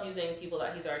 He loves using people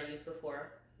that he's already used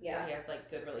before. Yeah. That he has like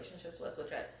good relationships with,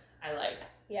 which I like.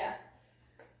 Yeah.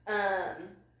 I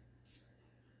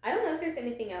don't know if there's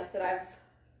anything else that I've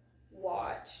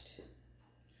watched.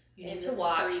 You need to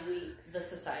watch 3 weeks. The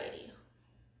Society.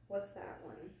 What's that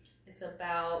one? It's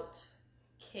about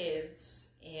kids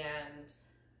and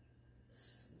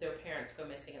their parents go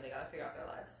missing and they gotta figure out their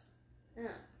lives.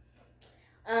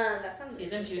 Oh. That sounds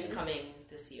Season 2 is interesting. coming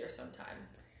this year sometime.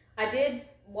 I did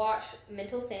watch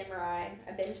Mental Samurai.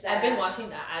 I binged that. I've been watching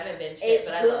that. I haven't binged it, It's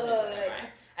but I love Mental good. Samurai.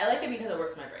 I like it because it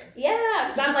works my brain. Yeah,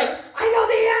 because I'm like, I know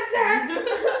the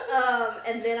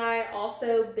answer! And then I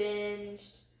also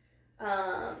binged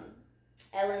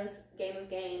Ellen's Game of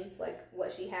Games, like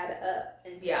what she had up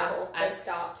until they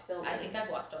stopped filming. I think I've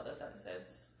watched all those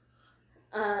episodes.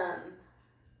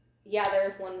 Yeah, there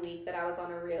was one week that I was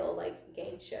on a real like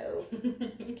game show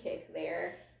kick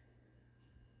there.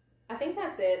 I think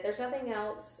that's it. There's nothing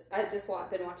else. I just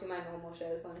been watching my normal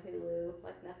shows on Hulu,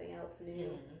 like nothing else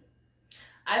new.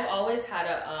 I've always had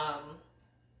a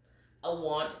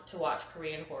want to watch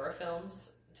Korean horror films,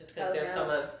 just because they're some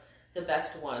of the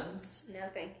best ones. No,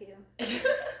 thank you.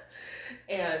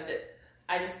 And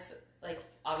I just, like,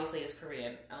 obviously it's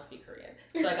Korean. I don't speak Korean.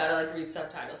 So I gotta, like, read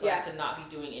subtitles. So I have to not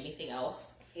be doing anything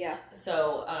else. Yeah.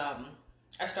 So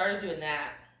I started doing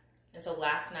that. And so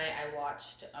last night I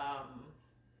watched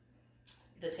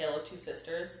The Tale of Two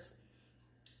Sisters,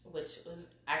 which was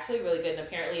actually really good. And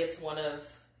apparently it's one of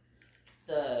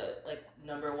the, like,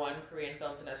 #1 Korean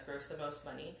films that has grossed the most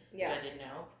money, which I didn't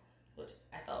know. which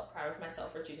I felt proud of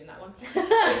myself for choosing that one.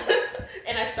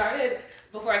 And I started,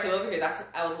 before I came over here,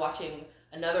 I was watching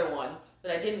another one,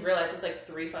 but I didn't realize it's like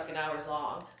 3 fucking hours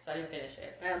long, so I didn't finish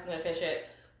it. Yeah. I'm gonna finish it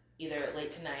either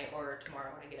late tonight or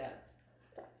tomorrow when I get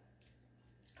up.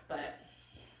 But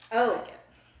oh,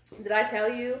 did I tell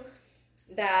you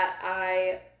that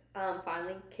I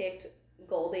finally kicked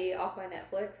Goldie off my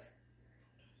Netflix?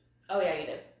 Oh yeah, you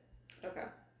did. Okay.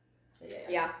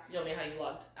 Yeah. You told me how you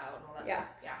logged out and all that stuff.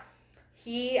 Yeah.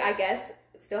 He, I guess,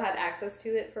 still had access to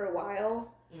it for a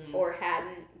while, or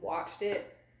hadn't watched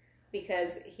it,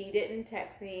 because he didn't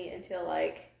text me until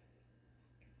like,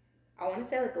 I want to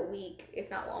say like a week, if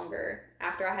not longer,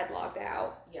 after I had logged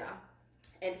out. Yeah.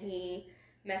 And he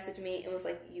messaged me and was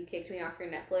like, "You kicked me off your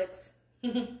Netflix."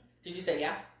 Did you say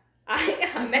yeah?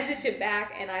 I messaged him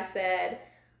back and I said,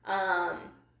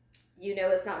 "You know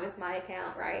it's not just my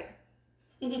account, right?"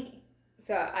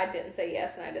 So I didn't say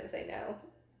yes and I didn't say no.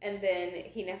 And then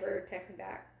he never texted me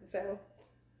back. So.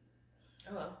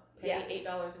 Oh well. Pay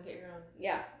 $8 and get your own.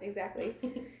 Yeah, exactly.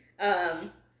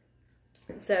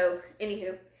 So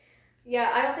anywho,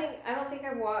 yeah, I don't think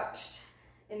I've watched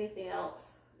anything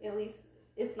else. At least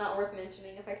it's not worth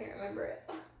mentioning if I can't remember it.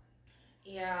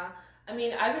 Yeah. I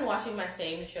mean, I've been watching my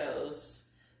same shows,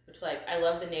 which, like, I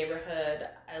love The Neighborhood.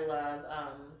 I love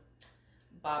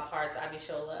Bob Hart's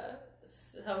Abishola.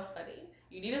 So funny.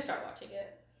 You need to start watching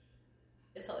it.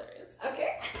 It's hilarious.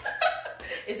 Okay.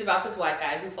 It's about this white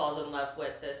guy who falls in love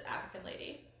with this African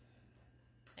lady.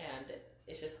 And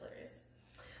it's just hilarious.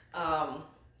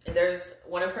 And there's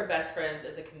one of her best friends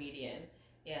is a comedian.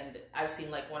 And I've seen,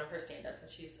 like, one of her stand-ups,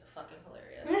 and she's fucking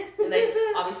hilarious. And they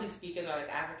obviously speak in their, like,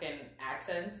 African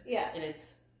accents. Yeah. And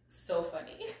it's so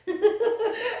funny.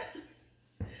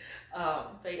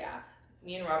 But yeah,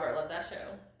 me and Robert love that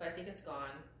show. But I think it's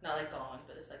gone. Not, like, gone,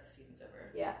 but it's, like, the season's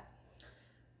over. Yeah.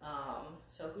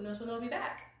 So who knows when it'll be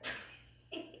back?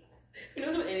 Who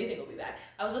knows when anything will be back?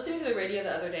 I was listening to the radio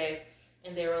the other day,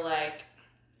 and they were like,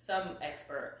 some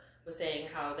expert was saying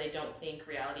how they don't think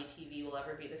reality TV will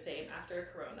ever be the same after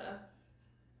Corona.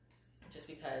 Just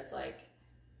because, like,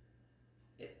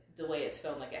 the way it's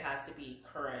filmed, like, it has to be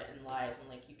current and live, and,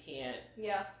 like, you can't...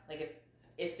 Yeah. Like,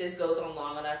 if this goes on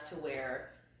long enough to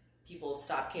where people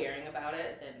stop caring about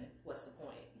it, then what's the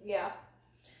point? Yeah.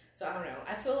 So, I don't know.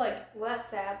 I feel like... Well, that's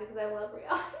sad, because I love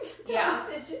reality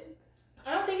television.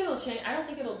 I don't think it'll change. I don't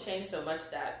think it'll change so much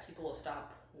that people will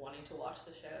stop wanting to watch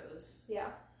the shows. Yeah.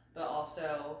 But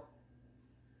also,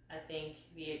 I think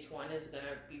VH1 is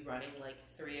gonna be running like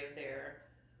three of their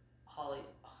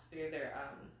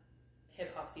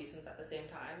hip hop seasons at the same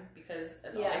time, because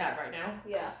that's all they have right now.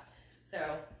 Yeah.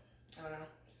 So I don't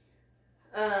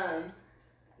know.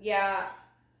 Yeah.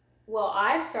 Well,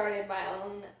 I've started my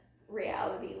own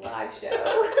reality live show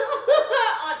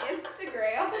on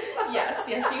Instagram. Yes,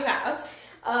 you have.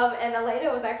 And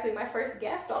Elena was actually my first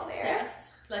guest on there. Yes,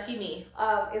 lucky me.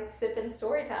 It's Sippin'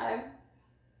 Story Time,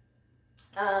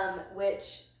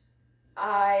 which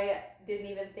I didn't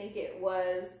even think it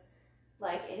was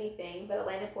like anything, but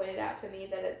Elena pointed out to me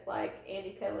that it's like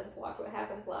Andy Cohen's Watch What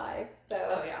Happens Live.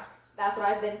 So that's what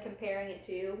I've been comparing it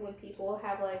to when people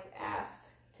have like asked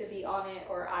to be on it,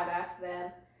 or I've asked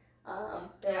them.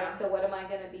 They're like, so what am I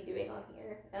going to be doing on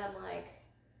here? And I'm like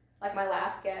my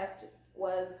last guest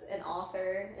was an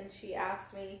author, and she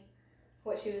asked me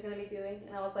what she was going to be doing,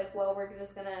 and I was like, well, we're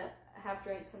just going to have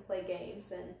drinks and play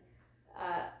games, and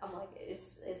I'm like,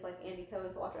 it's like Andy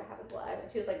Cohen's Watch What Happens Live,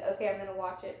 and she was like, okay, I'm going to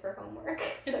watch it for homework,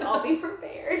 so I'll be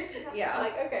prepared. Yeah. I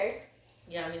was like, okay.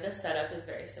 Yeah, I mean, the setup is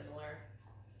very similar,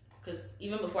 because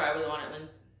even before I was on it, when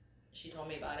she told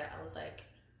me about it, I was like,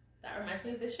 that reminds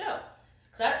me of this show.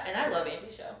 And I love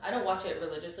Andy's show. I don't watch it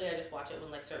religiously. I just watch it when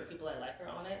like certain people I like are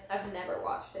on it. I've never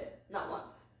watched it. Not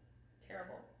once.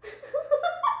 Terrible.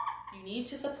 You need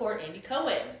to support Andy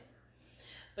Cohen.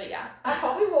 But yeah. I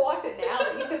probably will watch it now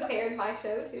that you compared my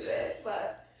show to it,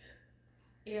 but...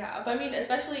 Yeah, but I mean,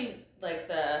 especially like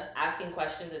the asking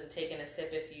questions and taking a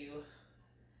sip if you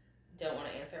don't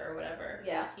want to answer or whatever.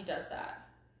 Yeah. He does that.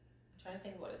 I'm trying to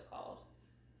think of what it's called.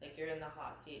 Like you're in the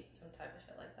hot seat, some type of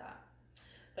shit like that.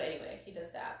 But anyway, he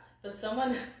does that. But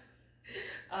someone,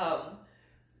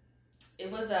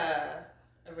 it was a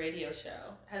radio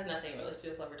show. It has nothing really to do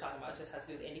with what we're talking about. It just has to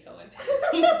do with Andy Cohen.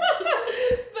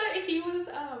 But he was,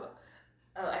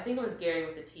 I think it was Gary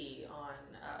with a T on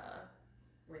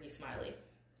Ricky Smiley. Is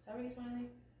that Ricky Smiley?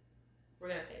 We're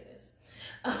going to say it is.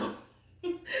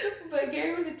 But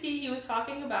Gary with a T, he was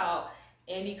talking about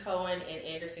Andy Cohen and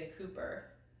Anderson Cooper.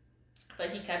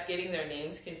 But he kept getting their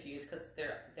names confused because they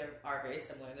are very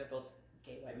similar. They're both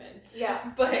gay white men.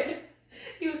 Yeah. But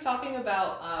He was talking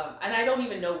about, and I don't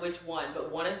even know which one,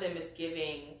 but one of them is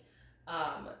giving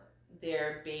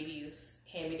their babies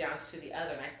hand-me-downs to the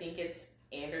other, and I think it's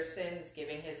Anderson's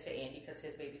giving his to Andy because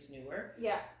his baby's newer.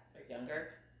 Yeah. Or younger.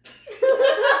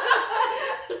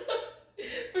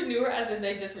 But newer as in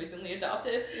they just recently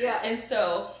adopted. Yeah. And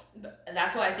so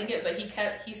that's why I think it, but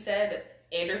he said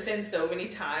Anderson so many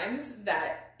times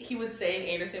that he was saying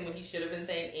Anderson when he should have been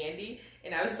saying Andy.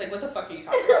 And I was just like, what the fuck are you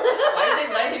talking about? Why did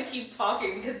they let him keep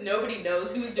talking? Because nobody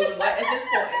knows who's doing what at this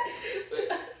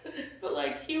point. But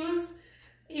like he was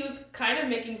kind of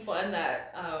making fun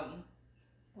that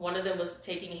one of them was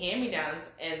taking hand-me-downs,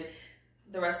 and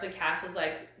the rest of the cast was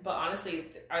like, but honestly,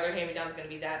 are their hand-me-downs going to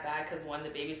be that bad? Because one, the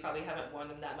babies probably haven't worn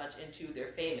them that much into they're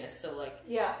famous. So like,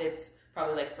 yeah, it's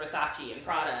probably like Versace and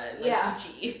Prada and like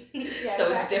Gucci. Yeah,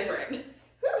 so exactly. It's different.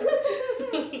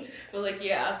 But like,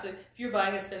 yeah, if you're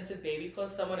buying expensive baby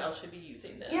clothes, someone else should be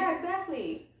using them. Yeah,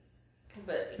 exactly.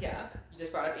 But yeah, you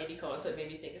just brought up Andy Cohen, so it made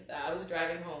me think of that. I was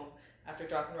driving home after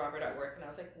dropping Robert at work, and I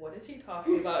was like, what is he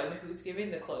talking about and who's giving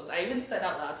the clothes? I even said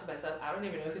out loud to myself, I don't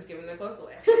even know who's giving the clothes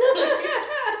away.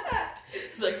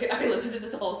 It's like, I listened to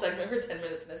this whole segment for 10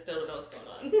 minutes and I still don't know what's going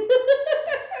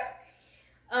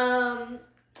on.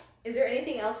 Is there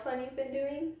anything else fun you've been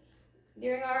doing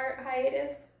during our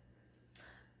hiatus?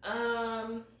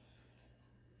 I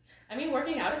mean,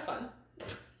 working out is fun.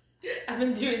 I've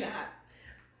been doing that.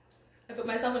 I put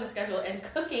myself on a schedule, and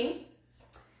cooking.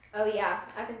 Oh yeah,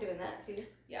 I've been doing that too.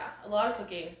 Yeah, a lot of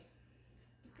cooking.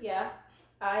 Yeah,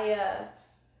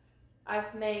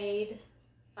 I've made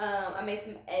I made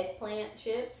some eggplant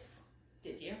chips.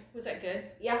 Did you? Was that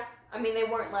good? Yeah, I mean they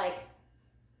weren't like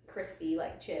crispy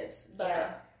like chips,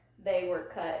 but they were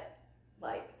cut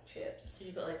like chips. Did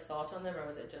you put like salt on them, or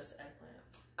was it just eggplant?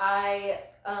 I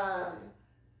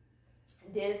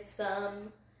did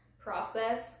some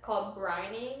process called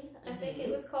brining, I think it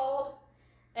was called.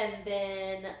 And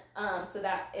then, so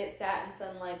that it sat in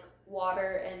some like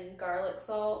water and garlic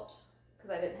salt because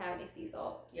I didn't have any sea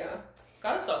salt. So. Yeah,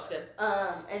 garlic salt's good.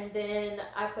 And then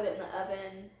I put it in the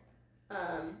oven,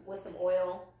 with some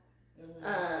oil.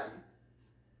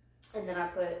 And then I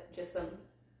put just some,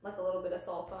 like a little bit of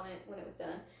salt on it when it was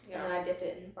done. Yeah. And then I dipped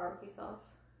it in barbecue sauce.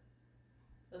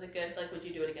 Was it good? Like, would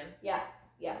you do it again? Yeah,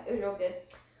 it was real good.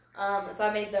 So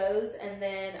I made those, and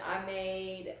then I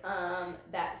made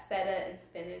that feta and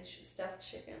spinach stuffed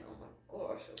chicken. Oh my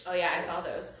gosh! Oh yeah, I saw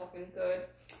those. Fucking good.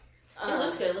 It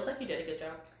looks good. It looked like you did a good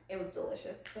job. It was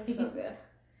delicious. It was so good.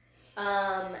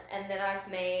 And then I've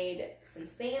made some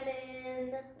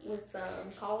salmon with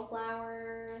some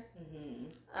cauliflower.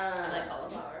 I like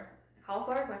cauliflower.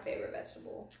 Cauliflower is my favorite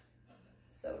vegetable.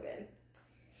 So good.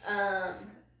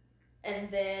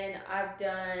 And then I've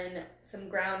done some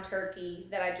ground turkey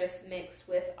that I just mixed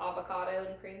with avocado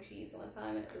and cream cheese one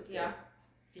time, and it was good. Yeah.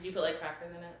 Did you put like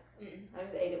crackers in it? I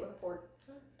just ate it with a fork.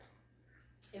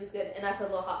 It was good, and I put a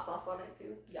little hot sauce on it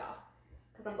too. Yeah.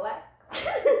 Because I'm black. Do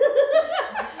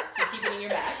you keep it in your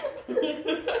bag?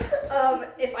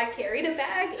 If I carried a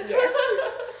bag, yes.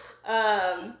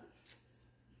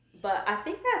 But I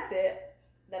think that's it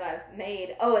that I've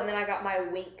made. Oh, and then I got my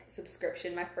Wink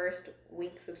subscription, my first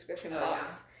Wink subscription box.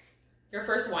 Yeah. Your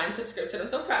first wine subscription. I'm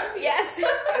so proud of you. Yes,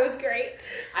 it was great.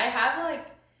 I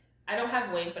don't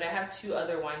have Wink, but I have 2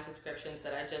 other wine subscriptions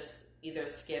that I just either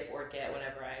skip or get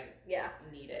whenever I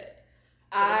need it.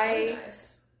 But it's really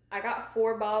nice. I got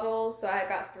 4 bottles, so I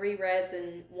got 3 reds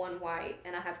and 1 white,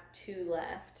 and I have 2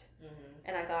 left.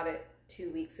 And I got it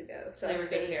 2 weeks ago. So they were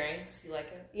good pairings. You like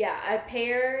it? Yeah, I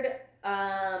paired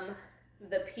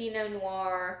the Pinot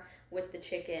Noir with the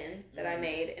chicken that I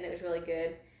made, and it was really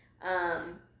good.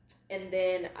 And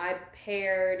then I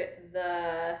paired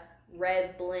the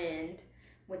red blend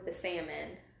with the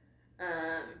salmon,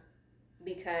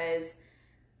 because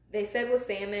they said with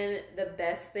salmon the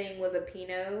best thing was a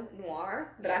Pinot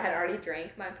Noir, but I had already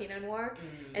drank my Pinot Noir,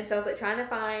 and so I was like trying to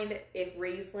find if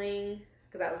Riesling,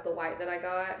 because that was the white that I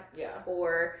got,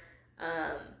 or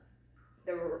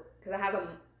because I have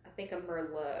I think a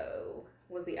Merlot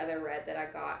was the other red that I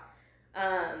got,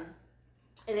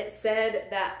 and it said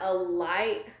that a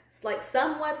light, like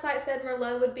some website said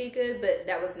Merlot would be good, but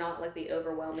that was not like the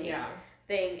overwhelming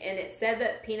thing, and it said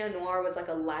that Pinot Noir was like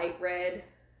a light red,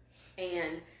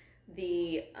 and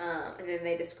and then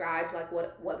they described like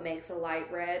what makes a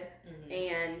light red,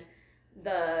 and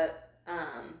the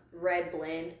red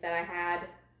blend that I had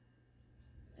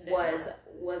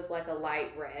was like a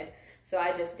light red, so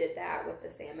I just did that with the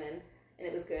salmon, and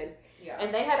it was good.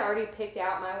 And they had already picked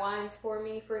out my wines for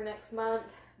me for next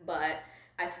month, but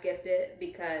I skipped it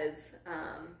because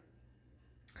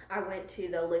I went to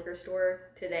the liquor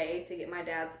store today to get my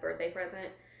dad's birthday present,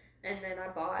 and then I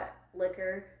bought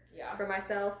liquor for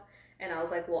myself, and I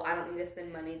was like, well, I don't need to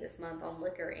spend money this month on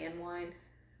liquor and wine,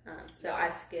 so I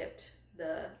skipped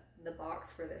the box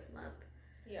for this month.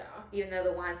 Yeah. Even though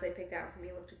the wines they picked out for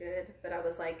me looked good, but I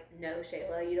was like, no,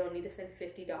 Shayla, you don't need to spend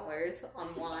 $50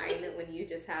 on wine when you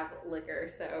just have liquor.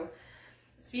 So,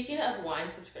 speaking of wine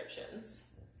subscriptions,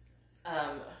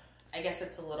 I guess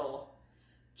it's a little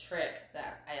trick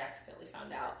that I accidentally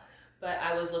found out. But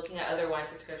I was looking at other wine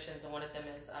subscriptions, and one of them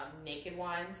is Naked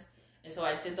Wines. And so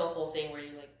I did the whole thing where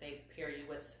they pair you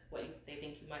with what they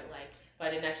think you might like, but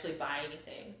I didn't actually buy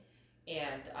anything.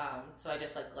 And so I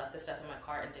just left the stuff in my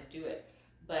cart and didn't do it.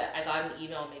 But I got an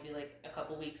email maybe a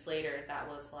couple weeks later that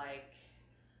was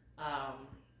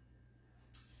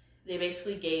they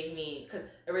basically gave me, because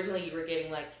originally you were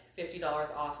getting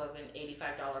 $50 off of an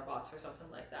 $85 box or something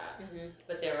like that. mm-hmm.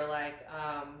 But they were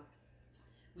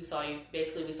we saw you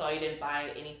didn't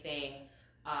buy anything.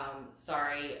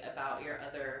 Sorry about your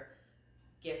other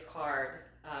gift card,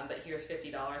 but here's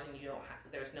 $50 and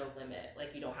there's no limit.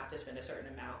 You don't have to spend a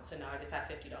certain amount. So now I just have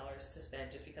 $50 to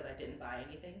spend just because I didn't buy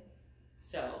anything.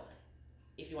 So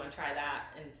if you want to try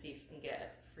that and see if you can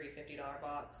get a free $50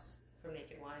 box from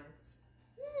Naked Wines.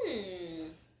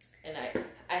 And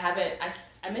I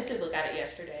meant to look at it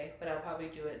yesterday, but I'll probably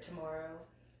do it tomorrow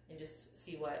and just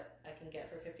see what I can get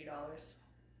for $50.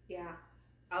 Yeah,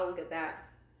 I'll look at that.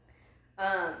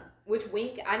 Which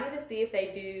Wink, I need to see if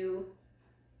they do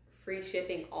free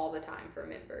shipping all the time for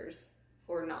members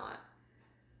or not.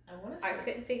 I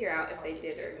couldn't figure out if they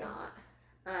did or not.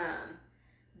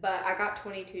 But I got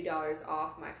 $22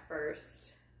 off my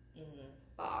first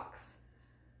box.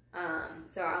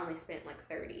 So I only spent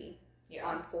 $30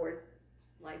 on 4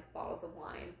 bottles of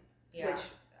wine, which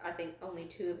I think only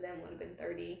 2 of them would have been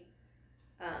 $30.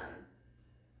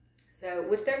 So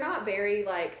which they're not very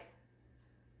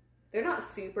they're not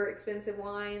super expensive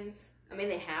wines. I mean,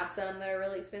 they have some that are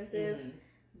really expensive,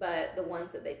 but the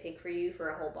ones that they pick for you for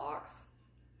a whole box,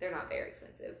 they're not very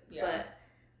expensive. Yeah. But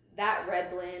that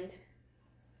red blend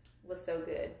was so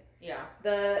good. Yeah.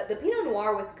 The Pinot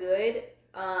Noir was good.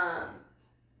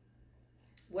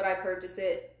 Would I purchase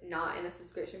it not in a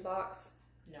subscription box?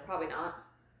 No. Probably not.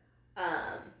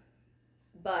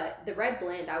 But the red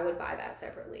blend, I would buy that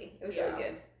separately. It was really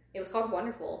good. It was called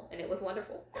Wonderful, and it was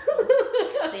wonderful.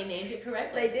 They named it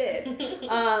correctly. They did.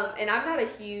 And I'm not a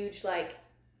huge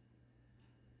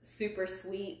super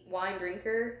sweet wine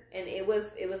drinker, and it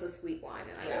was a sweet wine,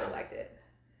 and I really liked it.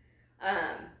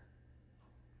 I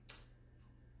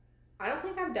don't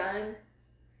think I've done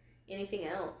anything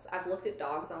else. I've looked at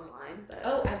dogs online, but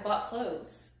I bought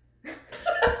clothes.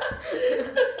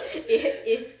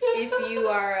 if you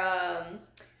are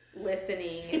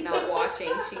listening and not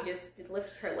watching, she just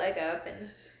lifted her leg up and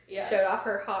showed off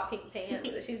her hot pink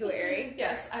pants that she's wearing.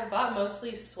 Yes, I bought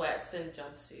mostly sweats and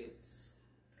jumpsuits.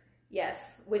 Yes,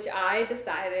 which I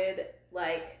decided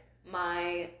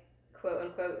my quote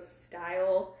unquote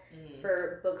style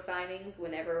for book signings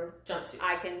whenever jumpsuits.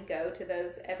 I can go to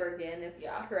those ever again if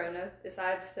Corona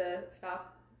decides to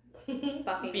stop fucking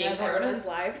up everyone's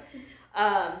life.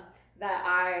 That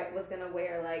I was gonna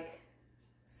wear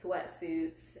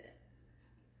sweatsuits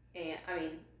and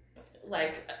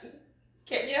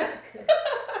Kenya?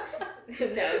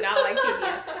 No, not like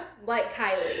Kenya. Like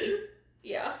Kylie.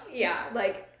 Yeah. Yeah,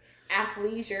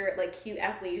 athleisure, cute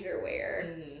athleisure wear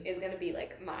is gonna be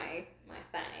my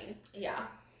thing. Yeah.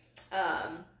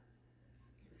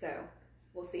 So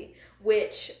we'll see.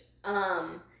 Which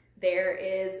there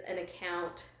is an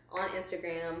account on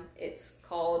Instagram. It's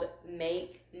called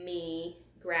Make Me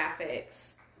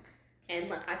Graphics,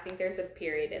 and I think there's a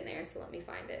period in there. So let me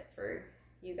find it for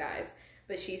you guys.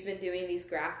 But she's been doing these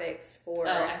graphics for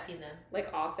I've seen them,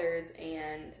 authors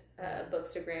and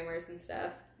bookstagrammers and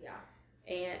stuff. Yeah.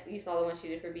 And you saw the one she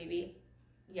did for BB?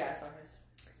 Yeah, I saw hers.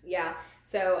 Yeah.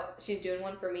 So she's doing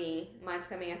one for me. Mine's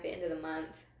coming at the end of the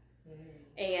month.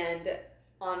 And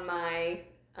on my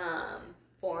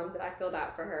form that I filled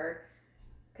out for her,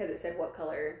 because it said what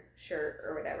color shirt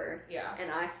or whatever. Yeah.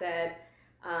 And I said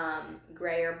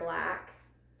gray or black.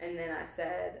 And then I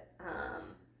said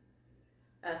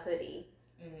a hoodie.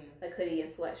 Like hoodie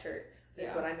and sweatshirts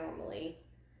is what I normally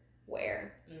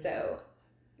wear. So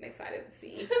I'm excited to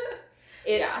see.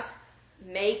 It's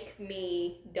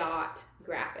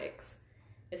makeme.graphics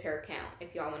is her account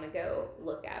if y'all want to go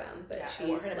look at them. But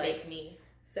she's make me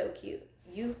so cute.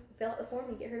 You fill out the form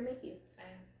and get her to make you.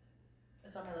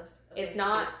 It's on my list. It's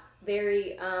not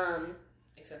very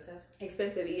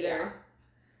expensive either.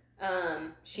 Yeah.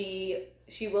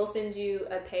 She will send you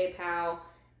a PayPal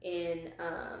in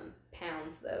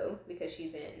pounds though, because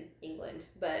she's in England,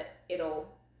 but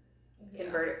it'll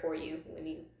convert it for you when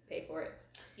you pay for it.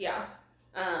 Yeah.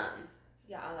 Um,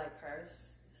 Yeah, I like her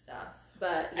stuff.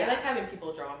 But yeah. I like having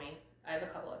people draw me. I have a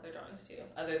couple other drawings too,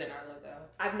 other than our logo.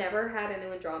 I've never had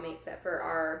anyone draw me except for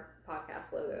our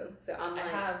podcast logo. So I'm like, I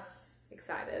have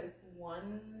excited.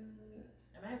 One,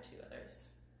 I might have two others.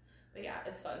 But yeah,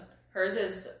 it's fun. Hers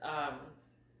is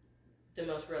the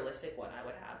most realistic one I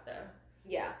would have though.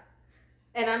 Yeah.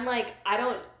 And I'm like, I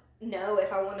don't know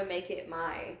if I want to make it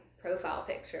my profile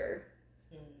picture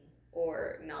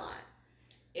or not.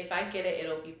 If I get it,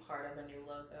 it'll be part of a new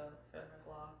logo for my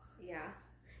blog. Yeah.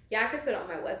 Yeah, I could put it on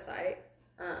my website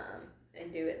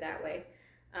and do it that way.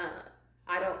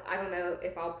 I don't know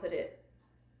if I'll put it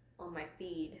on my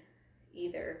feed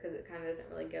either because it kind of doesn't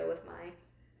really go with my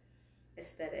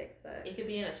aesthetic. But it could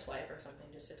be in a swipe or something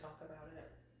just to talk about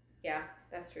it. Yeah,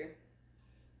 that's true.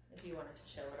 If you wanted to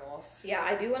show it off. Yeah,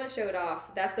 I do want to show it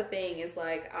off. That's the thing is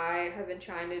like I have been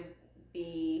trying to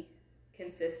be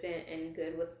consistent and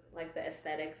good with like the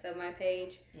aesthetics of my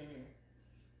page. Mm-hmm.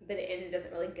 But it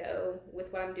doesn't really go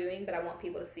with what I'm doing, but I want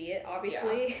people to see it,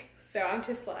 obviously. Yeah. So I'm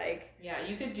just like... Yeah,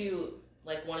 you could do,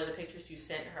 like, one of the pictures you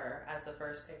sent her as the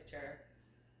first picture,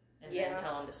 and then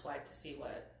tell them to swipe to see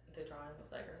what the drawing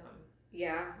was like or something.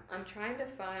 Yeah, I'm trying to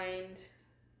find...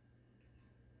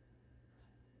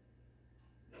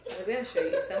 I was going to show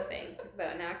you something,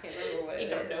 but now I can't remember what it is.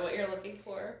 You don't know what you're looking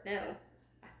for? No.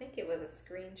 I think it was a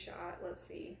screenshot. Let's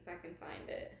see if I can find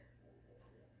it.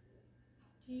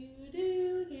 If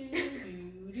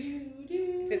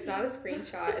it's not a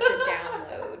screenshot, it's a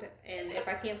download. And if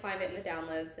I can't find it in the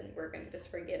downloads, then we're going to just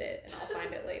forget it and I'll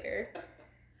find it later.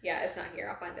 Yeah, it's not here.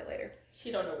 I'll find it later.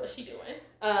 She don't know what she's doing.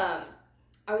 I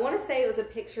want to say it was a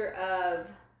picture of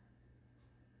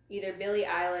either Billie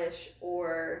Eilish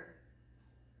or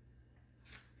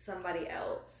somebody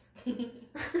else. Okay.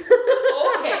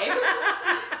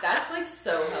 That's like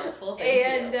so helpful.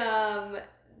 Thank you.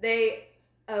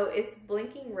 It's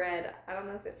blinking red. I don't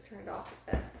know if it's turned off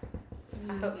yet.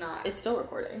 I hope not. It's still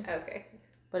recording. Okay.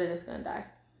 But it is gonna die.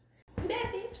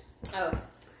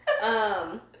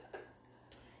 Oh.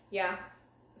 Yeah.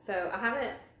 So I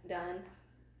haven't done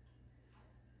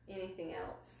anything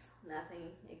else.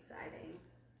 Nothing exciting.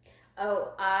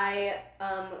 Oh, I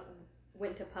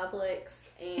went to Publix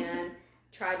and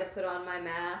tried to put on my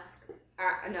mask.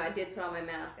 No, I did put on my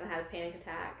mask and I had a panic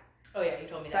attack. Oh yeah, you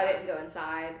told me so that. So I didn't go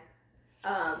inside.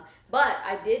 But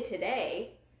I did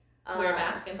today. Wear a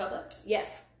mask in Publix? Yes.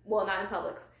 Well, not in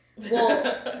Publix.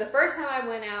 Well, the first time I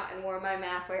went out and wore my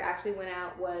mask, like I actually went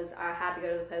out, was I had to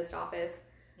go to the post office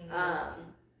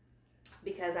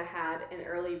because I had an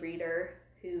early reader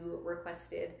who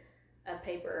requested a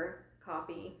paper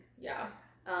copy. Yeah.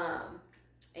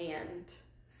 And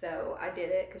so I did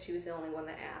it because she was the only one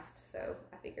that asked. So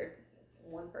I figured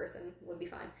one person would be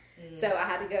fine. So I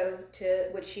had to go to,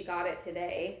 which she got it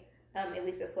today. At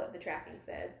least that's what the tracking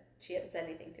said. She hadn't said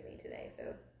anything to me today,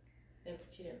 so. Maybe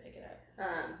she didn't pick it up.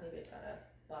 Maybe it's at a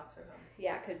box or something.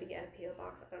 Yeah, it could be at a P.O.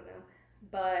 box. I don't know.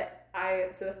 But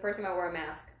so the first time I wore a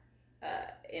mask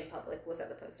in public was at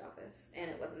the post office, and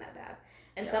it wasn't that bad.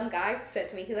 And some guy said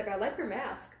to me, he's like, "I like your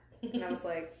mask," and I was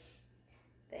like,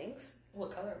 "Thanks."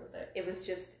 What color was it? It was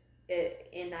just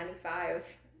N95 mask.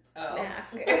 Oh.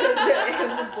 It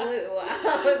was blue.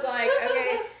 I was like,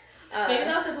 okay. Maybe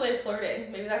that's his way of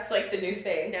flirting. Maybe that's like the new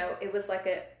thing. No, it was like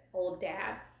an old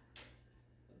dad.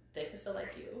 They could still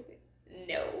like you.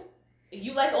 No.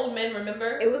 You like old men,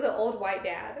 remember? It was an old white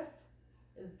dad.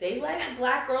 They like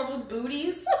black girls with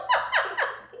booties.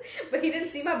 But he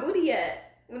didn't see my booty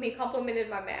yet when he complimented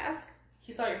my mask.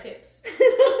 He saw your hips.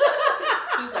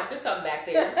 He was like, "There's something back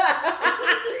there."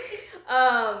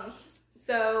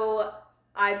 So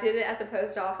I did it at the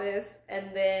post office,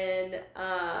 and then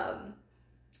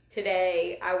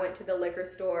today I went to the liquor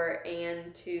store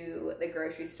and to the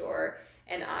grocery store,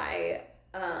 and I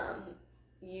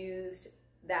used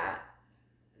that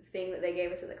thing that they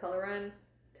gave us at the Color Run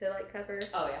to like cover.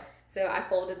 Oh yeah. So I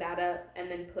folded that up and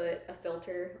then put a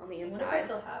filter on the inside. I wonder if I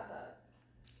still have that.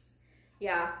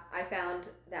 Yeah, I found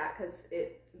that because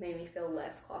it made me feel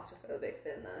less claustrophobic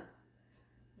than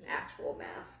the actual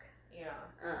mask. Yeah.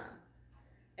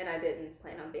 And I didn't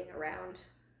plan on being around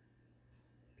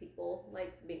people,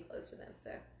 like being close to them.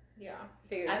 So yeah,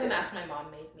 I have a mask my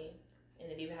mom made me,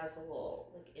 and it even has the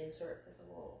little like insert for the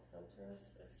little filters.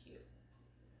 It's cute.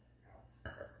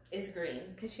 It's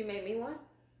green. Can she make me one?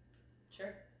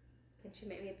 Sure. Can she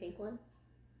make me a pink one?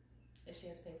 If she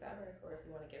has pink fabric, or if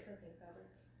you want to give her pink fabric.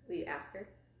 Will you ask her?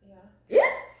 Yeah.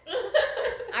 Yeah.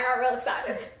 I got real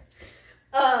excited.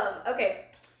 Okay.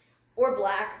 Or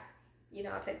black. You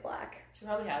know, I'll take black. She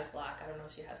probably has black. I don't know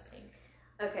if she has pink.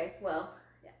 Okay, well,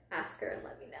 Ask her and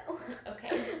let me know.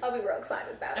 Okay. I'll be real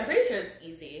excited about I'm it. pretty sure it's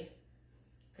easy.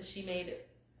 Because she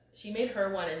made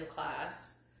her one in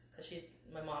class. Because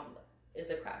my mom is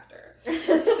a crafter.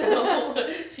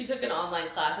 So she took an online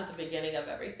class at the beginning of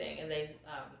everything. And they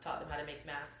taught them how to make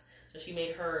masks. So she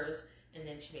made hers. And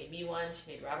then she made me one.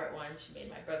 She made Robert one. She made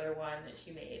my brother one. And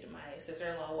she made my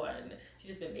sister-in-law one. She's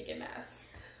just been making masks.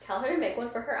 Tell her to make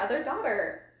one for her other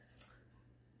daughter.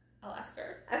 I'll ask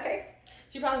her. Okay.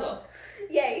 She probably will.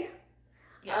 Yay.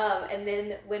 Yeah. And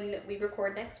then when we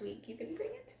record next week, you can bring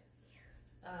it.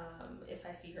 If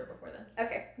I see her before then.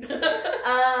 Okay.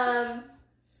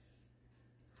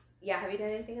 Yeah, have you done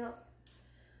anything else?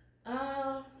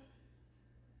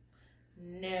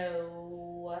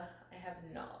 No, I have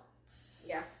not.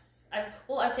 Yeah.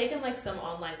 I've taken like some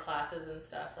online classes and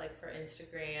stuff like for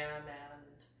Instagram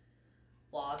and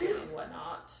blogging and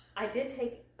whatnot. I did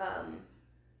take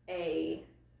a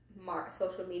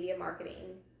social media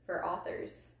marketing for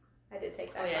authors. I did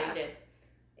take that class. Yeah, you did.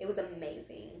 It was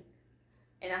amazing.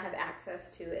 And I have access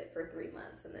to it for 3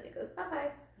 months and then it goes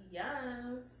bye.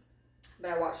 Yes.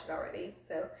 But I watched it already,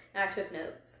 so, and I took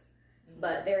notes. Mm-hmm.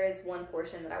 But there is one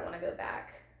portion that I want to go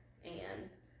back and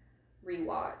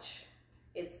rewatch.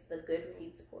 It's the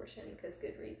Goodreads portion, because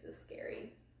Goodreads is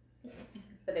scary.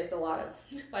 But there's a lot of...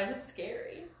 Why is it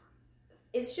scary?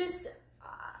 It's just,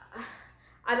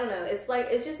 I don't know.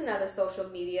 It's just another social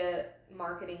media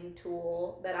marketing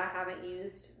tool that I haven't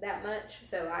used that much.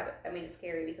 So, I mean, it's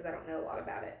scary because I don't know a lot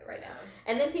about it right now.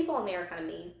 And then people on there are kind of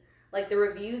mean. Like, the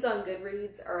reviews on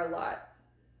Goodreads are a lot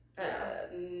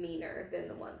meaner than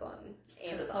the ones on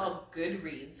Amazon. It's all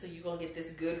Goodreads, so you're going to get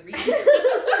this good read.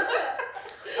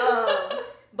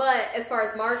 But as far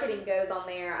as marketing goes on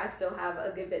there, I still have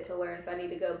a good bit to learn, so I need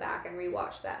to go back and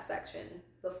rewatch that section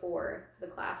before the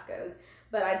class goes.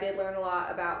 But I did learn a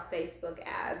lot about Facebook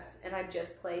ads, and I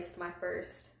just placed my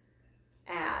first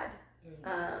ad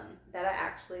that I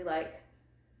actually,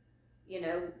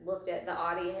 looked at the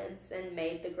audience and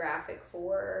made the graphic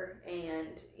for,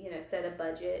 and, set a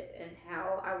budget and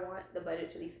how I want the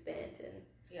budget to be spent. And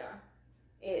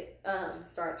it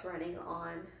starts running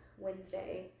on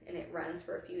Wednesday, and it runs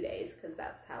for a few days because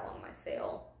that's how long my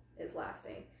sale is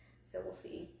lasting. So we'll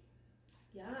see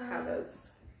how it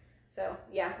goes. So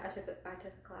yeah, I took a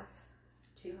class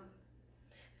too.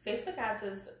 Facebook ads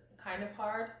is kind of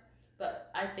hard, but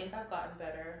I think I've gotten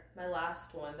better. My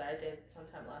last one that I did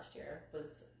sometime last year was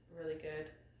really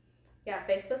good. Yeah,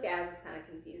 Facebook ads is kind of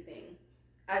confusing.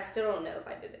 I still don't know if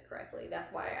I did it correctly.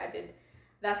 That's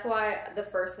why the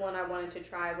first one I wanted to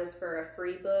try was for a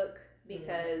free book,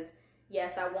 because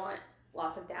yes, I want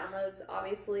lots of downloads,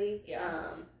 obviously.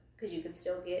 Because you can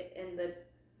still get in the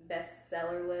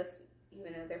bestseller list,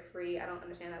 even though they're free. I don't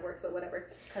understand how that works, but whatever.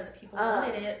 Because people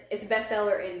wanted it. It's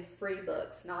bestseller in free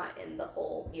books, not in the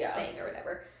whole thing or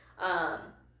whatever.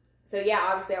 So yeah,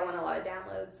 obviously I want a lot of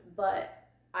downloads, but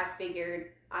I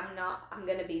figured I'm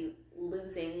going to be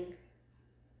losing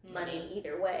money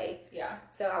either way. Yeah.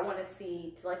 So I want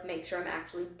to make sure I'm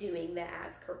actually doing the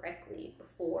ads correctly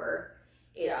before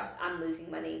I'm losing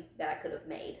money that I could have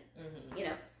made.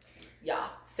 Yeah.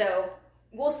 So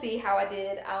we'll see how I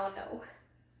did. I don't know.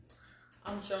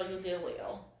 I'm sure you did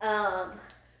well.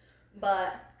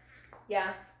 But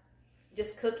yeah,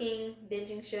 just cooking,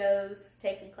 binging shows,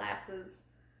 taking classes,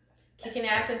 kicking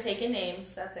ass and taking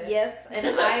names. That's it. Yes,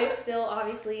 and I still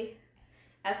obviously,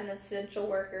 as an essential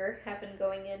worker, have been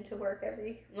going into work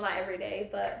not every day,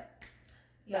 but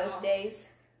most days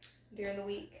during the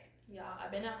week. Yeah,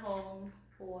 I've been at home.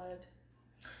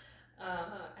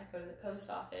 I go to the post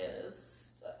office,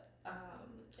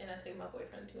 and I take my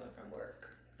boyfriend to and from work.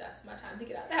 That's my time to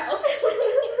get out of the house.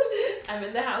 I'm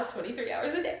in the house 23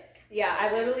 hours a day. Yeah,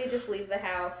 I literally just leave the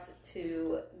house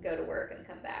to go to work and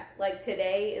come back. Like,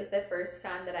 today is the first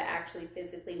time that I actually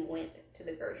physically went to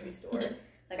the grocery store.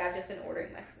 Like, I've just been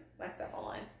ordering my stuff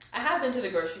online. I have been to the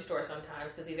grocery store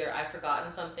sometimes because either I've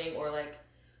forgotten something or, like,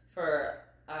 for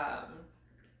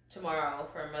tomorrow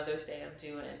for Mother's Day, I'm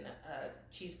doing a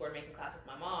cheese board making class with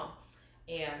my mom.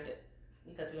 And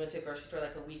because we went to a grocery store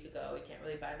like a week ago, we can't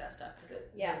really buy that stuff because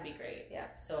it wouldn't be great. Yeah.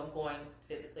 So I'm going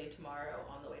physically tomorrow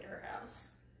on the way to her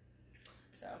house.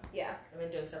 So yeah, I've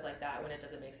been doing stuff like that when it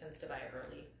doesn't make sense to buy it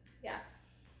early. Yeah.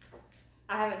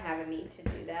 I haven't had a need to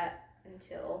do that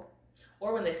until...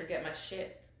 Or when they forget my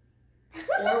shit.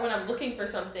 Or when I'm looking for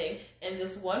something and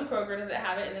this one Kroger doesn't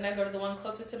have it, and then I go to the one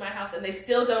closest to my house and they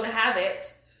still don't have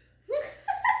it.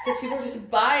 Because people are just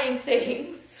buying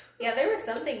things. Yeah, there was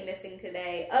something missing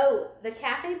today. Oh, the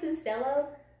Cafe Bustelo.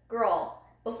 Girl,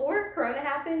 before Corona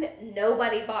happened,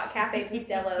 nobody bought Cafe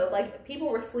Bustelo. Like, people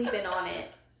were sleeping on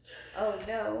it. Oh,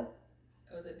 no.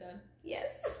 Was it done?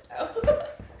 Yes.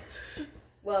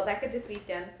 Well, that could just be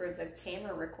done for the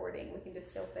camera recording. We can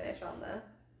just still finish on the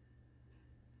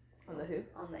who?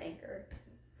 On the anchor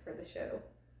for the show.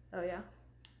 Oh yeah.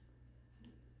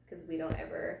 Because we don't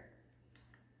ever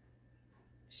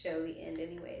show the end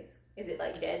anyways. Is it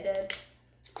like dead?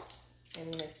 I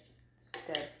mean, it's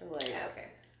dead for like... Yeah, okay.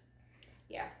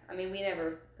 Yeah, I mean, we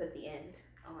never put the end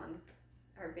on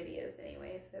our videos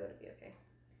anyway, so it'll be okay.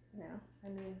 Yeah, I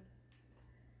mean,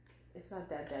 it's not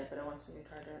dead, but I want to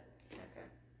recharge it. Okay.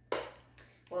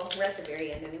 Well, we're at the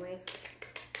very end anyways.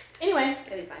 Anyway.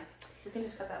 It'll be fine. We can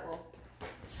just cut that little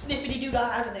snippety-doo-dah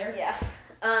out of there. Yeah.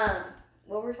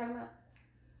 What were we talking about?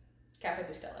 Cafe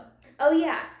Bustelo. Oh,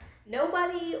 yeah.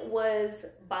 Nobody was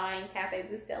buying Cafe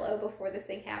Bustelo before this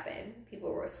thing happened.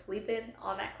 People were sleeping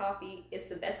on that coffee. It's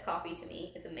the best coffee to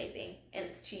me. It's amazing. And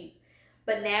it's cheap.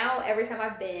 But now, every time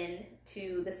I've been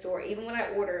to the store, even when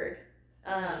I ordered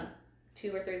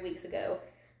 2 or 3 weeks ago,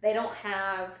 they don't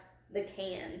have the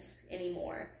cans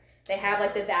anymore. They have,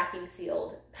 like, the vacuum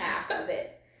sealed pack of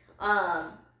it.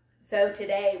 So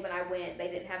today, when I went, they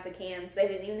didn't have the cans. They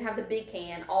didn't even have the big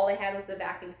can. All they had was the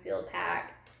vacuum sealed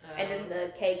pack. And then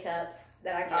the K-Cups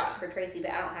that I got for Tracy,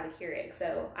 but I don't have a Keurig,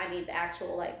 so I need the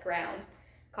actual, like, ground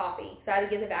coffee. So I had to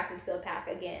get the vacuum sealed pack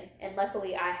again. And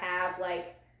luckily, I have,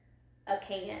 like, a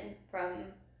can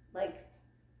from, like,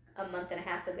 a month and a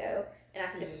half ago, and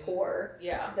I can just pour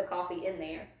the coffee in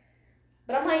there.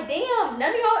 But I'm like, damn,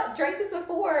 none of y'all drank this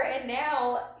before, and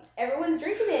now everyone's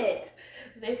drinking it.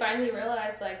 They finally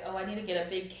realized, like, oh, I need to get a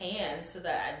big can so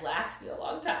that I'd last me a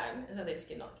long time. And so they just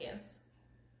get all cans.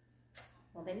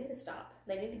 Well, they need to stop.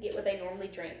 They need to get what they normally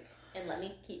drink and let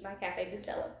me keep my Cafe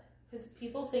Bustelo. Because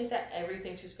people think that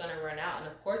everything's just going to run out. And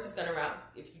of course it's going to run out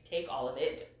if you take all of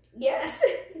it. Yes,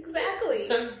 exactly.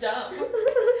 So dumb.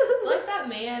 It's like that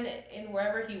man in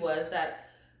wherever he was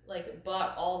that, like,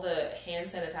 bought all the hand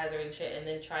sanitizer and shit and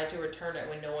then tried to return it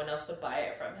when no one else would buy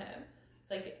it from him.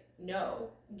 It's like, no,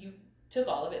 you took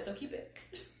all of it, so keep it.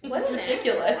 What's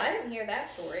ridiculous. I didn't hear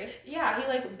that story. Yeah, he,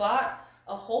 like, bought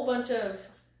a whole bunch of...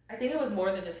 I think it was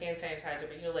more than just hand sanitizer,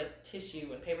 but, you know, like,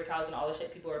 tissue and paper towels and all the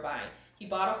shit people were buying. He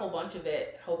bought a whole bunch of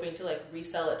it, hoping to, like,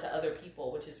 resell it to other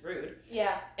people, which is rude.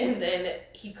 Yeah. And then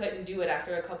he couldn't do it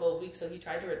after a couple of weeks, so he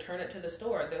tried to return it to the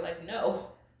store. They're like,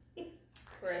 no.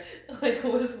 Right. Like,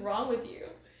 what's wrong with you?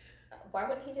 Why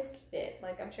wouldn't he just keep it?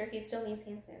 Like, I'm sure he still needs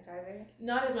hand sanitizer.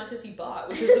 Not as much as he bought,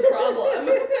 which is the problem.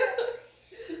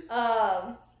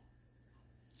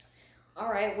 All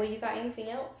right. Well, you got anything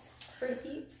else for the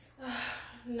peeps?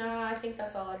 Nah, I think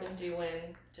that's all I've been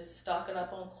doing. Just stocking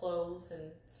up on clothes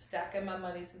and stacking my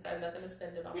money since I have nothing to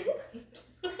spend it on.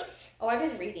 Oh, I've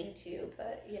been reading too,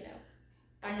 but, you know,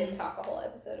 I could talk a whole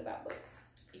episode about books.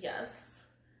 Yes.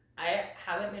 I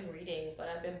haven't been reading, but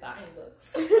I've been buying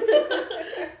books.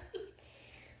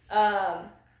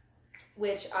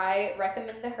 Which I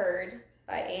recommend The Herd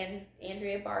by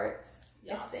Andrea Bartz.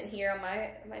 Yes. It's in here on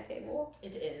my table.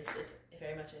 It is. It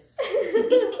very much is.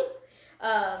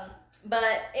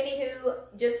 But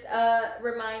anywho, just a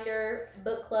reminder,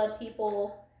 book club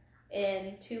people,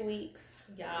 in 2 weeks,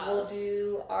 we'll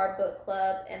do our book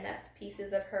club, and that's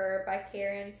Pieces of Her by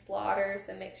Karen Slaughter,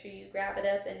 so make sure you grab it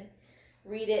up and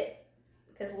read it,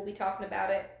 because we'll be talking about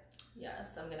it.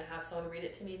 Yes, I'm going to have someone read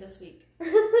it to me this week.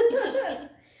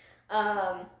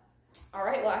 All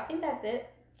right, well, I think that's it.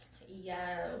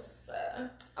 Yes.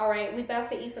 All right, we about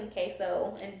to eat some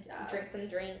queso and drink some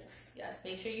drinks. Yes,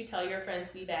 make sure you tell your friends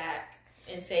we back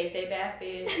and say they back,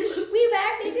 bitch. We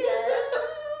back,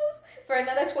 bitches, for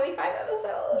another 25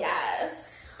 episodes. Yes.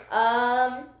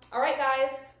 All right,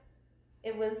 guys.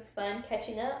 It was fun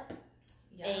catching up.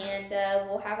 Yeah. And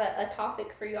we'll have a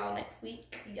topic for y'all next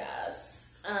week.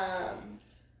 Yes.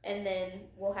 And then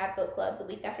we'll have book club the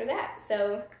week after that.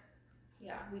 So,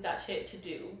 yeah, we got shit to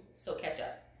do. So catch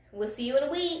up. We'll see you in a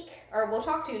week. Or we'll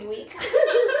talk to you in a week.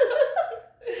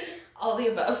 All the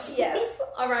above. Yes.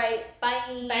 All right.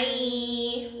 Bye.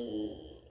 Bye.